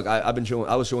 and look, I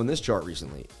was showing this chart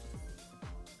recently.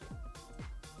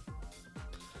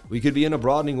 We could be in a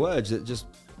broadening wedge that just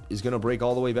is going to break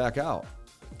all the way back out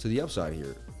to the upside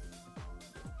here.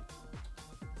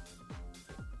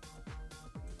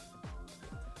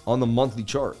 On the monthly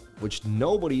chart, which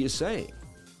nobody is saying.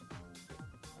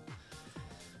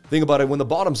 Think about it, when the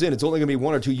bottom's in, it's only going to be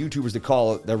one or two YouTubers that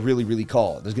call it, that really, really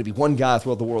call it. There's going to be one guy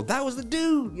throughout the world. That was the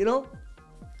dude, you know?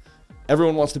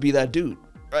 Everyone wants to be that dude,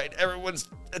 right? Everyone's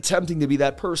attempting to be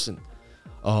that person.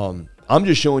 I'm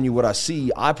just showing you what I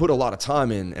see. I put a lot of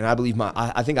time in, and I believe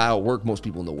I think I outwork most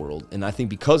people in the world. And I think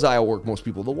because I outwork most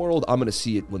people in the world, I'm going to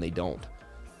see it when they don't.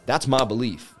 That's my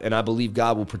belief. And I believe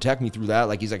God will protect me through that.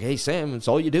 Like he's like, hey, Sam, it's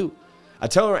all you do. I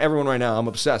tell everyone right now, I'm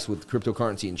obsessed with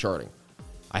cryptocurrency and charting.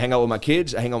 I hang out with my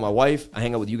kids. I hang out with my wife. I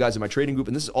hang out with you guys in my trading group.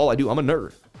 And this is all I do. I'm a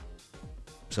nerd.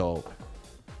 So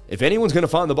if anyone's going to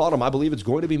find the bottom, I believe it's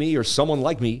going to be me or someone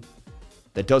like me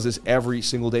that does this every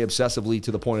single day obsessively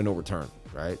to the point of no return,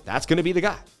 right? That's going to be the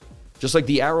guy. Just like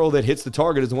the arrow that hits the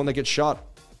target is the one that gets shot,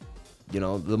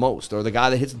 the most. Or the guy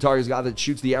that hits the target is the guy that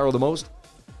shoots the arrow the most.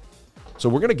 So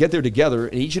we're going to get there together,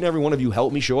 and each and every one of you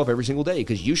help me show up every single day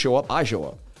because you show up, I show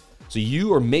up. So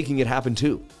you are making it happen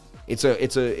too.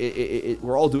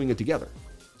 We're all doing it together.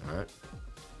 All right.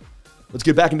 Let's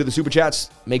get back into the super chats.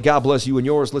 May God bless you and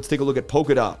yours. Let's take a look at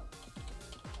Polkadot.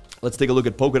 Let's take a look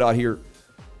at Polkadot here.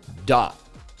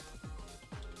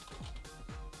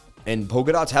 And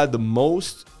Polkadot's had the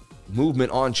most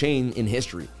movement on chain in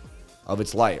history of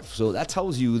its life. So that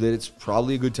tells you that it's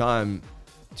probably a good time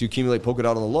to accumulate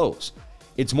Polkadot on the lows.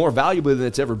 It's more valuable than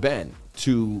it's ever been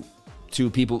to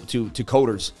people, to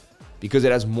coders, because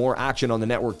it has more action on the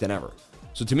network than ever.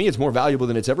 So to me, it's more valuable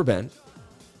than it's ever been,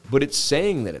 but it's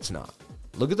saying that it's not.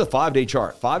 Look at the 5-day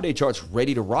chart. 5-day chart's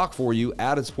ready to rock for you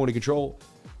at its point of control.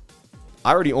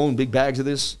 I already own big bags of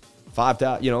this,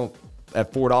 $5,000,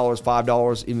 at $4,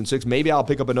 $5, even $6. Maybe I'll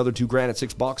pick up another $2,000 at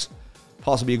 $6.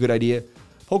 Possibly a good idea.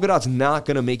 Polkadot's not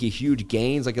going to make a huge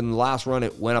gains. Like in the last run,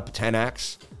 it went up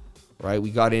 10x, right?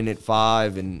 We got in at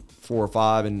 5 and 4 or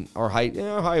 5, and our height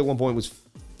at one point was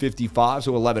 55,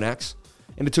 so 11x,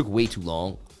 and it took way too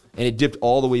long, and it dipped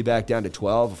all the way back down to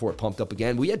 12 before it pumped up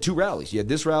again. We had two rallies. You had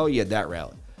this rally, you had that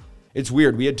rally. It's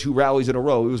weird. We had two rallies in a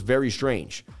row. It was very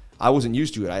strange. I wasn't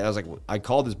used to it. I was like, I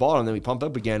called this bottom, and then we pumped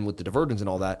up again with the divergence and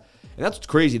all that, and that's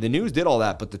crazy. The news did all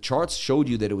that, but the charts showed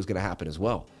you that it was going to happen as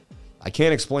well. I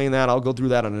can't explain that. I'll go through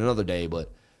that on another day,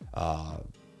 but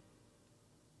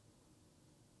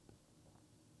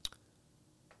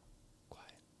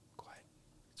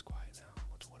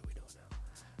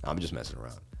I'm just messing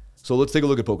around. So let's take a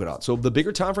look at Polkadot. So the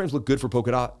bigger time frames look good for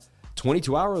Polkadot.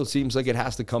 22-hour seems like it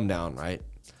has to come down, right?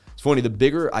 It's funny, the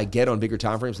bigger I get on bigger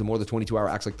time frames, the more the 22-hour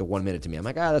acts like the 1 minute to me. I'm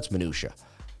like, that's minutia.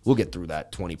 We'll get through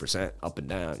that 20% up and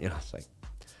down. It's like,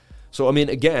 so I mean,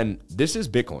 again, this is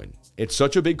Bitcoin. It's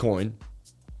such a big coin,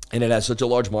 and it has such a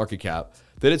large market cap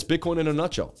that it's Bitcoin in a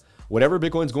nutshell. Whatever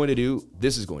Bitcoin's going to do,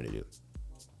 this is going to do.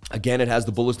 Again, it has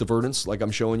the bullish divergence, like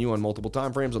I'm showing you on multiple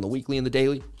time frames on the weekly and the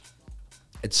daily.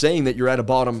 It's saying that you're at a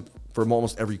bottom for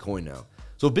almost every coin now.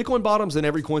 So if Bitcoin bottoms, then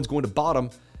every coin's going to bottom.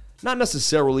 Not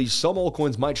necessarily. Some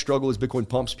altcoins might struggle as Bitcoin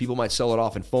pumps. People might sell it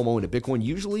off and FOMO into Bitcoin.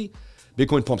 Usually,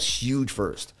 Bitcoin pumps huge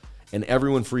first, and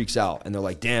everyone freaks out. And they're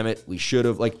like, damn it, we should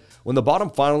have. Like, when the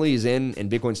bottom finally is in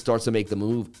and Bitcoin starts to make the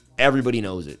move, everybody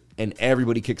knows it. And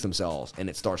everybody kicks themselves, and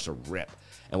it starts to rip.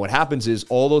 And what happens is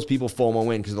all those people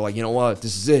FOMO in because they're like, you know what,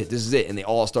 this is it. And they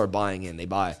all start buying in. They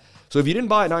buy. So if you didn't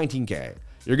buy at 19K,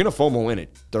 you're going to FOMO in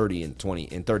at 30 and 20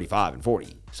 and 35 and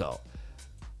 40. So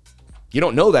you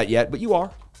don't know that yet, but you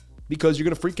are, because you're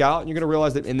going to freak out and you're going to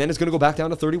realize that, and then it's going to go back down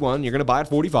to 31. You're going to buy at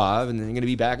 45, and then you're going to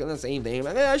be back on the same thing.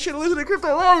 Like, I should have listened to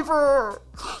Crypto Lifer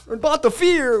and bought the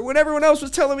fear when everyone else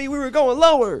was telling me we were going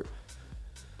lower.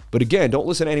 But again, don't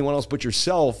listen to anyone else but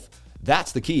yourself.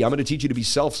 That's the key. I'm going to teach you to be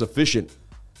self-sufficient.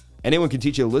 Anyone can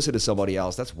teach you to listen to somebody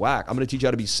else. That's whack. I'm going to teach you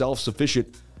how to be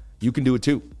self-sufficient. You can do it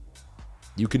too.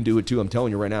 You can do it too. I'm telling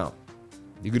you right now.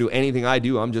 You can do anything I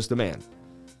do. I'm just a man.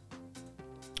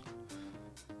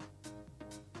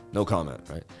 No comment,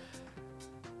 right?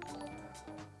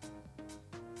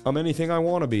 I'm anything I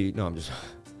want to be. No, I'm just,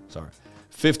 sorry.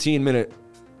 15-minute.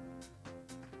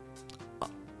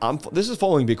 This is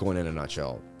following Bitcoin in a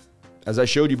nutshell. As I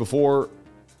showed you before,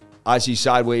 I see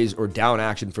sideways or down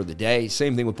action for the day.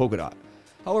 Same thing with Polkadot.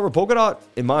 However, Polkadot,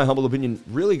 in my humble opinion,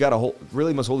 really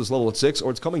must hold this level at 6,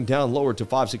 or it's coming down lower to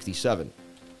 567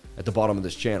 at the bottom of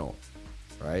this channel.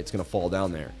 Right? It's going to fall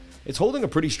down there. It's holding a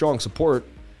pretty strong support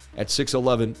at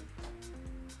 611.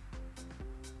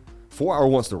 4-hour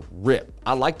wants to rip.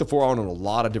 I like the 4-hour on a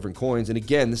lot of different coins. And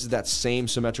again, this is that same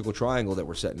symmetrical triangle that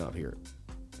we're setting up here.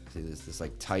 See this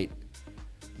like tight,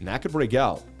 and that could break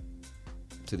out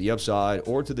to the upside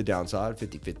or to the downside,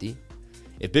 50-50.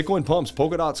 If Bitcoin pumps,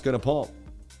 Polkadot's going to pump.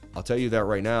 I'll tell you that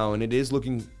right now, and it is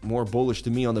looking more bullish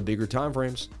to me on the bigger time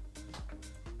frames.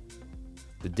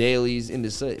 The dailies,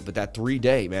 but that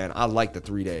 3-day, man, I like the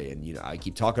 3-day, and I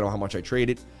keep talking about how much I trade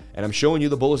it, and I'm showing you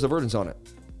the bullish divergence on it.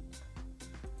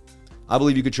 I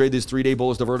believe you could trade this 3-day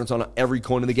bullish divergence on every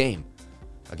coin in the game.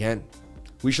 Again,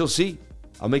 we shall see.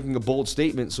 I'm making a bold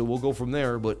statement, so we'll go from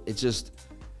there, but it's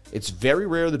very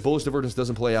rare that bullish divergence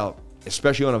doesn't play out,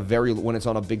 especially when it's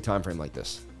on a big time frame like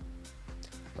this.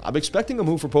 I'm expecting a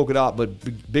move for Polkadot, but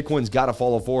Bitcoin's got to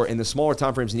follow forward. In the smaller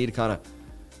time frames, you need to kind of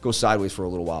go sideways for a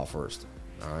little while first.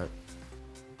 All right.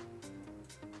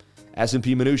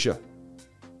 S&P minutia.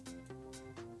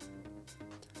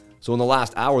 So in the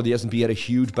last hour, the S&P had a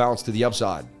huge bounce to the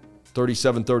upside.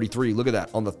 37.33. Look at that.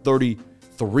 On the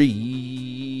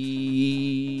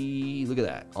 33. Look at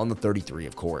that. On the 33,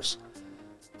 of course.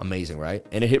 Amazing, right?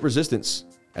 And it hit resistance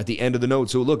at the end of the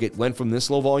node. So look, it went from this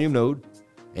low volume node,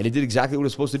 and it did exactly what it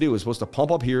was supposed to do. It was supposed to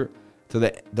pump up here to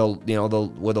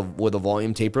where the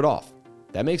volume tapered off.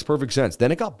 That makes perfect sense.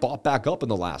 Then it got bought back up in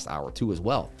the last hour too as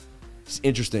well. It's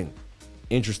interesting.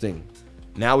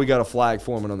 Now we got a flag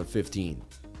forming on the 15.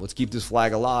 Let's keep this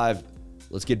flag alive.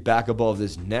 Let's get back above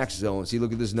this next zone. See,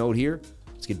 look at this node here.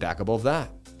 Let's get back above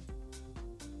that.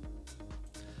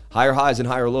 Higher highs and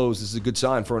higher lows. This is a good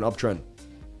sign for an uptrend.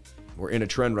 We're in a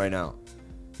trend right now.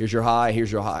 Here's your high,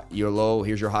 here's your low,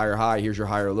 here's your higher high, here's your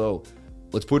higher low.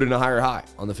 Let's put in a higher high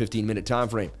on the 15-minute time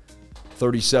frame.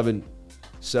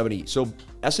 37.70. So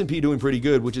S&P doing pretty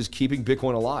good, which is keeping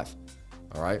Bitcoin alive.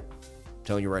 All right? I'm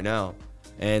telling you right now.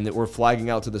 And that we're flagging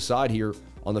out to the side here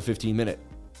on the 15-minute.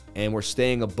 And we're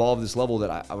staying above this level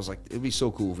that I was like, it'd be so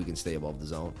cool if we can stay above the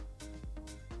zone.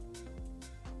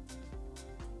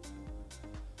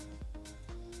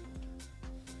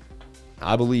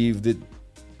 I believe that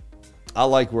I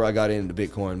like where I got into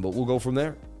Bitcoin, but we'll go from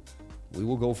there. We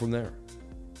will go from there.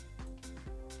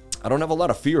 I don't have a lot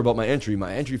of fear about my entry.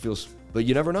 My entry feels, but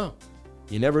you never know.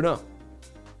 You never know.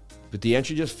 But the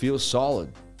entry just feels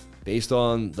solid based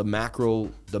on the macro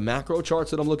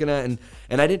charts that I'm looking at.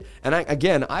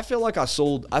 I feel like I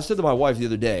said to my wife the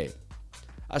other day,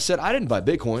 I said, I didn't buy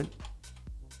Bitcoin.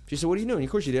 She said, what are you doing?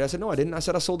 Of course you did. I said, no, I didn't. I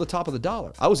said, I sold the top of the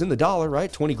dollar. I was in the dollar,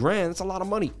 right? 20 grand. That's a lot of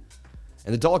money.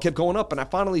 And the dollar kept going up. And I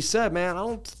finally said, man, I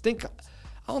don't think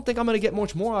I'm going to get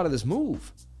much more out of this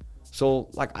move. So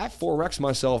like I 4X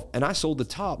myself and I sold the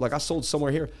top. Like I sold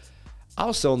somewhere here. I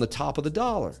was selling the top of the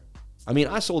dollar. I mean,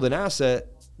 I sold an asset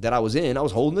that I was in. I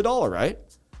was holding the dollar, right?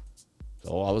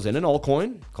 So I was in an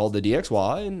altcoin called the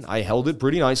DXY and I held it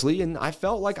pretty nicely and I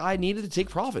felt like I needed to take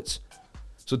profits.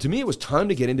 So to me, it was time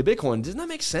to get into Bitcoin. Doesn't that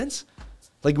make sense?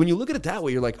 Like when you look at it that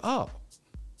way, you're like, oh,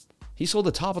 he sold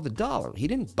the top of the dollar. He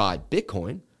didn't buy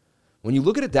Bitcoin. When you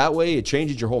look at it that way, it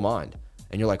changes your whole mind.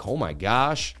 And you're like, oh my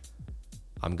gosh,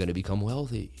 I'm going to become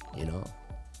wealthy, you know?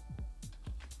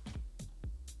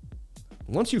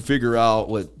 Once you figure out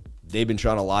what they've been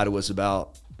trying to lie to us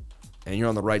about, and you're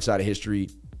on the right side of history,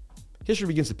 history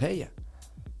begins to pay you,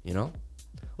 you know?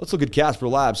 Let's look at Casper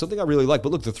Labs, something I really like.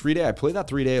 But look, the 3-day, I played that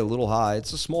 3-day a little high.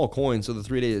 It's a small coin, so the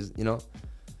 3-day is, you know.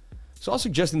 So I was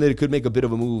suggesting that it could make a bit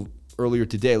of a move earlier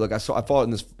today. Like I fought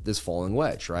in this falling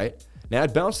wedge, right? Now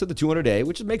it bounced to the 200-day,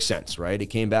 which makes sense, right? It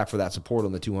came back for that support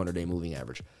on the 200-day moving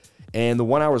average. And the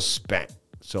 1 hour is spent.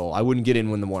 So I wouldn't get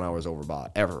in when the 1 hour is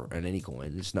overbought, ever, in any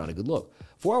coin. It's not a good look.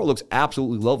 4 hour looks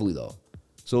absolutely lovely, though.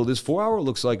 So this 4 hour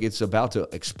looks like it's about to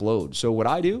explode. So what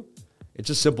I do, it's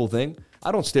a simple thing.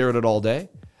 I don't stare at it all day.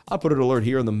 I put an alert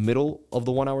here in the middle of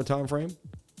the 1 hour time frame.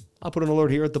 I put an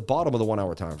alert here at the bottom of the 1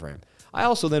 hour time frame. I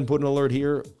also then put an alert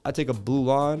here. I take a blue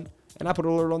line, and I put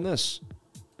an alert on this.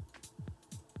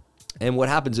 And what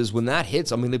happens is when that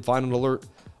hits, I'm going to find an alert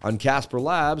on Casper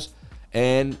Labs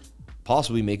and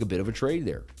possibly make a bit of a trade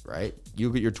there, right?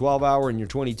 You get your 12 hour and your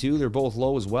 22. They're both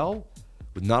low as well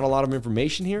with not a lot of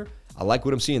information here. I like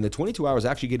what I'm seeing. The 22 hour is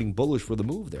actually getting bullish for the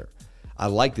move there. I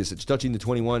like this. It's touching the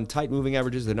 21. Tight moving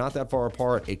averages. They're not that far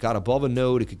apart. It got above a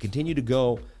node. It could continue to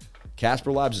go.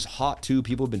 Casper Labs is hot too.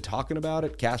 People have been talking about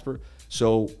it, Casper.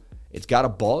 So it's got a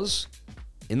buzz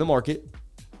in the market.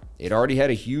 It already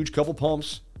had a huge couple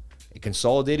pumps. It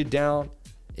consolidated down.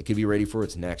 It could be ready for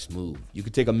its next move. You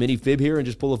could take a mini fib here and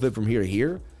just pull a fib from here to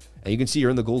here. And you can see you're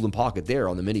in the golden pocket there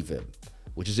on the mini fib,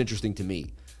 which is interesting to me.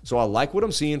 So I like what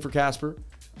I'm seeing for Casper.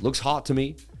 Looks hot to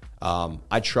me. I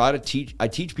aim to teach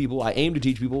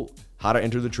people how to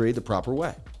enter the trade the proper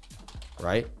way,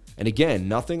 right? And again,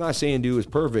 nothing I say and do is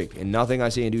perfect, and nothing I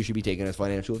say and do should be taken as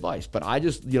financial advice. But I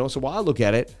just, so while I look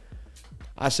at it,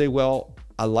 I say, well,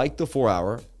 I like the 4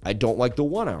 hour. I don't like the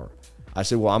 1 hour. I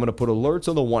said, well, I'm going to put alerts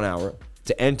on the 1 hour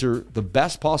to enter the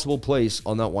best possible place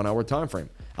on that 1 hour time frame.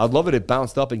 I'd love it if it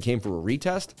bounced up and came for a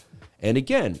retest. And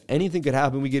again, anything could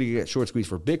happen. We get short squeeze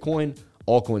for Bitcoin.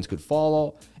 Altcoins could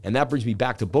follow. And that brings me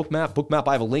back to Bookmap. Bookmap,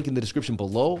 I have a link in the description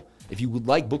below. If you would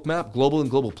like Bookmap, Global and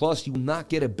Global Plus, you will not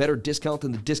get a better discount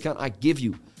than the discount I give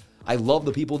you. I love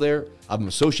the people there. I'm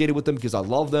associated with them because I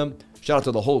love them. Shout out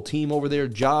to the whole team over there,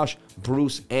 Josh,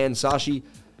 Bruce, and Sashi.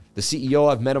 The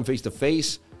CEO, I've met him face to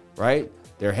face, right?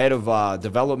 Their head of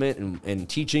development and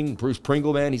teaching, Bruce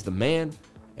Pringle, man, he's the man.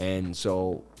 And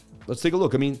so let's take a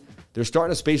look. I mean, they're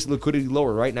starting to space liquidity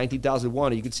lower, right?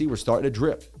 19,001. You can see we're starting to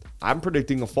drip. I'm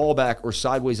predicting a fallback or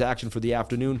sideways action for the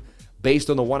afternoon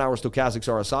based on the 1 hour stochastics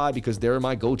RSI because they're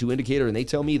my go-to indicator, and they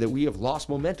tell me that we have lost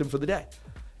momentum for the day.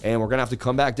 And we're going to have to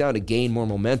come back down to gain more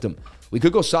momentum. We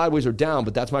could go sideways or down,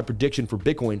 but that's my prediction for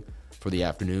Bitcoin for the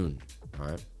afternoon. All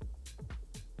right.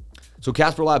 So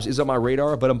Casper Labs is on my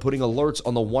radar, but I'm putting alerts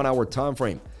on the 1 hour time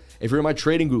frame. If you're in my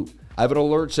trading group, I have an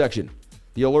alert section.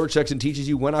 The alert section teaches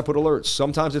you when I put alerts.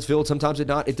 Sometimes it's filled, sometimes it's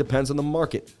not. It depends on the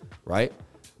market, right?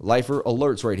 Lifer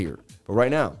alerts right here. But right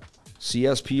now,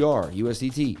 CSPR,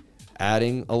 USDT,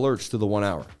 adding alerts to the 1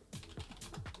 hour.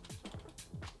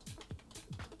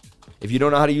 If you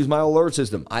don't know how to use my alert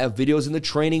system, I have videos in the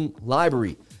training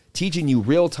library teaching you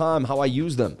real time how I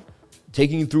use them,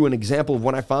 taking you through an example of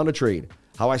when I found a trade,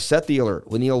 how I set the alert,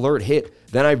 when the alert hit.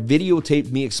 Then I videotaped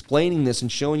me explaining this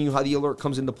and showing you how the alert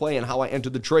comes into play and how I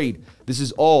entered the trade. This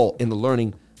is all in the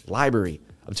learning library.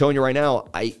 I'm telling you right now,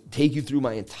 I take you through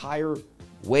my entire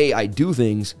way I do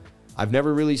things. I've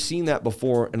never really seen that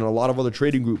before in a lot of other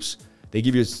trading groups. They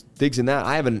give you things in that.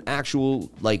 I have an actual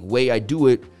way I do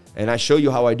it, and I show you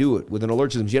how I do it with an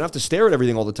alert system. You don't have to stare at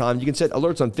everything all the time. You can set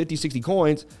alerts on 50, 60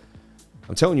 coins.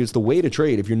 I'm telling you, it's the way to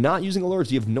trade. If you're not using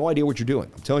alerts, you have no idea what you're doing.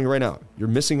 I'm telling you right now, you're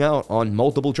missing out on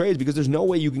multiple trades because there's no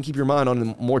way you can keep your mind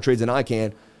on more trades than I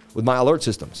can with my alert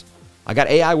systems. I got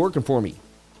AI working for me.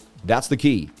 That's the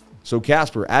key. So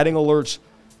Casper, adding alerts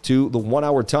to the 1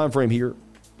 hour time frame here.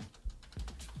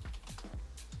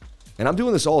 And I'm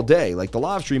doing this all day. Like the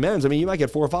live stream ends. I mean, you might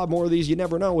get 4 or 5 more of these. You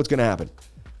never know what's going to happen.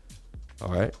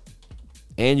 All right.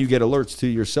 And you get alerts to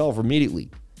yourself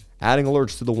immediately. Adding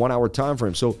alerts to the 1 hour time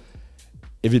frame. So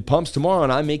if it pumps tomorrow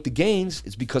and I make the gains,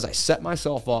 it's because I set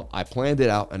myself up, I planned it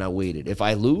out, and I waited. If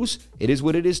I lose, it is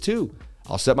what it is too.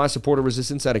 I'll set my support or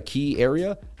resistance at a key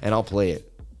area, and I'll play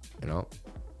it. You know.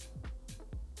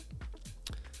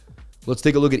 Let's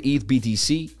take a look at ETH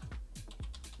BTC.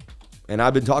 And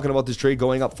I've been talking about this trade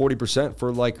going up 40%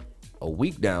 for like a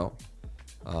week now.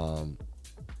 Hold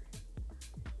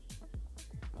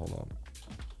on.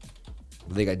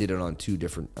 I think I did it on 2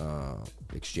 different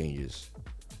exchanges.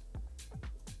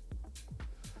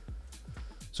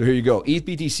 So here you go. ETH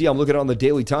BTC, I'm looking at it on the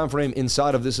daily time frame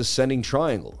inside of this ascending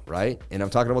triangle, right? And I'm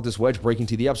talking about this wedge breaking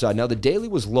to the upside. Now, the daily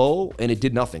was low, and it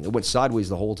did nothing. It went sideways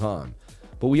the whole time.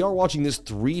 But we are watching this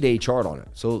 3-day chart on it.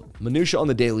 So minutia on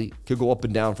the daily could go up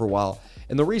and down for a while.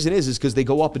 And the reason is because they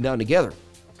go up and down together.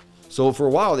 So for a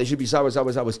while, they should be sideways,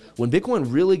 sideways, sideways. When Bitcoin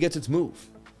really gets its move,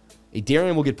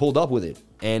 Ethereum will get pulled up with it.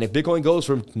 And if Bitcoin goes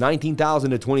from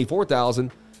 19,000 to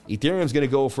 24,000, Ethereum's going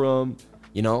to go from,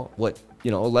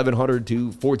 1,100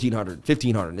 to 1,400,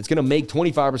 1,500. It's going to make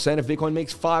 25% if Bitcoin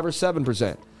makes 5 or 7%.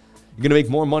 You're going to make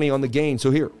more money on the gain.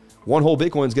 So here, one whole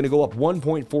Bitcoin is going to go up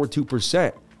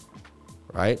 1.42%,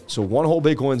 right? So one whole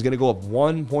Bitcoin is going to go up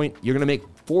you're going to make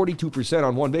 42%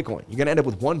 on one Bitcoin. You're going to end up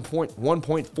with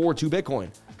 1.42 Bitcoin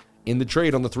in the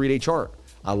trade on the 3-day chart.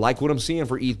 I like what I'm seeing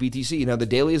for ETH BTC. Now, the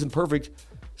daily isn't perfect,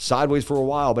 sideways for a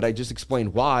while, but I just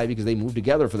explained why, because they move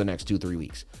together for the next 2-3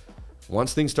 weeks.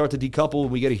 Once things start to decouple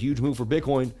and we get a huge move for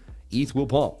Bitcoin, ETH will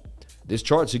pump. This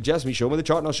chart suggests me, show me the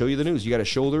chart and I'll show you the news. You got a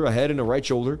shoulder, a head, and a right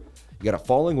shoulder. You got a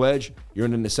falling wedge. You're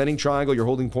in an ascending triangle. You're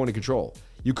holding point of control.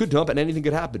 You could dump and anything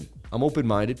could happen. I'm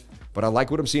open-minded, but I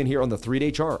like what I'm seeing here on the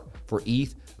 3-day chart for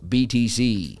ETH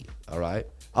BTC. All right.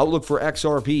 Outlook for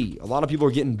XRP. A lot of people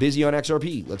are getting busy on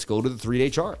XRP. Let's go to the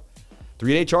 3-day chart.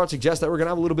 3-day chart suggests that we're going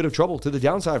to have a little bit of trouble to the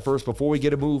downside first before we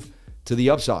get a move to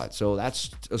the upside. So that's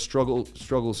a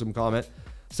strugglesome comment.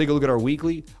 Let's take a look at our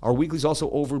weekly. Our weekly's also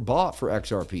overbought for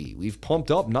XRP. We've pumped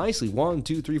up nicely. 1,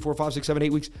 2, 3, 4, 5, 6, 7,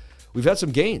 8 weeks. We've had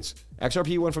some gains.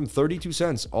 XRP went from 32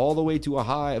 cents all the way to a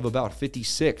high of about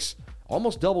 56.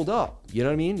 Almost doubled up. You know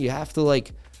what I mean? You have to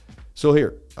So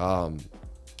here, I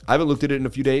haven't looked at it in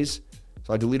a few days.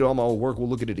 So I deleted all my old work. We'll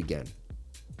look at it again.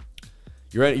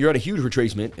 You're at a huge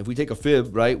retracement. If we take a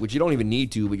fib, right, which you don't even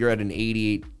need to, but you're at an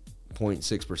 88.6%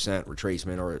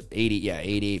 retracement, or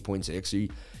 88.6. So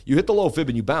you hit the low fib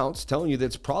and you bounce, telling you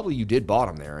that's probably you did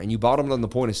bottom there, and you bottomed on the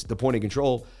point of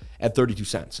control at 32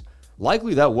 cents.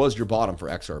 Likely that was your bottom for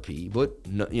XRP, but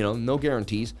no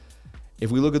guarantees.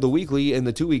 If we look at the weekly and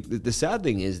the 2-week, the sad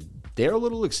thing is they're a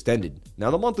little extended.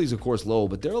 Now the monthly's of course low,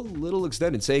 but they're a little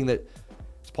extended, saying that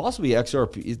it's possibly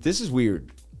XRP. This is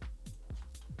weird.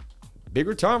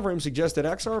 Bigger time frame suggests that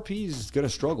XRP is going to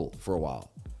struggle for a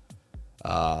while.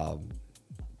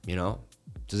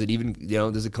 Does it even,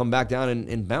 does it come back down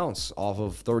and bounce off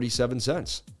of 37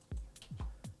 cents?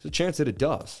 There's a chance that it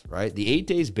does, right? The 8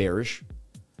 days bearish.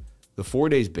 The 4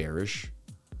 days bearish.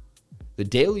 The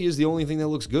daily is the only thing that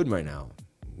looks good right now.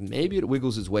 Maybe it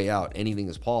wiggles its way out. Anything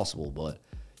is possible, but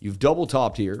you've double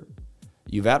topped here.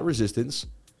 You've at resistance,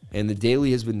 and the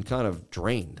daily has been kind of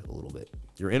drained a little bit.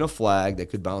 You're in a flag that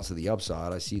could bounce to the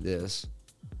upside. I see this.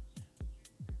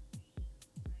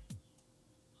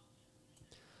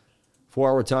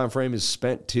 4-hour time frame is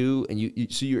spent too, and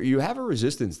you have a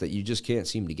resistance that you just can't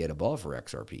seem to get above for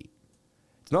XRP.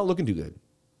 It's not looking too good,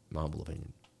 in my humble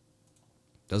opinion.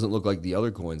 Doesn't look like the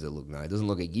other coins that look nice. Doesn't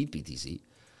look like ETH BTC.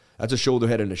 That's a shoulder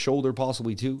head and a shoulder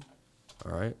possibly too.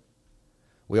 All right.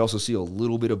 We also see a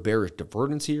little bit of bearish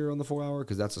divergence here on the 4-hour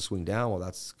because that's a swing down. Well,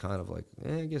 that's kind of like,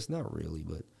 I guess not really,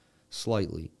 but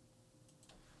slightly.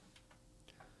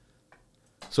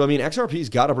 So, I mean, XRP's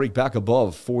got to break back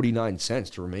above 49 cents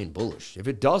to remain bullish. If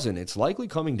it doesn't, it's likely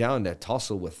coming down to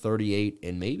tussle with 38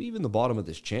 and maybe even the bottom of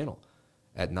this channel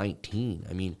at 19.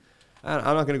 I mean, I'm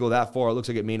not going to go that far. It looks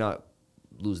like it may not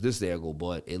lose this angle,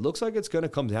 but it looks like it's going to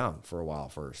come down for a while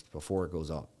first before it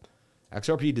goes up.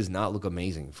 XRP does not look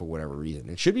amazing for whatever reason.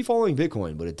 It should be following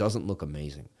Bitcoin, but it doesn't look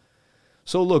amazing.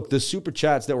 So look, the super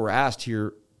chats that were asked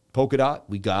here, Polkadot,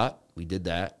 we did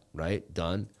that, right?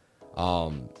 Done.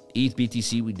 ETH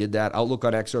BTC, we did that. Outlook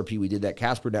on XRP, we did that.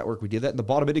 Casper Network, we did that. And the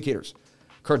bottom indicators.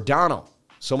 Cardano,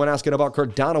 someone asking about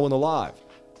Cardano in the live.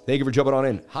 Thank you for jumping on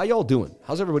in. How y'all doing?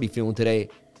 How's everybody feeling today?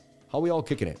 How we all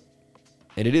kicking it?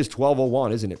 And it is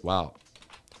 12:01, isn't it? Wow.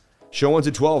 Show ends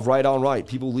at 12, right on right.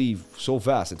 People leave so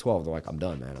fast at 12. They're like, I'm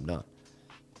done, man. I'm done.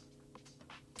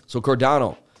 So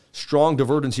Cardano, strong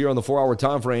divergence here on the 4-hour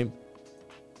time frame,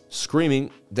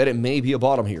 screaming that it may be a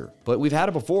bottom here. But we've had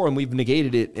it before, and we've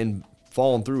negated it and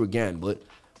fallen through again. But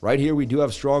right here, we do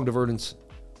have strong divergence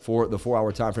for the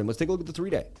 4-hour time frame. Let's take a look at the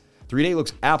 3-day. 3-day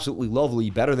looks absolutely lovely,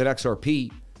 better than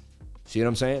XRP. See what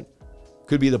I'm saying?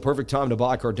 Could be the perfect time to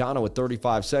buy Cardano at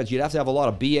 35 cents. You'd have to have a lot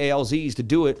of BALZs to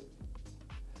do it.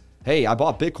 Hey, I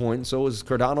bought Bitcoin, so is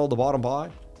Cardano the bottom buy?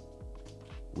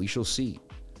 We shall see.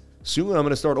 Soon I'm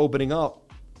going to start opening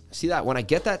up. See that? When I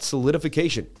get that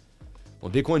solidification,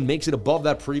 when Bitcoin makes it above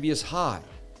that previous high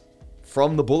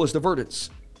from the bullish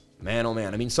divergence, man, oh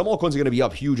man. I mean, some altcoins are going to be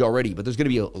up huge already, but there's going to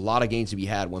be a lot of gains to be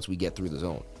had once we get through the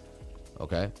zone.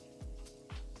 Okay?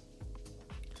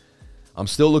 I'm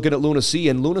still looking at Luna C,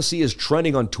 and Luna C is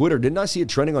trending on Twitter. Didn't I see it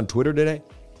trending on Twitter today?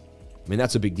 I mean,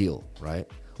 that's a big deal, right?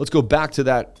 Let's go back to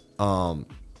that, to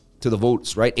the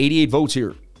votes, right? 88 votes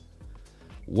here.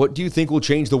 What do you think will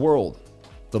change the world?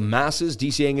 The masses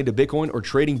DCAing into Bitcoin or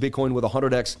trading Bitcoin with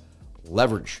 100x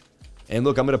leverage? And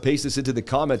look, I'm going to paste this into the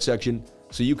comment section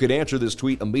so you could answer this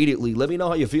tweet immediately. Let me know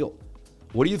how you feel.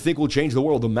 What do you think will change the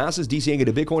world? The masses DCAing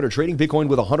into Bitcoin or trading Bitcoin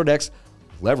with 100x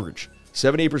leverage?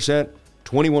 78%,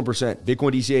 21%.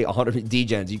 Bitcoin DCA, 100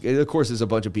 degens. Of course, there's a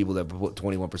bunch of people that put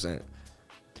 21%.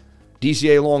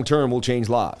 DCA long-term will change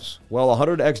lives. Well,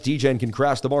 100x degen can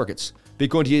crash the markets.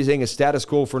 Bitcoin DCAing is status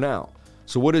quo for now.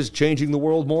 So what is changing the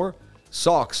world more?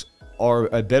 SOCs are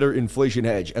a better inflation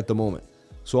hedge at the moment.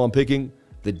 So I'm picking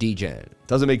the degen.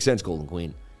 Doesn't make sense, Golden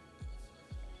Queen.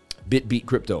 Bit beat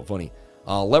crypto, funny.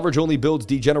 Leverage only builds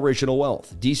degenerational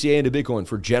wealth. DCA into Bitcoin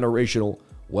for generational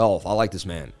wealth. I like this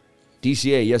man.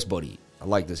 DCA, yes, buddy. I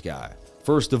like this guy.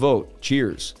 First to vote.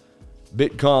 Cheers.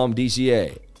 Bitcom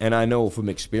DCA. And I know from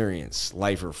experience,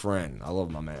 Lifer Friend. I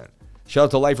love my man. Shout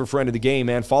out to Lifer Friend of the game,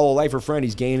 man. Follow Lifer Friend.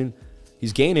 He's gaining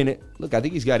it. Look, I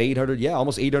think he's got 800,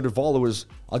 almost 800 followers.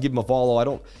 I'll give him a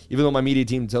follow. Even though my media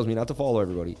team tells me not to follow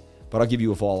everybody, but I'll give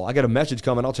you a follow. I got a message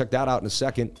coming. I'll check that out in a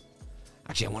second.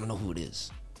 Actually, I want to know who it is.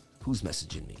 Who's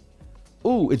messaging me?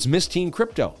 Ooh, it's Miss Teen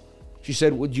Crypto. She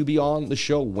said, would you be on the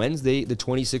show Wednesday the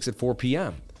 26th at 4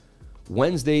 p.m.?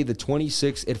 Wednesday the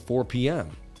 26th at 4 p.m.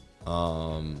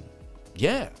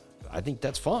 Yeah, I think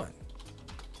that's fine.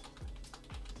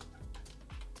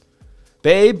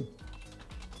 Babe,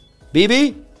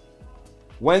 BB,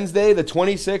 Wednesday the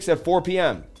 26th at 4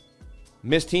 p.m.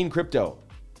 Miss Teen Crypto.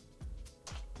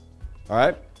 All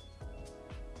right?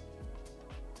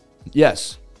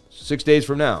 Yes, 6 days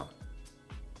from now.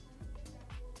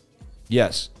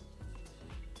 Yes.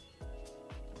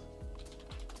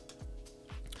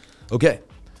 Okay,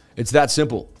 it's that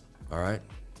simple. All right,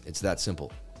 it's that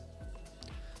simple.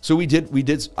 So we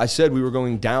did. I said we were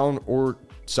going down or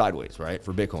sideways, right,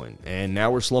 for Bitcoin. And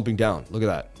now we're slumping down. Look at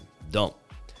that. Dump.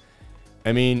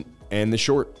 I mean, and the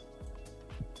short.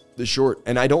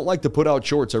 And I don't like to put out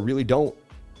shorts. I really don't.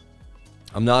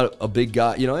 I'm not a big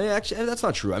guy. Actually, that's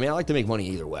not true. I mean, I like to make money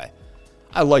either way.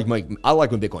 I like when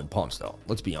Bitcoin pumps, though.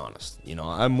 Let's be honest.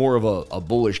 I'm more of a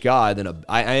bullish guy than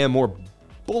I am more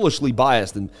bullishly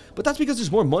biased. But that's because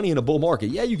there's more money in a bull market.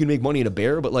 Yeah, you can make money in a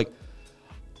bear, but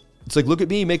it's like, look at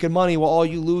me making money while all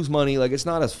you lose money. Like, it's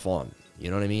not as fun. You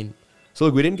know what I mean? So,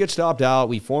 look, we didn't get stopped out.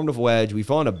 We formed a wedge. We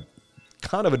found a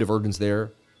kind of a divergence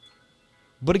there.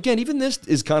 But again, even this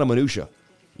is kind of minutia.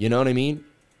 You know what I mean?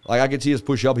 Like, I could see us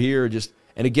push up here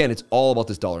and again, it's all about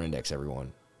this dollar index,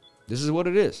 everyone. This is what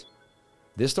it is.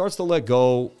 This starts to let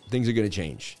go, things are going to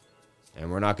change. And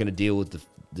we're not going to deal with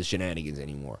the shenanigans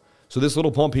anymore. So this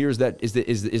little pump here is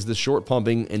the short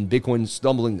pumping and Bitcoin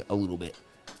stumbling a little bit.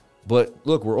 But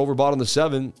look, we're overbought on the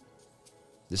 7.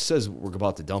 This says we're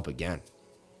about to dump again.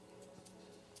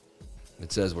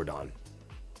 It says we're done.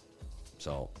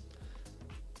 So,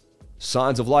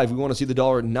 signs of life. We want to see the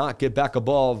dollar not get back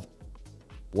above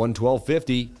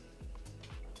 112.50.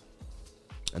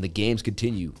 And the games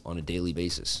continue on a daily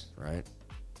basis, right?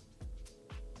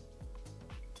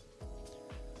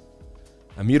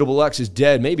 Immutable X is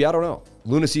dead. Maybe, I don't know.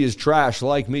 Lunacy is trash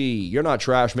like me. You're not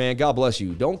trash, man. God bless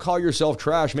you. Don't call yourself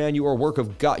trash, man. You are a work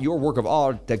of God. You're a work of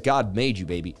art that God made you,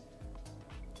 baby.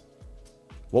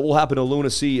 What will happen to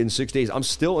Lunacy in 6 days? I'm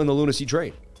still in the Lunacy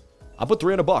trade. I put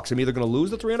 $300. I'm either going to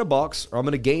lose the $300 or I'm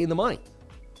going to gain the money.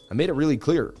 I made it really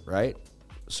clear, right?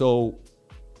 So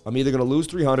I'm either going to lose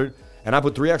 300, and I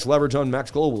put 3x leverage on Max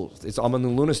Global. I'm in the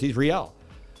Lunacy Real.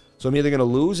 So I'm either going to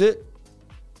lose it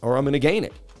or I'm going to gain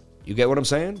it. You get what I'm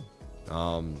saying?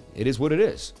 It is what it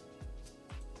is.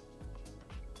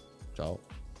 So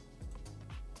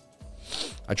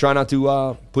I try not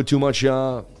to put too much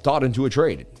thought into a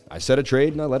trade. I set a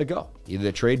trade and I let it go. Either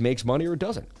the trade makes money or it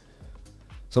doesn't.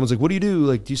 Someone's like, what do you do?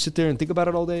 Like, do you sit there and think about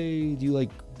it all day? Do you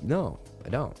no, I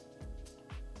don't.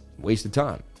 Waste of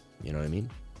time. You know what I mean?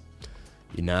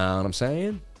 You know what I'm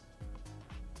saying?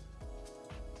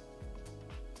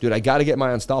 Dude, I got to get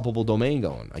my unstoppable domain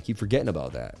going. I keep forgetting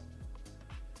about that.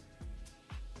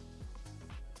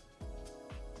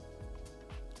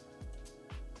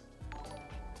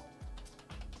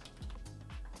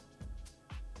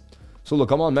 So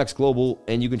look, I'm on Max Global,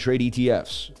 and you can trade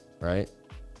ETFs, right?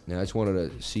 Now, I just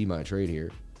wanted to see my trade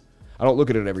here. I don't look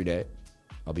at it every day,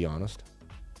 I'll be honest.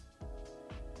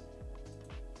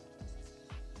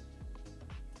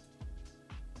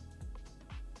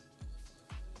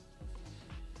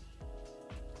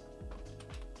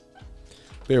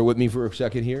 Bear with me for a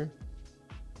second here.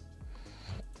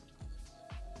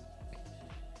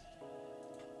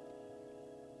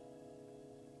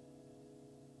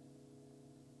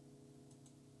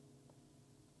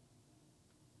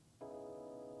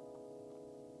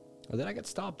 Oh, did I get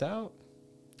stopped out?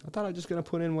 I thought I was just going to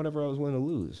put in whatever I was willing to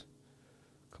lose.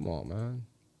 Come on, man.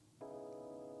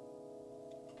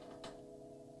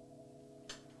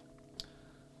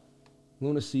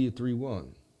 Lunacy at 3-1.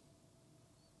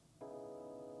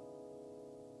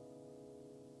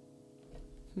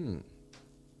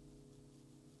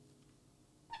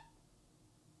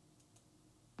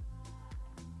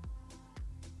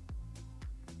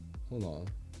 Hold on.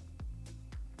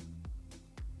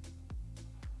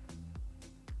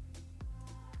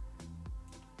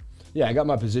 Yeah, I got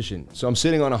my position. So I'm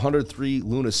sitting on 103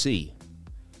 Lunacy.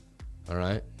 All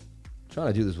right. Trying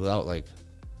to do this without I'm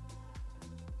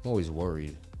always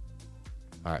worried.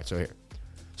 All right, so here.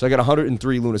 So I got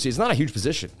 103 Lunacy. It's not a huge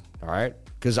position, all right?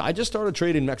 Because I just started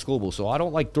trading Max Global, so I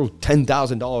don't throw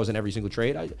 $10,000 in every single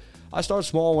trade. I start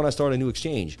small when I start a new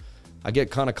exchange. I get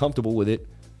kind of comfortable with it.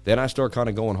 Then I start kind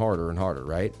of going harder and harder,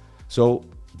 right? So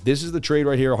this is the trade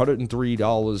right here,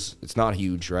 $103. It's not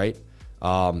huge, right?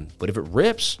 But if it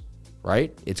rips,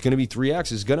 right, it's going to be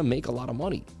 3x. It's going to make a lot of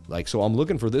money. So I'm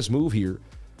looking for this move here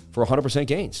for 100%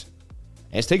 gains.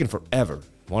 And it's taken forever.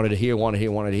 Wanted to hear.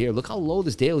 Look how low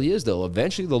this daily is, though.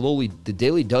 Eventually, the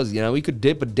daily does, we could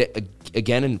dip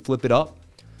again and flip it up.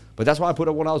 But that's why I put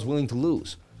up what I was willing to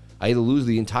lose. I either lose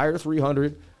the entire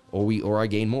 300 or I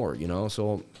gain more,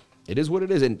 So it is what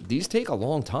it is. And these take a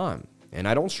long time. And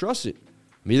I don't stress it.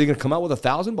 I'm either going to come out with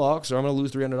 $1,000 or I'm going to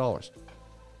lose $300.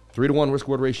 3-to-1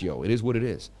 risk-reward ratio. It is what it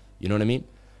is. You know what I mean?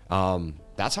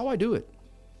 That's how I do it.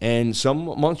 And some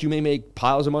months you may make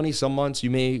piles of money. Some months you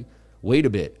may wait a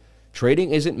bit.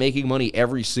 Trading isn't making money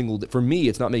every single day. For me,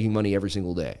 it's not making money every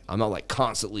single day. I'm not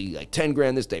constantly 10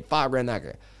 grand this day, 5 grand that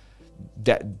day.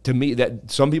 That to me,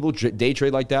 that some people day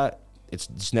trade like that.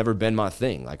 It's never been my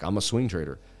thing. I'm a swing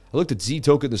trader. I looked at Z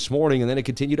token this morning and then it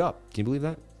continued up. Can you believe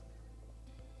that?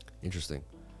 Interesting.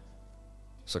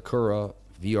 Sakura,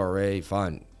 VRA,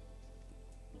 fine.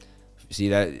 See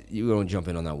that? You don't jump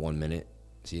in on that 1 minute.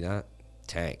 See that?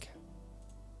 Tank.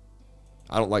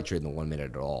 I don't like trading the 1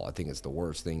 minute at all. I think it's the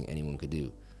worst thing anyone could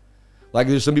do. Like,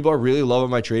 there's some people I really love in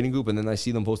my trading group, and then I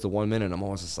see them post the 1 minute, and I'm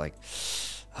always just like,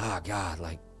 God,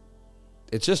 like,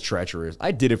 it's just treacherous.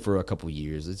 I did it for a couple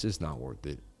years. It's just not worth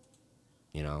it.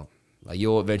 You know? Like,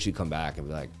 you'll eventually come back and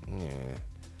be like,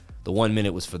 the 1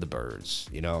 minute was for the birds.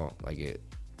 You know? Like, it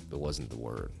wasn't the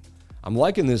word. I'm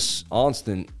liking this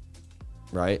Onstant,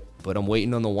 right? But I'm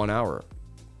waiting on the 1 hour.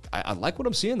 I like what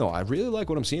I'm seeing, though. I really like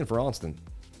what I'm seeing for Onstant.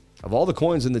 Of all the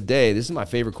coins in the day, this is my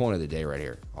favorite coin of the day right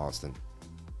here, Onstant.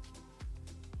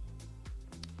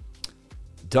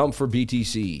 Dump for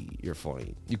BTC. You're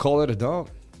funny. You call that a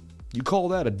dump? You call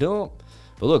that a dump?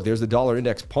 But look, there's the dollar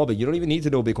index pumping. You don't even need to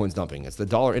know Bitcoin's dumping. It's the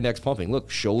dollar index pumping.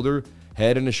 Look, shoulder,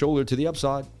 head, and a shoulder to the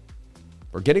upside.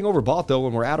 We're getting overbought, though,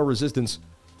 and we're out of resistance.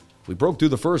 We broke through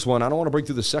the first one. I don't want to break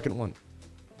through the second one.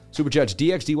 Super Chats,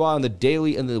 DXDY on the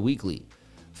daily and the weekly.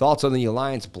 Thoughts on the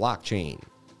Alliance blockchain?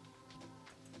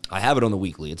 I have it on the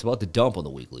weekly. It's about to dump on the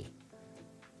weekly.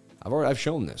 I've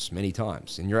shown this many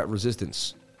times, and you're at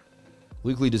resistance.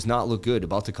 Weekly does not look good.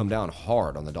 About to come down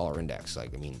hard on the dollar index.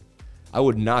 Like, I mean, I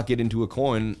would not get into a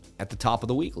coin at the top of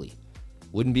the weekly.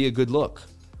 Wouldn't be a good look.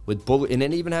 With bullet, and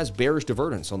it even has bearish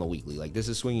divergence on the weekly. Like, this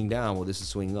is swinging down while this is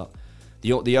swinging up.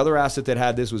 The other asset that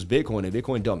had this was Bitcoin, and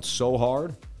Bitcoin dumped so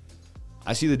hard.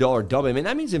 I see the dollar dumping. I mean,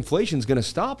 that means inflation's going to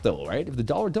stop, though, right? If the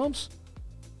dollar dumps.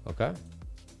 Okay.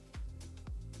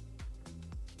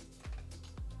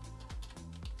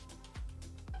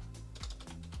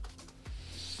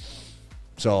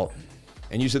 So,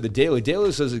 and you said the daily.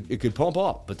 Daily says it could pump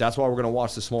up, but that's why we're going to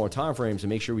watch the smaller time frames and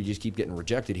make sure we just keep getting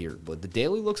rejected here. But the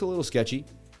daily looks a little sketchy,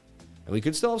 and we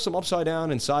could still have some upside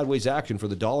down and sideways action for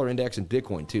the dollar index and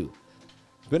Bitcoin too.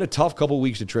 It's been a tough couple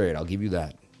weeks to trade. I'll give you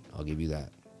that.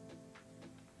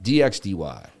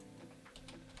 DXDY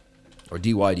or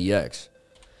DYDX.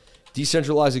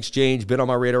 Decentralized exchange, been on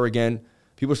my radar again.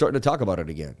 People are starting to talk about it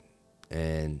again.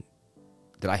 And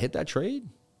did I hit that trade?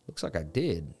 Looks like I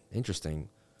did. Interesting.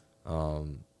 I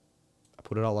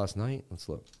put it out last night. Let's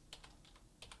look.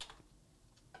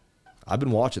 I've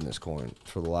been watching this coin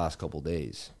for the last couple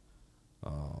days.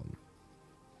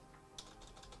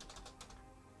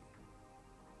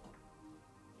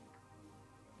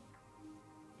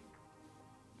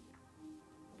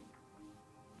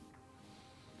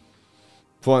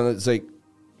 Fun. It's like,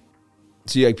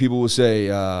 see, like people will say,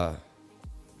 yeah,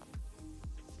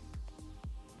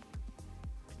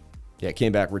 it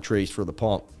came back retraced for the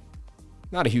pump.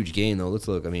 Not a huge gain, though. Let's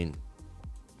look. I mean,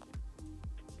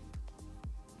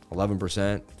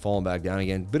 11%, falling back down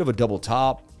again. Bit of a double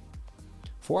top.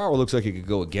 4 hour looks like it could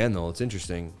go again, though. It's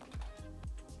interesting.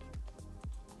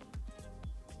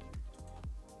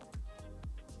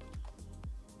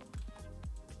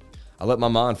 I let my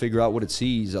mind figure out what it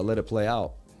sees. I let it play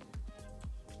out.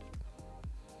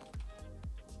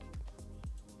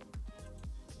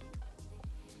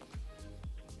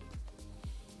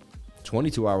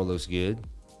 $22-hour looks good.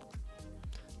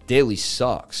 Daily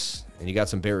sucks, and you got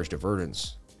some bearish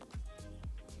divergence.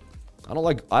 I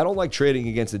don't like trading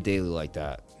against the daily like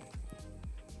that.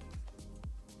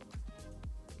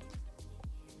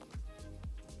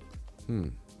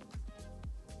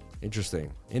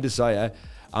 Interesting. Indecisive.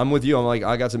 I'm with you. I'm like,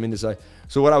 I got some indecisive.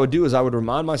 So what I would do is I would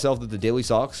remind myself that the daily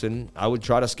sucks, and I would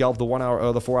try to scalp the 1 hour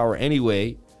or the 4 hour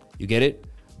anyway. You get it?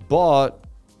 But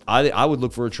I would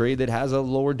look for a trade that has a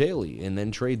lower daily and then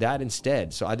trade that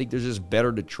instead. So I think there's just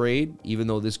better to trade, even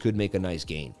though this could make a nice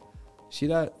gain. See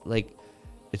that? Like,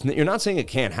 you're not saying it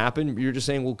can't happen. You're just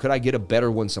saying, well, could I get a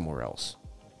better one somewhere else?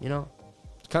 You know?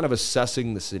 It's kind of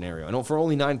assessing the scenario. I know for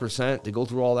only 9% to go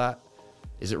through all that,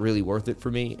 is it really worth it for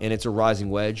me? And it's a rising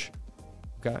wedge.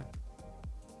 Okay.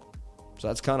 So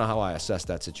that's kind of how I assess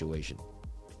that situation.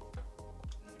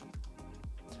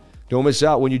 Don't miss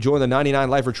out when you join the 99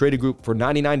 Lifer Trading Group. For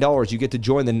 $99, you get to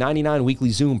join the 99 Weekly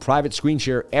Zoom private screen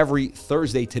share every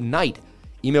Thursday. Tonight,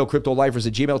 email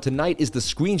CryptoLifers@gmail. Tonight is the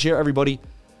screen share, everybody,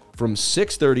 from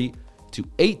 6:30 to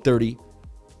 8:30.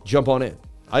 Jump on in.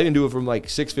 I didn't do it from like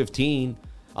 6:15.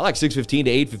 I like 6:15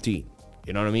 to 8:15.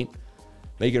 You know what I mean?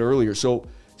 Make it earlier. So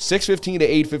 6:15 to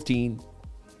 8:15.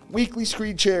 Weekly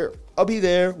screen share. I'll be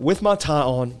there with my tie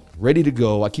on, ready to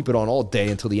go. I keep it on all day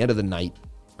until the end of the night,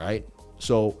 right?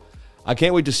 So I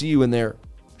can't wait to see you in there.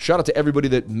 Shout out to everybody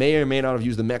that may or may not have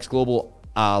used the MEX Global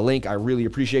link. I really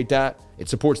appreciate that. It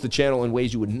supports the channel in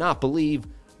ways you would not believe.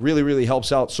 Really, really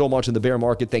helps out so much in the bear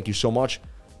market. Thank you so much.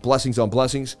 blessings on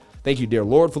blessings. Thank you, dear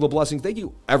Lord, for the blessings. Thank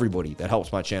you, everybody that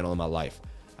helps my channel in my life.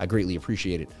 I greatly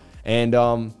appreciate it. And,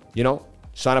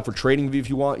 sign up for TradingView if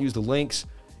you want. Use the links.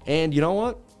 And you know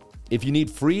what? If you need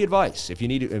free advice, if you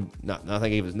need,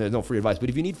 there's no free advice, but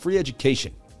if you need free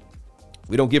education,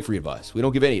 we don't give free advice. We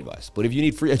don't give any advice. But if you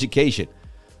need free education,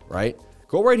 right,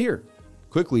 go right here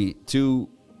quickly to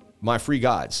my free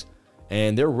guides.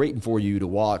 And they're waiting for you to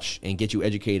watch and get you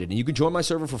educated. And you can join my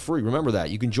server for free. Remember that.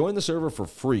 You can join the server for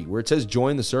free. Where it says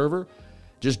join the server,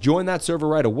 just join that server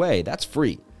right away. That's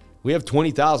free. We have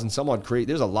 20,000 someone create.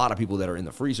 There's a lot of people that are in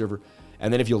the free server.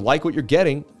 And then if you like what you're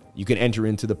getting, you can enter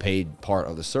into the paid part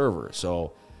of the server.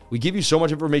 So we give you so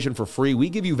much information for free. We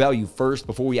give you value first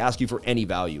before we ask you for any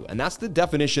value. And that's the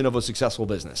definition of a successful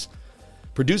business.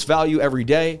 Produce value every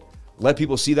day. Let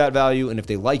people see that value. And if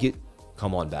they like it,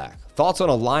 come on back. Thoughts on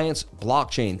Alliance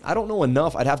Blockchain? I don't know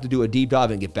enough. I'd have to do a deep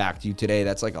dive and get back to you today.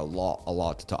 That's like a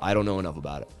lot to talk. I don't know enough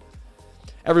about it.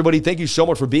 Everybody, thank you so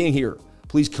much for being here.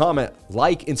 Please comment,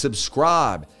 like, and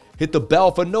subscribe. Hit the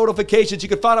bell for notifications. You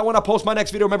can find out when I post my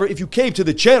next video. Remember, if you came to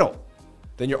the channel,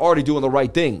 then you're already doing the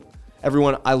right thing.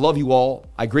 Everyone, I love you all.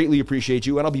 I greatly appreciate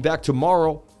you. And I'll be back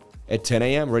tomorrow at 10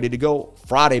 a.m. ready to go.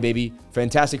 Friday, baby.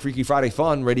 Fantastic Freaky Friday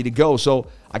fun, ready to go. So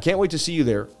I can't wait to see you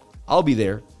there. I'll be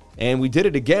there. And we did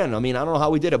it again. I mean, I don't know how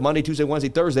we did it. Monday, Tuesday, Wednesday,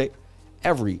 Thursday.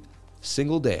 Every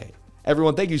single day.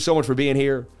 Everyone, thank you so much for being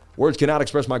here. Words cannot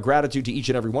express my gratitude to each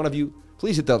and every one of you.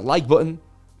 Please hit the like button.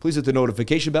 Please hit the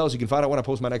notification bell so you can find out when I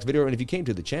post my next video. And if you came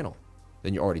to the channel,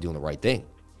 then you're already doing the right thing.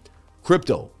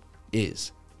 Crypto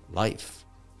is life.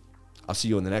 I'll see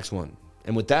you in the next one.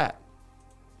 And with that,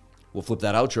 we'll flip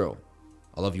that outro.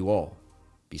 I love you all.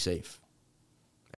 Be safe.